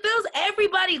 That's what it feels.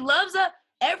 Everybody loves us.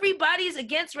 Everybody's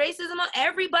against racism.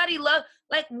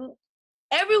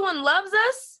 Everyone loves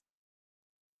us.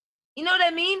 You know what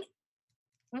I mean?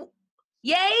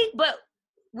 Yay, but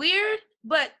weird,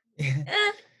 but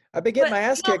I've been getting my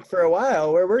ass kicked for a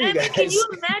while. Where were you guys? Can you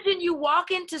imagine you walk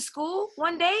into school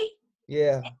one day?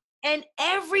 Yeah. And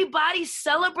everybody's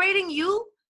celebrating you?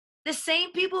 The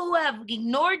same people who have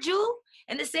ignored you,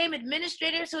 and the same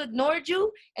administrators who ignored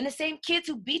you, and the same kids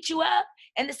who beat you up,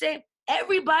 and the same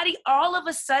everybody, all of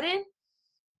a sudden,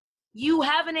 you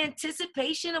have an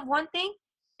anticipation of one thing,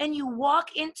 and you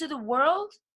walk into the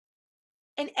world,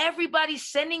 and everybody's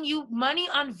sending you money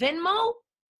on Venmo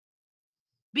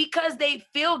because they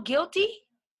feel guilty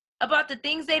about the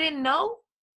things they didn't know,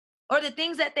 or the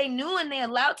things that they knew and they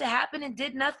allowed to happen and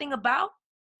did nothing about.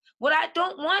 What I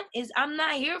don't want is, I'm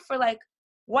not here for like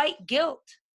white guilt.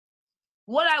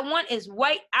 What I want is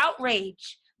white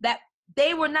outrage that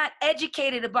they were not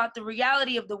educated about the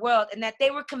reality of the world, and that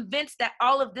they were convinced that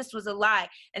all of this was a lie.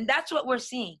 And that's what we're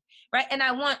seeing, right? And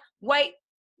I want white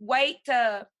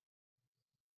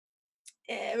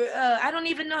I don't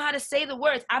even know how to say the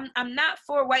words. I'm not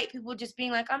for white people just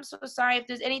being like, I'm so sorry if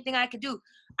there's anything I could do.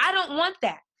 I don't want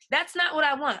that. That's not what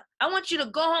I want. I want you to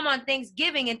go home on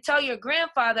Thanksgiving and tell your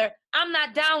grandfather, I'm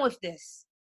not down with this.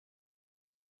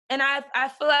 And I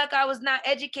feel like I was not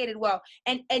educated well.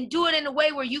 And do it in a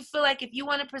way where you feel like if you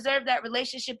want to preserve that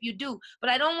relationship, you do. But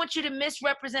I don't want you to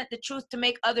misrepresent the truth to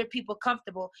make other people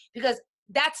comfortable, because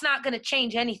that's not going to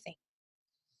change anything.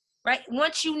 Right?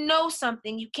 Once you know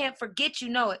something, you can't forget you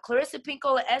know it. Clarissa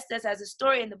Pinkola Estes has a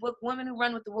story in the book Women Who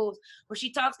Run with the Wolves, where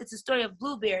she talks, it's a story of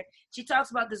Bluebeard. She talks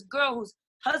about this girl whose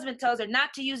husband tells her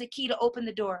not to use a key to open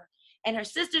the door. And her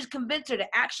sisters convince her to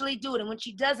actually do it. And when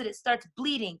she does it, it starts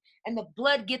bleeding. And the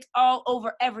blood gets all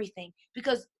over everything,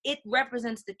 because it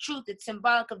represents the truth. It's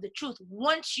symbolic of the truth.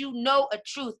 Once you know a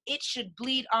truth, it should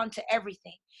bleed onto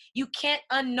everything. You can't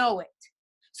unknow it.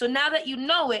 So now that you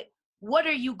know it, what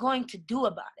are you going to do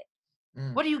about it?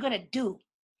 What are you going to do?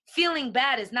 Feeling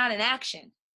bad is not an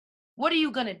action. What are you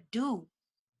going to do?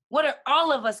 What are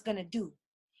all of us going to do?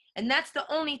 And that's the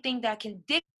only thing that can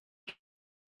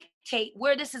dictate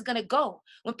where this is going to go.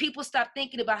 When people stop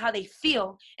thinking about how they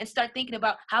feel and start thinking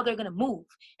about how they're going to move,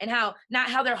 and how, not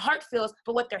how their heart feels,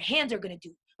 but what their hands are going to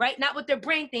do, right? Not what their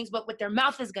brain thinks, but what their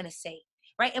mouth is going to say,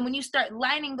 right? And when you start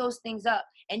lining those things up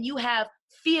and you have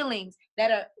feelings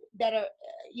that are,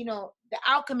 you know, the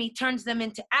alchemy turns them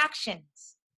into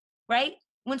actions, right?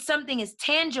 When something is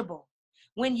tangible,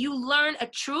 when you learn a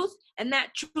truth and that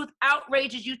truth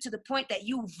outrages you to the point that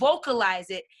you vocalize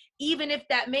it, even if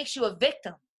that makes you a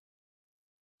victim.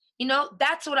 You know,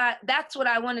 that's what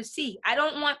I want to see. I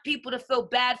don't want people to feel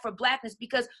bad for Blackness,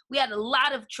 because we had a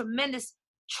lot of tremendous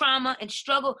trauma and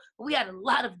struggle, but we had a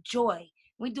lot of joy.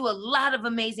 We do a lot of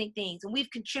amazing things, and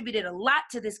we've contributed a lot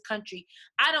to this country.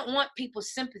 I don't want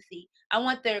people's sympathy. I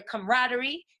want their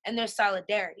camaraderie and their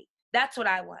solidarity. That's what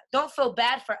I want. Don't feel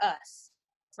bad for us,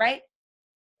 right?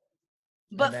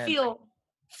 But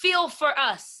feel for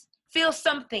us. Feel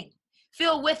something.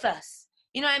 Feel with us.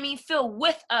 You know what I mean? Feel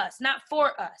with us, not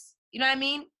for us. You know what I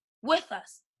mean? With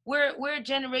us. We're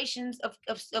generations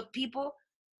of people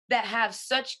that have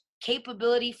such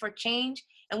capability for change,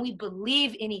 and we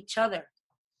believe in each other.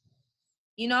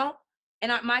 You know,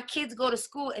 and my kids go to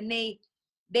school and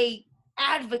they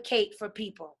advocate for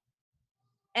people.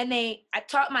 And I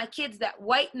taught my kids that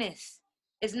whiteness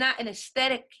is not an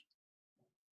aesthetic.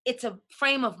 It's a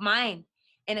frame of mind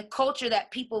and a culture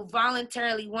that people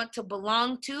voluntarily want to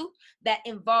belong to, that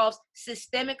involves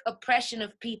systemic oppression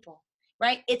of people,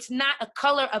 right? It's not a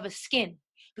color of a skin,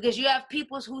 because you have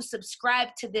people who subscribe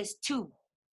to this too,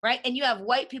 right? And you have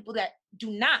white people that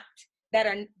do not,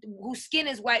 whose skin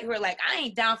is white, who are like, I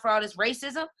ain't down for all this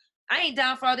racism. I ain't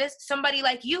down for all this. Somebody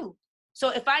like you. So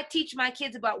if I teach my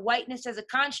kids about whiteness as a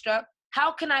construct,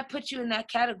 how can I put you in that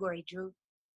category, Drew,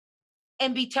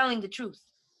 and be telling the truth?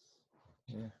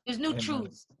 Yeah. There's new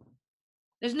truths.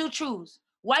 There's new truths.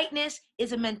 Whiteness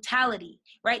is a mentality,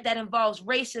 right, that involves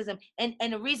racism. And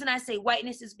the reason I say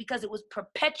whiteness is because it was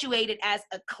perpetuated as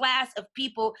a class of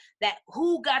people that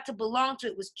who got to belong to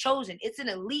it was chosen. It's an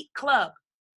elite club,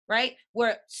 right,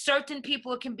 where certain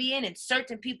people can be in and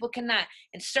certain people cannot.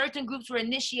 And certain groups were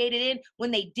initiated in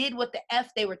when they did what the F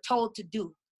they were told to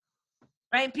do.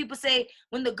 Right? And people say,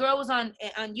 when the girl was on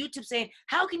YouTube saying,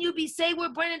 how can you say we're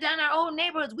burning down our own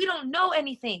neighborhoods? We don't know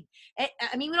anything.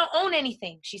 I mean, we don't own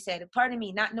anything, she said. Pardon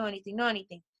me, not know anything,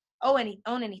 own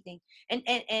anything.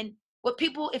 And what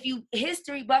people, if you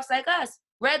history buffs like us,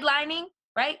 redlining,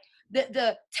 right?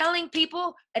 The telling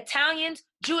people, Italians,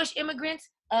 Jewish immigrants,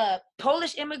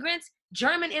 Polish immigrants,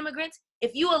 German immigrants,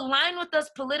 if you align with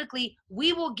us politically,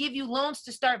 we will give you loans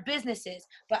to start businesses.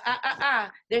 But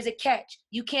there's a catch.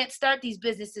 You can't start these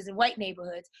businesses in white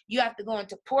neighborhoods. You have to go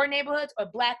into poor neighborhoods or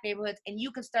black neighborhoods, and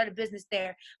you can start a business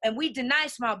there. And we deny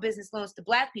small business loans to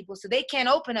black people, so they can't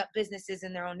open up businesses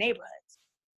in their own neighborhoods.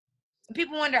 And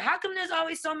people wonder, how come there's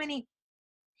always so many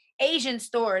Asian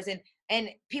stores and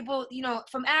people, you know,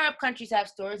 from Arab countries have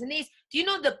stores? And these, do you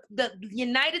know the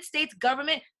United States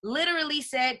government literally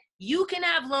said you can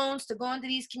have loans to go into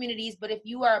these communities, but if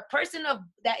you are a person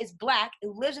that is black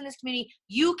who lives in this community,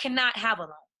 you cannot have a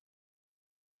loan.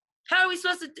 How are we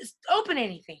supposed to open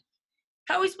anything?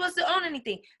 How are we supposed to own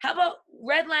anything? How about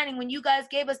redlining? When you guys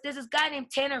gave us, there's this guy named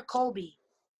Tanner Colby.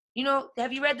 You know,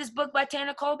 have you read this book by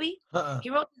Tanner Colby? He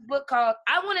wrote this book called,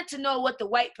 I wanted to know what the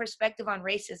white perspective on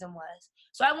racism was.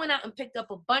 So I went out and picked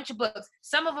up a bunch of books.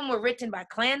 Some of them were written by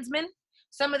Klansmen.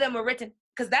 Some of them were written,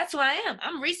 because that's who I am.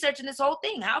 I'm researching this whole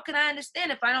thing. How can I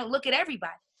understand if I don't look at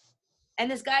everybody? And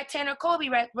this guy, Tanner Colby,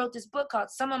 wrote this book called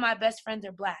Some of My Best Friends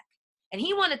Are Black. And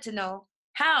he wanted to know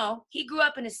how he grew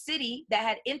up in a city that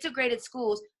had integrated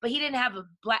schools, but he didn't have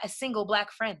a single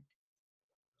black friend.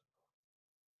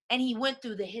 And he went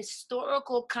through the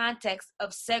historical context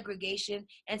of segregation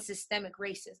and systemic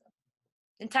racism.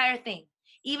 Entire thing.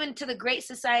 Even to the Great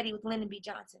Society with Lyndon B.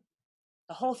 Johnson.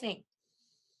 The whole thing.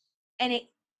 And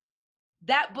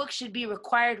that book should be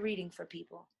required reading for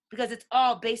people because it's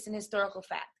all based in historical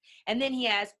fact. And then he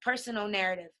has personal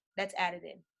narrative that's added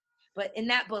in. But in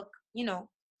that book, you know,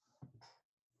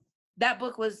 that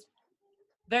book was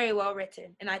very well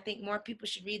written. And I think more people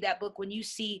should read that book when you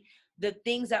see the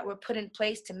things that were put in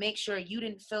place to make sure you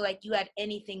didn't feel like you had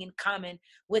anything in common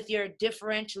with your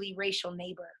differentially racial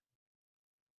neighbor.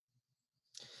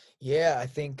 Yeah, I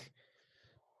think,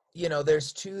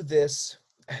 there's to this.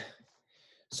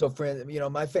 So for,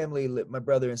 my family, my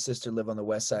brother and sister live on the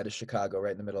west side of Chicago,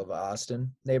 right in the middle of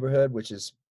Austin neighborhood, which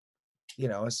is,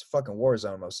 it's a fucking war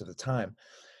zone most of the time.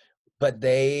 But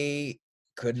they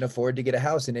couldn't afford to get a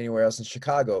house in anywhere else in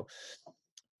Chicago.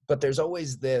 But there's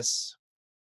always this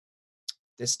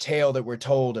tale that we're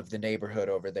told of the neighborhood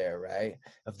over there, right?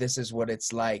 Of this is what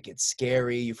it's like. It's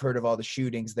scary. You've heard of all the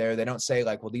shootings there. They don't say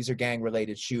like, well, these are gang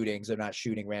related shootings. They're not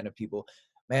shooting random people.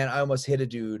 Man, I almost hit a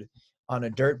dude on a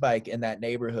dirt bike in that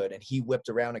neighborhood, and he whipped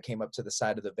around and came up to the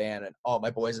side of the van, and all my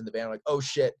boys in the van were like, oh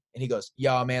shit. And he goes,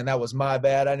 y'all, man, that was my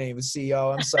bad. I didn't even see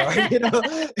y'all. I'm sorry. and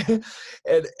That's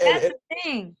the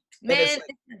thing, man.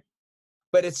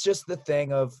 But it's just the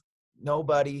thing of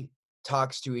nobody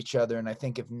talks to each other. And I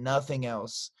think if nothing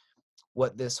else,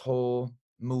 what this whole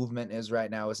movement is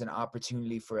right now is an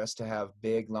opportunity for us to have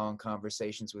big, long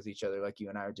conversations with each other like you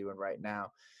and I are doing right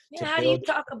now. Yeah, how do you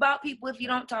talk about people if you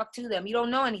don't talk to them? You don't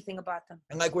know anything about them.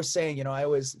 And like we're saying,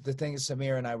 the thing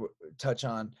Samir and I touch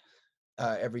on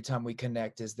every time we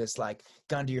connect is this, like,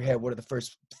 gun to your head, what are the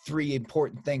first 3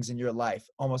 important things in your life?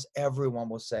 Almost everyone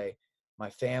will say, my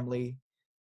family,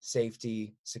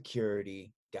 safety,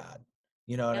 security, God.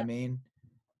 You know what I mean?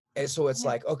 And so it's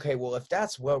like, okay, well, if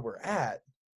that's where we're at,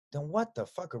 then what the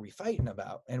fuck are we fighting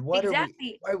about? And what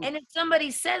exactly. are we? And if somebody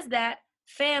says that,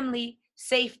 family,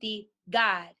 safety,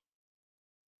 God,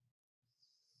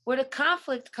 where the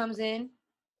conflict comes in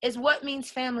is what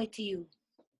means family to you.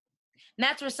 And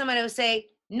that's where somebody will say,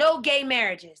 no gay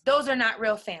marriages. Those are not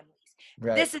real families.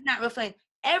 Right. This is not real family.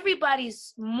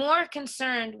 Everybody's more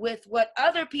concerned with what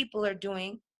other people are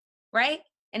doing, right?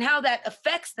 And how that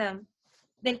affects them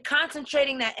than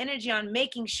concentrating that energy on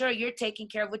making sure you're taking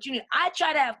care of what you need. I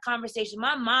try to have conversations.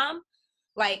 My mom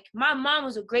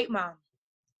was a great mom.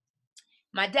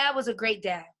 My dad was a great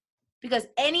dad. Because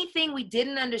anything we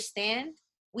didn't understand,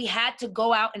 we had to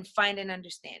go out and find an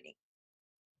understanding.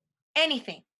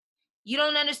 Anything. You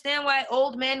don't understand why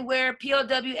old men wear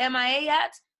POW MIA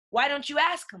hats? Why don't you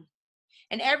ask them?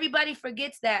 And everybody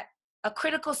forgets that a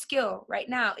critical skill right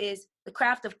now is the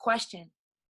craft of question,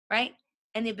 right?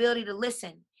 And the ability to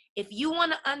listen. If you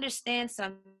want to understand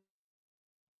something,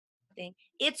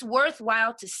 it's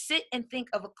worthwhile to sit and think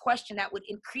of a question that would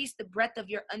increase the breadth of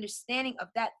your understanding of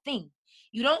that thing.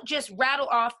 You don't just rattle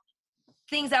off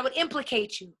things that would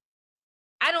implicate you.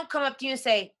 I don't come up to you and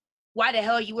say, why the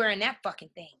hell are you wearing that fucking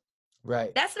thing?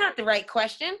 Right. That's not the right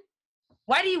question.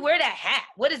 Why do you wear that hat?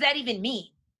 What does that even mean?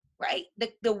 Right?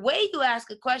 The way you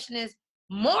ask a question is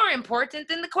more important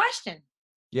than the question.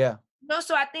 Yeah.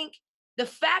 So I think the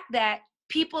fact that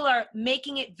people are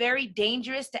making it very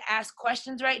dangerous to ask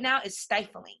questions right now is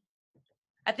stifling.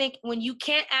 I think when you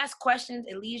can't ask questions,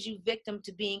 it leaves you victim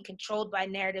to being controlled by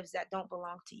narratives that don't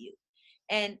belong to you.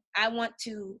 And I want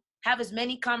to have as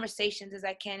many conversations as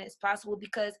I can as possible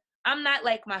because I'm not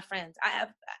like my friends.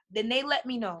 Then they let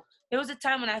me know. There was a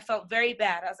time when I felt very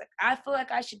bad. I was like, I feel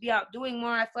like I should be out doing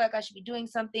more. I feel like I should be doing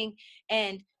something.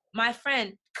 And my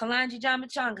friend, Kalanji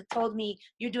Jamachanga, told me,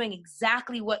 you're doing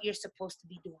exactly what you're supposed to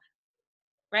be doing,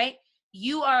 right?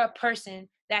 You are a person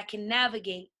that can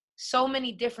navigate so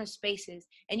many different spaces,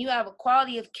 and you have a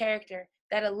quality of character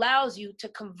that allows you to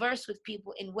converse with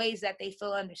people in ways that they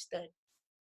feel understood.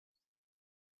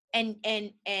 And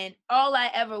all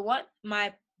I ever want,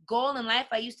 my goal in life,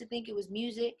 I used to think it was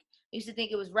music. I used to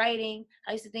think it was writing.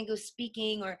 I used to think it was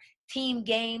speaking or team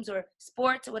games or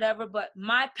sports or whatever. But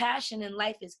my passion in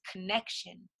life is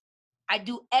connection. I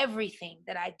do everything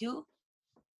that I do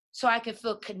so I can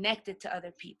feel connected to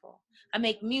other people. I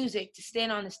make music to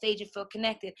stand on the stage and feel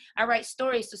connected. I write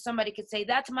stories so somebody could say,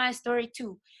 that's my story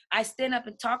too. I stand up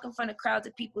and talk in front of crowds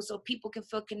of people so people can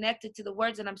feel connected to the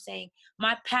words that I'm saying.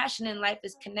 My passion in life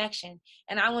is connection,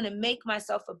 and I want to make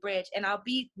myself a bridge. And I'll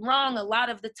be wrong a lot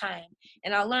of the time,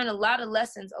 and I'll learn a lot of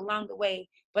lessons along the way,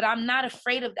 but I'm not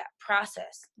afraid of that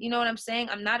process. You know what I'm saying?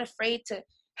 I'm not afraid to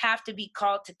have to be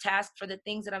called to task for the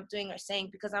things that I'm doing or saying,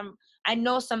 because I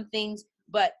know some things,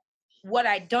 but what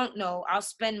I don't know, I'll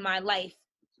spend my life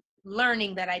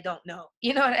learning that I don't know.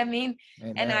 You know what I mean?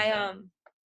 Amen. And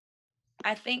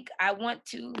I think I want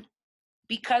to,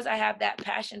 because I have that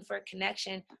passion for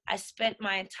connection, I spent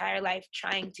my entire life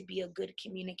trying to be a good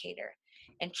communicator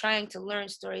and trying to learn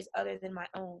stories other than my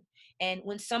own. And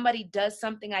when somebody does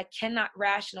something I cannot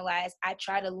rationalize, I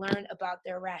try to learn about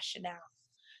their rationale,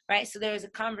 right? So there was a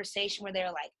conversation where they're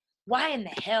like, why in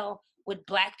the hell would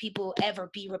Black people ever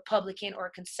be Republican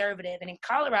or conservative? And in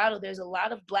Colorado, there's a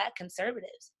lot of Black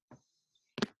conservatives.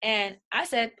 And I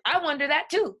said, I wonder that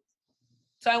too.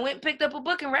 So I went and picked up a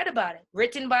book and read about it,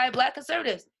 written by Black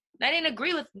conservatives. And I didn't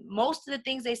agree with most of the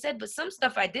things they said, but some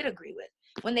stuff I did agree with.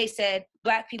 When they said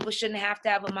Black people shouldn't have to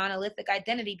have a monolithic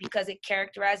identity because it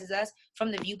characterizes us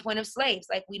from the viewpoint of slaves.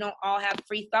 Like, we don't all have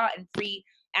free thought and free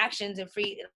actions and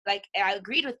free, like, I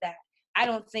agreed with that. I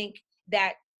don't think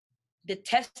that the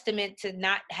testament to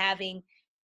not having,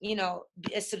 you know,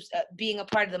 being a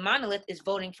part of the monolith is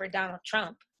voting for Donald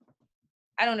Trump.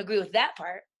 I don't agree with that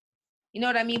part. You know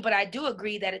what I mean? But I do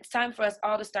agree that it's time for us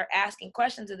all to start asking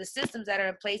questions of the systems that are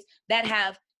in place that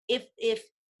have, if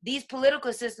these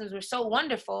political systems were so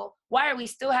wonderful, why are we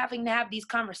still having to have these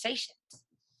conversations?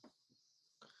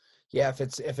 Yeah,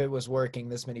 if it was working,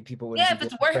 this many people wouldn't Yeah, be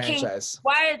if it's working, franchise.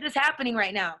 why is this happening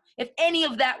right now? If any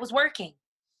of that was working,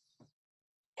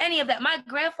 any of that. My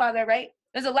grandfather, right?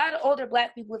 There's a lot of older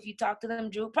Black people, if you talk to them,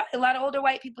 Drew, probably a lot of older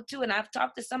white people too, and I've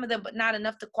talked to some of them, but not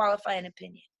enough to qualify an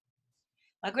opinion.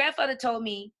 My grandfather told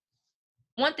me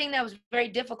one thing that was very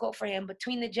difficult for him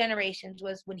between the generations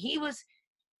was when he was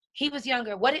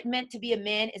younger, what it meant to be a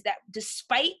man is that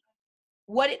despite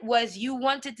what it was you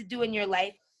wanted to do in your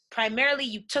life, primarily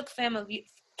you took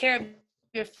care of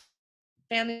your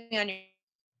family on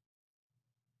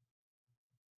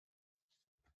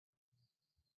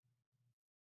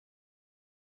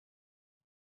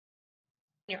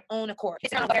your own accord.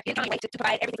 It's not whether you can't wait to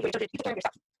provide everything for your children. You take care of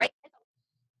yourself, right?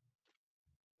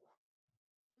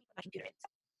 My computer is.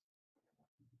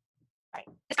 Right.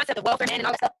 This concept of welfare man and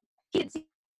all that stuff, he didn't see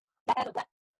that as a Black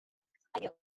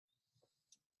ideal.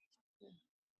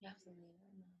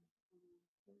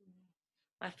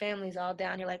 My family's all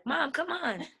down here like, Mom, come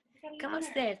on, come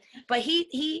upstairs. But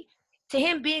he, to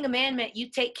him, being a man meant you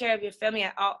take care of your family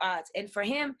at all odds. And for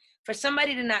him, for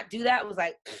somebody to not do that was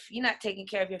like, you're not taking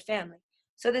care of your family.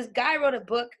 So this guy wrote a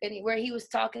book where he was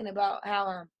talking about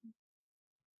how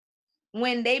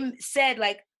when they said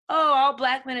like, oh, all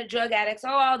Black men are drug addicts, oh,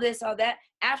 all this, all that,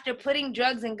 after putting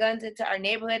drugs and guns into our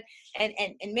neighborhood and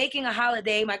making a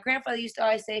holiday, my grandfather used to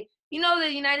always say, you know,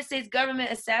 the United States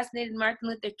government assassinated Martin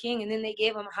Luther King and then they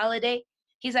gave him a holiday.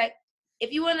 He's like,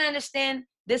 if you want to understand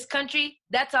this country,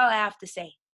 that's all I have to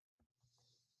say.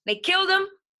 They killed him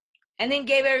and then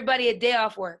gave everybody a day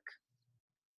off work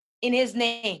in his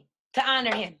name to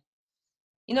honor him.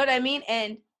 You know what I mean?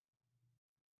 And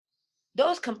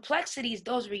those complexities,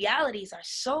 those realities are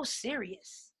so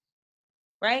serious,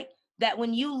 right? That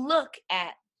when you look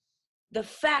at the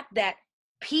fact that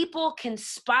people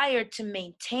conspired to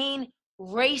maintain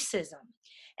racism,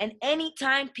 and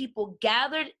anytime people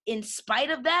gathered in spite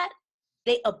of that,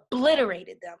 they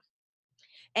obliterated them.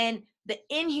 And the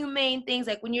inhumane things,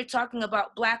 like when you're talking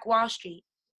about Black Wall Street,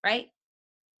 right?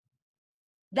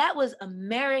 That was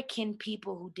American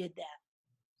people who did that.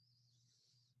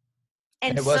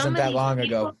 And it wasn't that long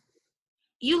ago.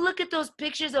 You look at those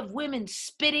pictures of women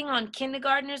spitting on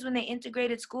kindergartners when they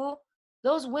integrated school,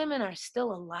 those women are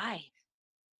still alive.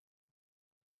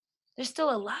 They're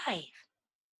still alive.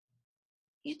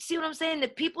 You see what I'm saying? The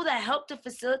people that helped to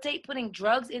facilitate putting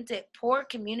drugs into poor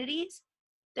communities,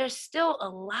 they're still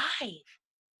alive.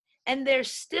 And they're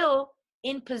still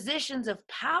in positions of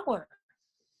power.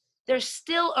 They're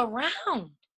still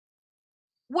around.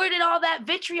 Where did all that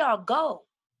vitriol go?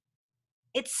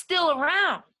 It's still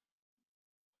around.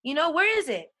 You know, where is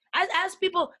it? I ask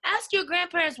people, ask your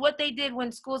grandparents what they did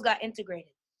when schools got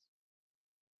integrated.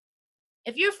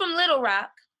 If you're from Little Rock,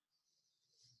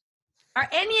 are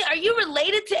you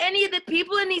related to any of the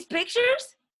people in these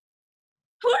pictures?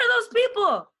 Who are those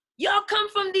people? Y'all come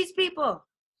from these people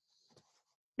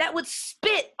that would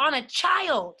spit on a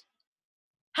child.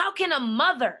 How can a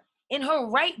mother in her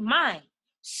right mind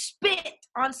spit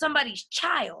on somebody's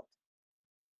child,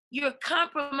 you're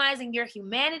compromising your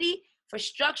humanity for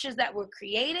structures that were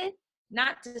created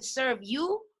not to serve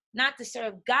you, not to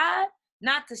serve God,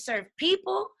 not to serve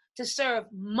people, to serve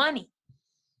money.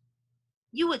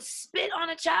 You would spit on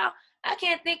a child? I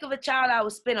can't think of a child I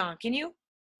would spit on. Can you?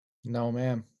 No,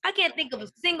 ma'am. I can't think of a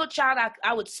single child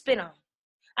I would spit on.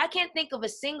 I can't think of a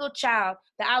single child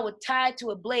that I would tie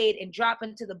to a blade and drop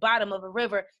into the bottom of a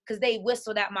river because they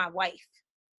whistled at my wife.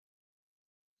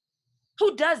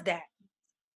 Who does that?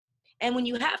 And when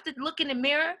you have to look in the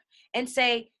mirror and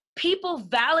say, people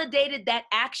validated that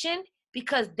action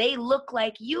because they look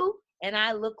like you and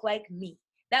I look like me.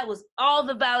 That was all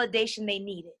the validation they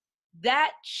needed.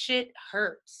 That shit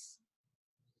hurts.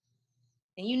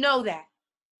 And you know that.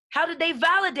 How did they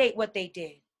validate what they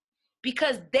did?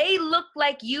 Because they looked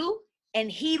like you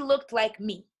and he looked like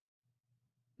me.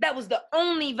 That was the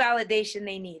only validation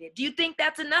they needed. Do you think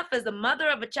that's enough as the mother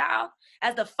of a child,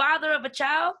 as the father of a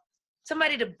child,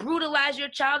 somebody to brutalize your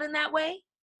child in that way?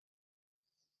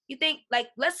 You think, like,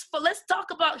 let's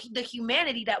talk about the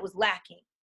humanity that was lacking.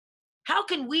 How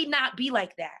can we not be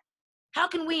like that? How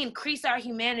can we increase our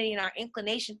humanity and our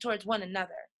inclination towards one another?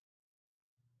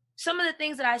 Some of the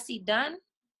things that I see done,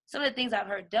 some of the things I've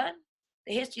heard done,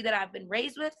 the history that I've been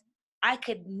raised with, I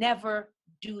could never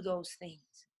do those things.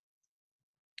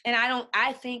 And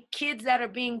I think kids that are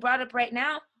being brought up right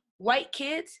now, white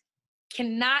kids,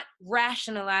 cannot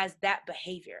rationalize that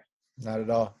behavior. Not at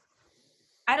all.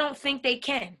 I don't think they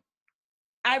can.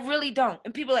 I really don't.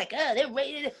 And people are like, oh, they're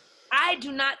raised. I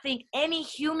do not think any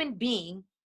human being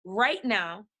right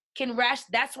now can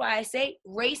that's why I say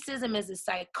racism is a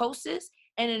psychosis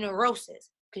and a neurosis,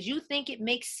 because you think it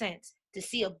makes sense to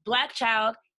see a black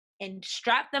child and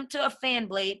strap them to a fan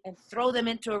blade and throw them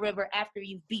into a river after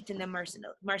you've beaten them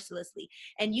mercilessly.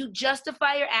 And you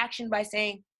justify your action by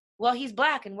saying, well, he's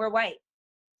black and we're white,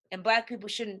 and black people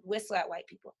shouldn't whistle at white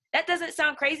people. That doesn't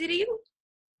sound crazy to you?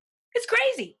 It's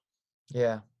crazy.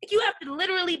 Yeah. You have to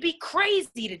literally be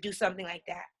crazy to do something like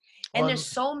that. And there's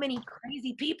so many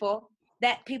crazy people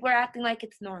that people are acting like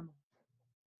it's normal.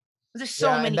 There's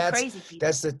so many crazy people.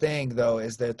 That's the thing, though,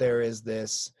 is that there is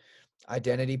this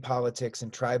identity politics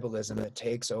and tribalism that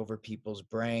takes over people's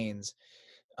brains.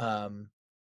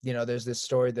 There's this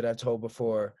story that I've told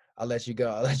before. I'll let you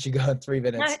go in 3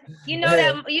 minutes. You know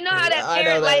how that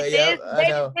parent life is. They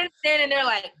just stand and they're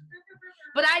like,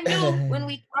 but I knew when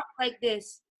we talk like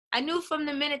this, I knew from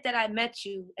the minute that I met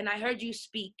you and I heard you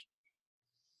speak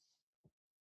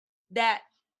that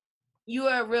you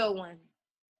are a real one.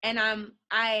 And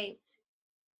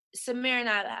Samir and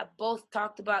I have both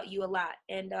talked about you a lot.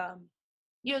 And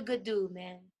you're a good dude,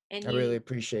 man. And I really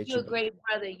appreciate you. You're a great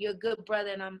brother. You're a good brother.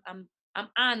 And I'm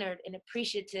honored and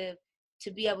appreciative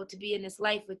to be able to be in this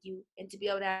life with you and to be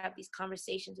able to have these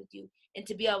conversations with you and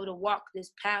to be able to walk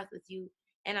this path with you.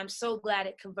 And I'm so glad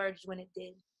it converged when it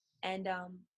did. And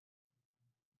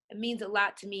it means a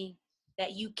lot to me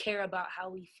that you care about how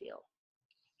we feel.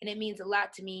 And it means a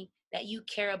lot to me that you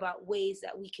care about ways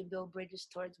that we can build bridges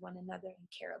towards one another and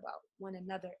care about one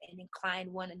another and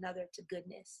incline one another to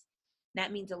goodness. And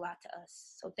that means a lot to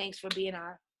us. So thanks for being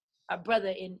our brother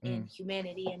in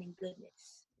humanity and in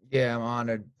goodness. Yeah, I'm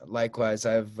honored. Likewise,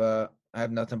 I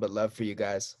have nothing but love for you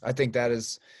guys. I think that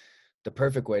is the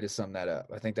perfect way to sum that up.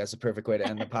 I think that's the perfect way to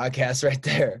end the podcast right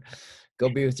there. Go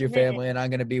be with your family, and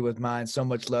I'm going to be with mine. So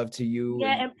much love to you.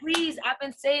 Yeah, and please, I've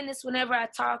been saying this whenever I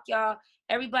talk, y'all.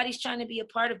 Everybody's trying to be a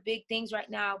part of big things right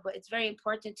now, but it's very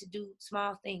important to do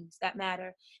small things that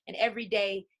matter. And every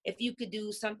day, if you could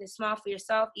do something small for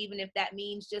yourself, even if that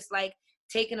means just like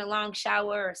taking a long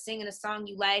shower or singing a song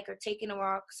you like or taking a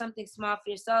walk, something small for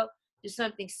yourself, do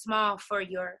something small for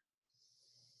your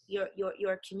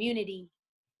community,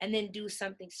 and then do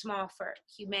something small for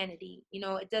humanity.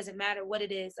 It doesn't matter what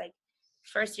it is, like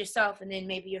first yourself and then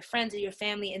maybe your friends or your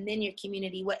family and then your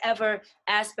community, whatever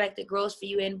aspect it grows for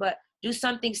you in, but do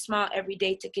something small every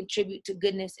day to contribute to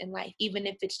goodness in life, even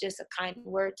if it's just a kind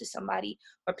word to somebody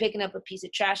or picking up a piece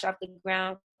of trash off the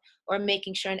ground or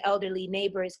making sure an elderly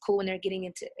neighbor is cool when they're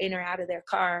getting in or out of their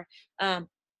car.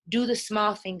 Do the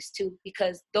small things too,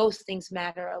 because those things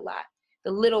matter a lot.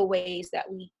 The little ways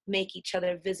that we make each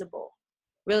other visible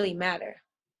really matter.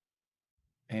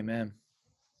 Amen.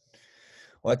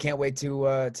 Well, I can't wait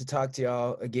to talk to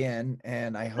y'all again,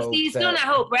 and I hope. See you soon. I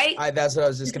hope, right? That's what I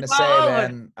was just gonna say.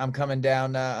 Man, I'm coming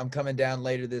down. I'm coming down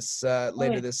later this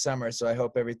summer, so I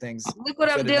hope everything's. Look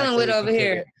what I'm dealing with over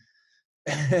here.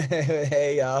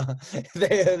 Hey, y'all! You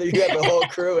have the whole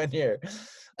crew in here.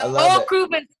 The whole crew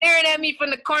been staring at me from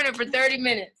the corner for 30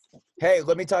 minutes. Hey,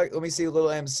 let me see a little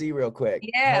MC real quick.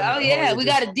 Yeah. We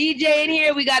got a DJ in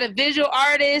here. We got a visual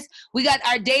artist. We got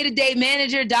our day-to-day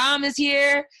manager, Dom, is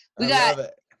here. We got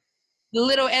the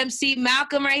little MC,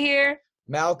 Malcolm, right here.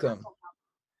 Malcolm.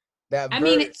 That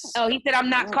he said I'm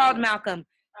not Ooh. called Malcolm.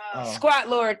 Squat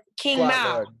Lord, King Squat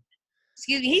Mal. Lord.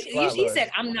 Excuse me. He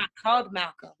said I'm not called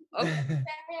Malcolm. Okay.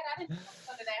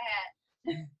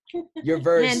 Your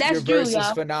verse, Man, your verse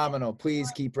is phenomenal. Please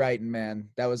keep writing, man.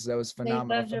 That was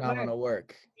phenomenal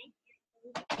work.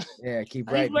 Yeah, keep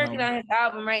writing. He's working on his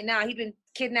album right now. He's been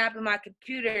kidnapping my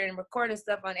computer and recording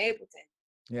stuff on Ableton.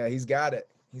 Yeah, he's got it.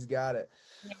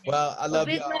 Well, I love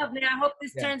big y'all. love, man. I hope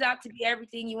this turns out to be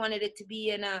everything you wanted it to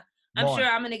be, and I'm sure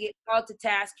I'm gonna get called to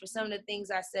task for some of the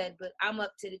things I said, but I'm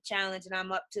up to the challenge and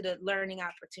I'm up to the learning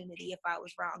opportunity if I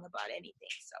was wrong about anything.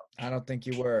 So I don't think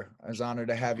you were. I was honored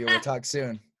to have you. We'll talk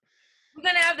soon. We're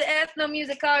gonna have the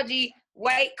ethnomusicology,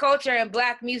 white culture, and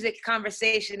Black music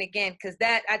conversation again, because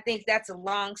I think that's a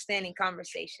long-standing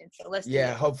conversation. So let's do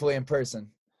it. Hopefully in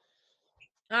person.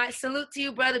 All right, salute to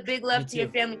you, brother. Big love to your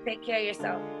family. Take care of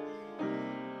yourself.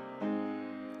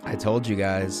 I told you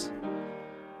guys.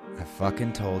 I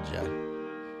fucking told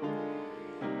you.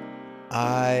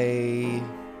 I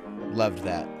loved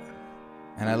that.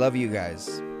 And I love you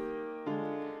guys.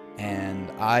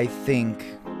 And I think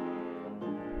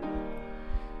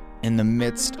in the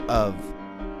midst of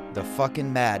the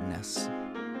fucking madness,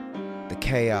 the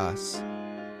chaos,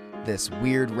 this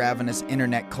weird ravenous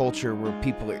internet culture where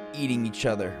people are eating each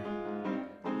other,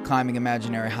 climbing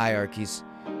imaginary hierarchies,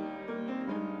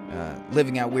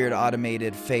 living out weird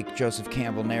automated fake Joseph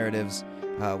Campbell narratives,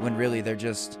 when really they're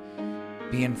just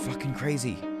being fucking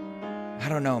crazy. I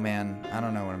don't know, man. I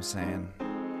don't know what I'm saying.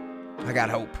 I got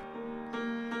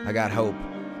hope.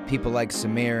 People like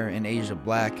Samir and Asia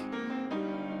Black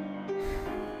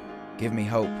give me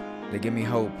hope. They give me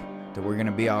hope that we're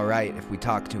gonna be all right if we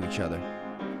talk to each other.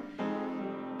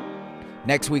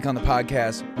 Next week on the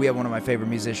podcast, we have one of my favorite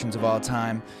musicians of all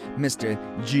time, Mr.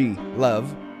 G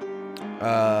Love.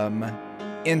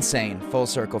 Insane full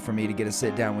circle for me to get a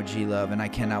sit down with G Love, and I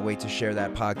cannot wait to share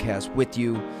that podcast with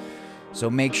you. So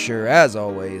make sure, as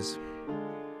always,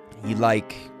 you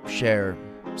like, share,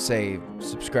 save,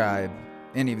 subscribe,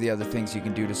 any of the other things you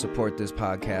can do to support this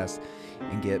podcast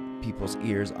and get people's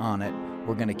ears on it.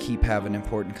 We're going to keep having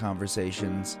important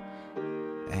conversations,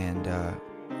 and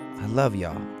I love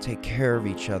y'all. Take care of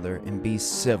each other and be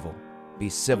civil. Be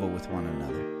civil with one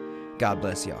another. God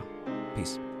bless y'all.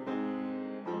 Peace.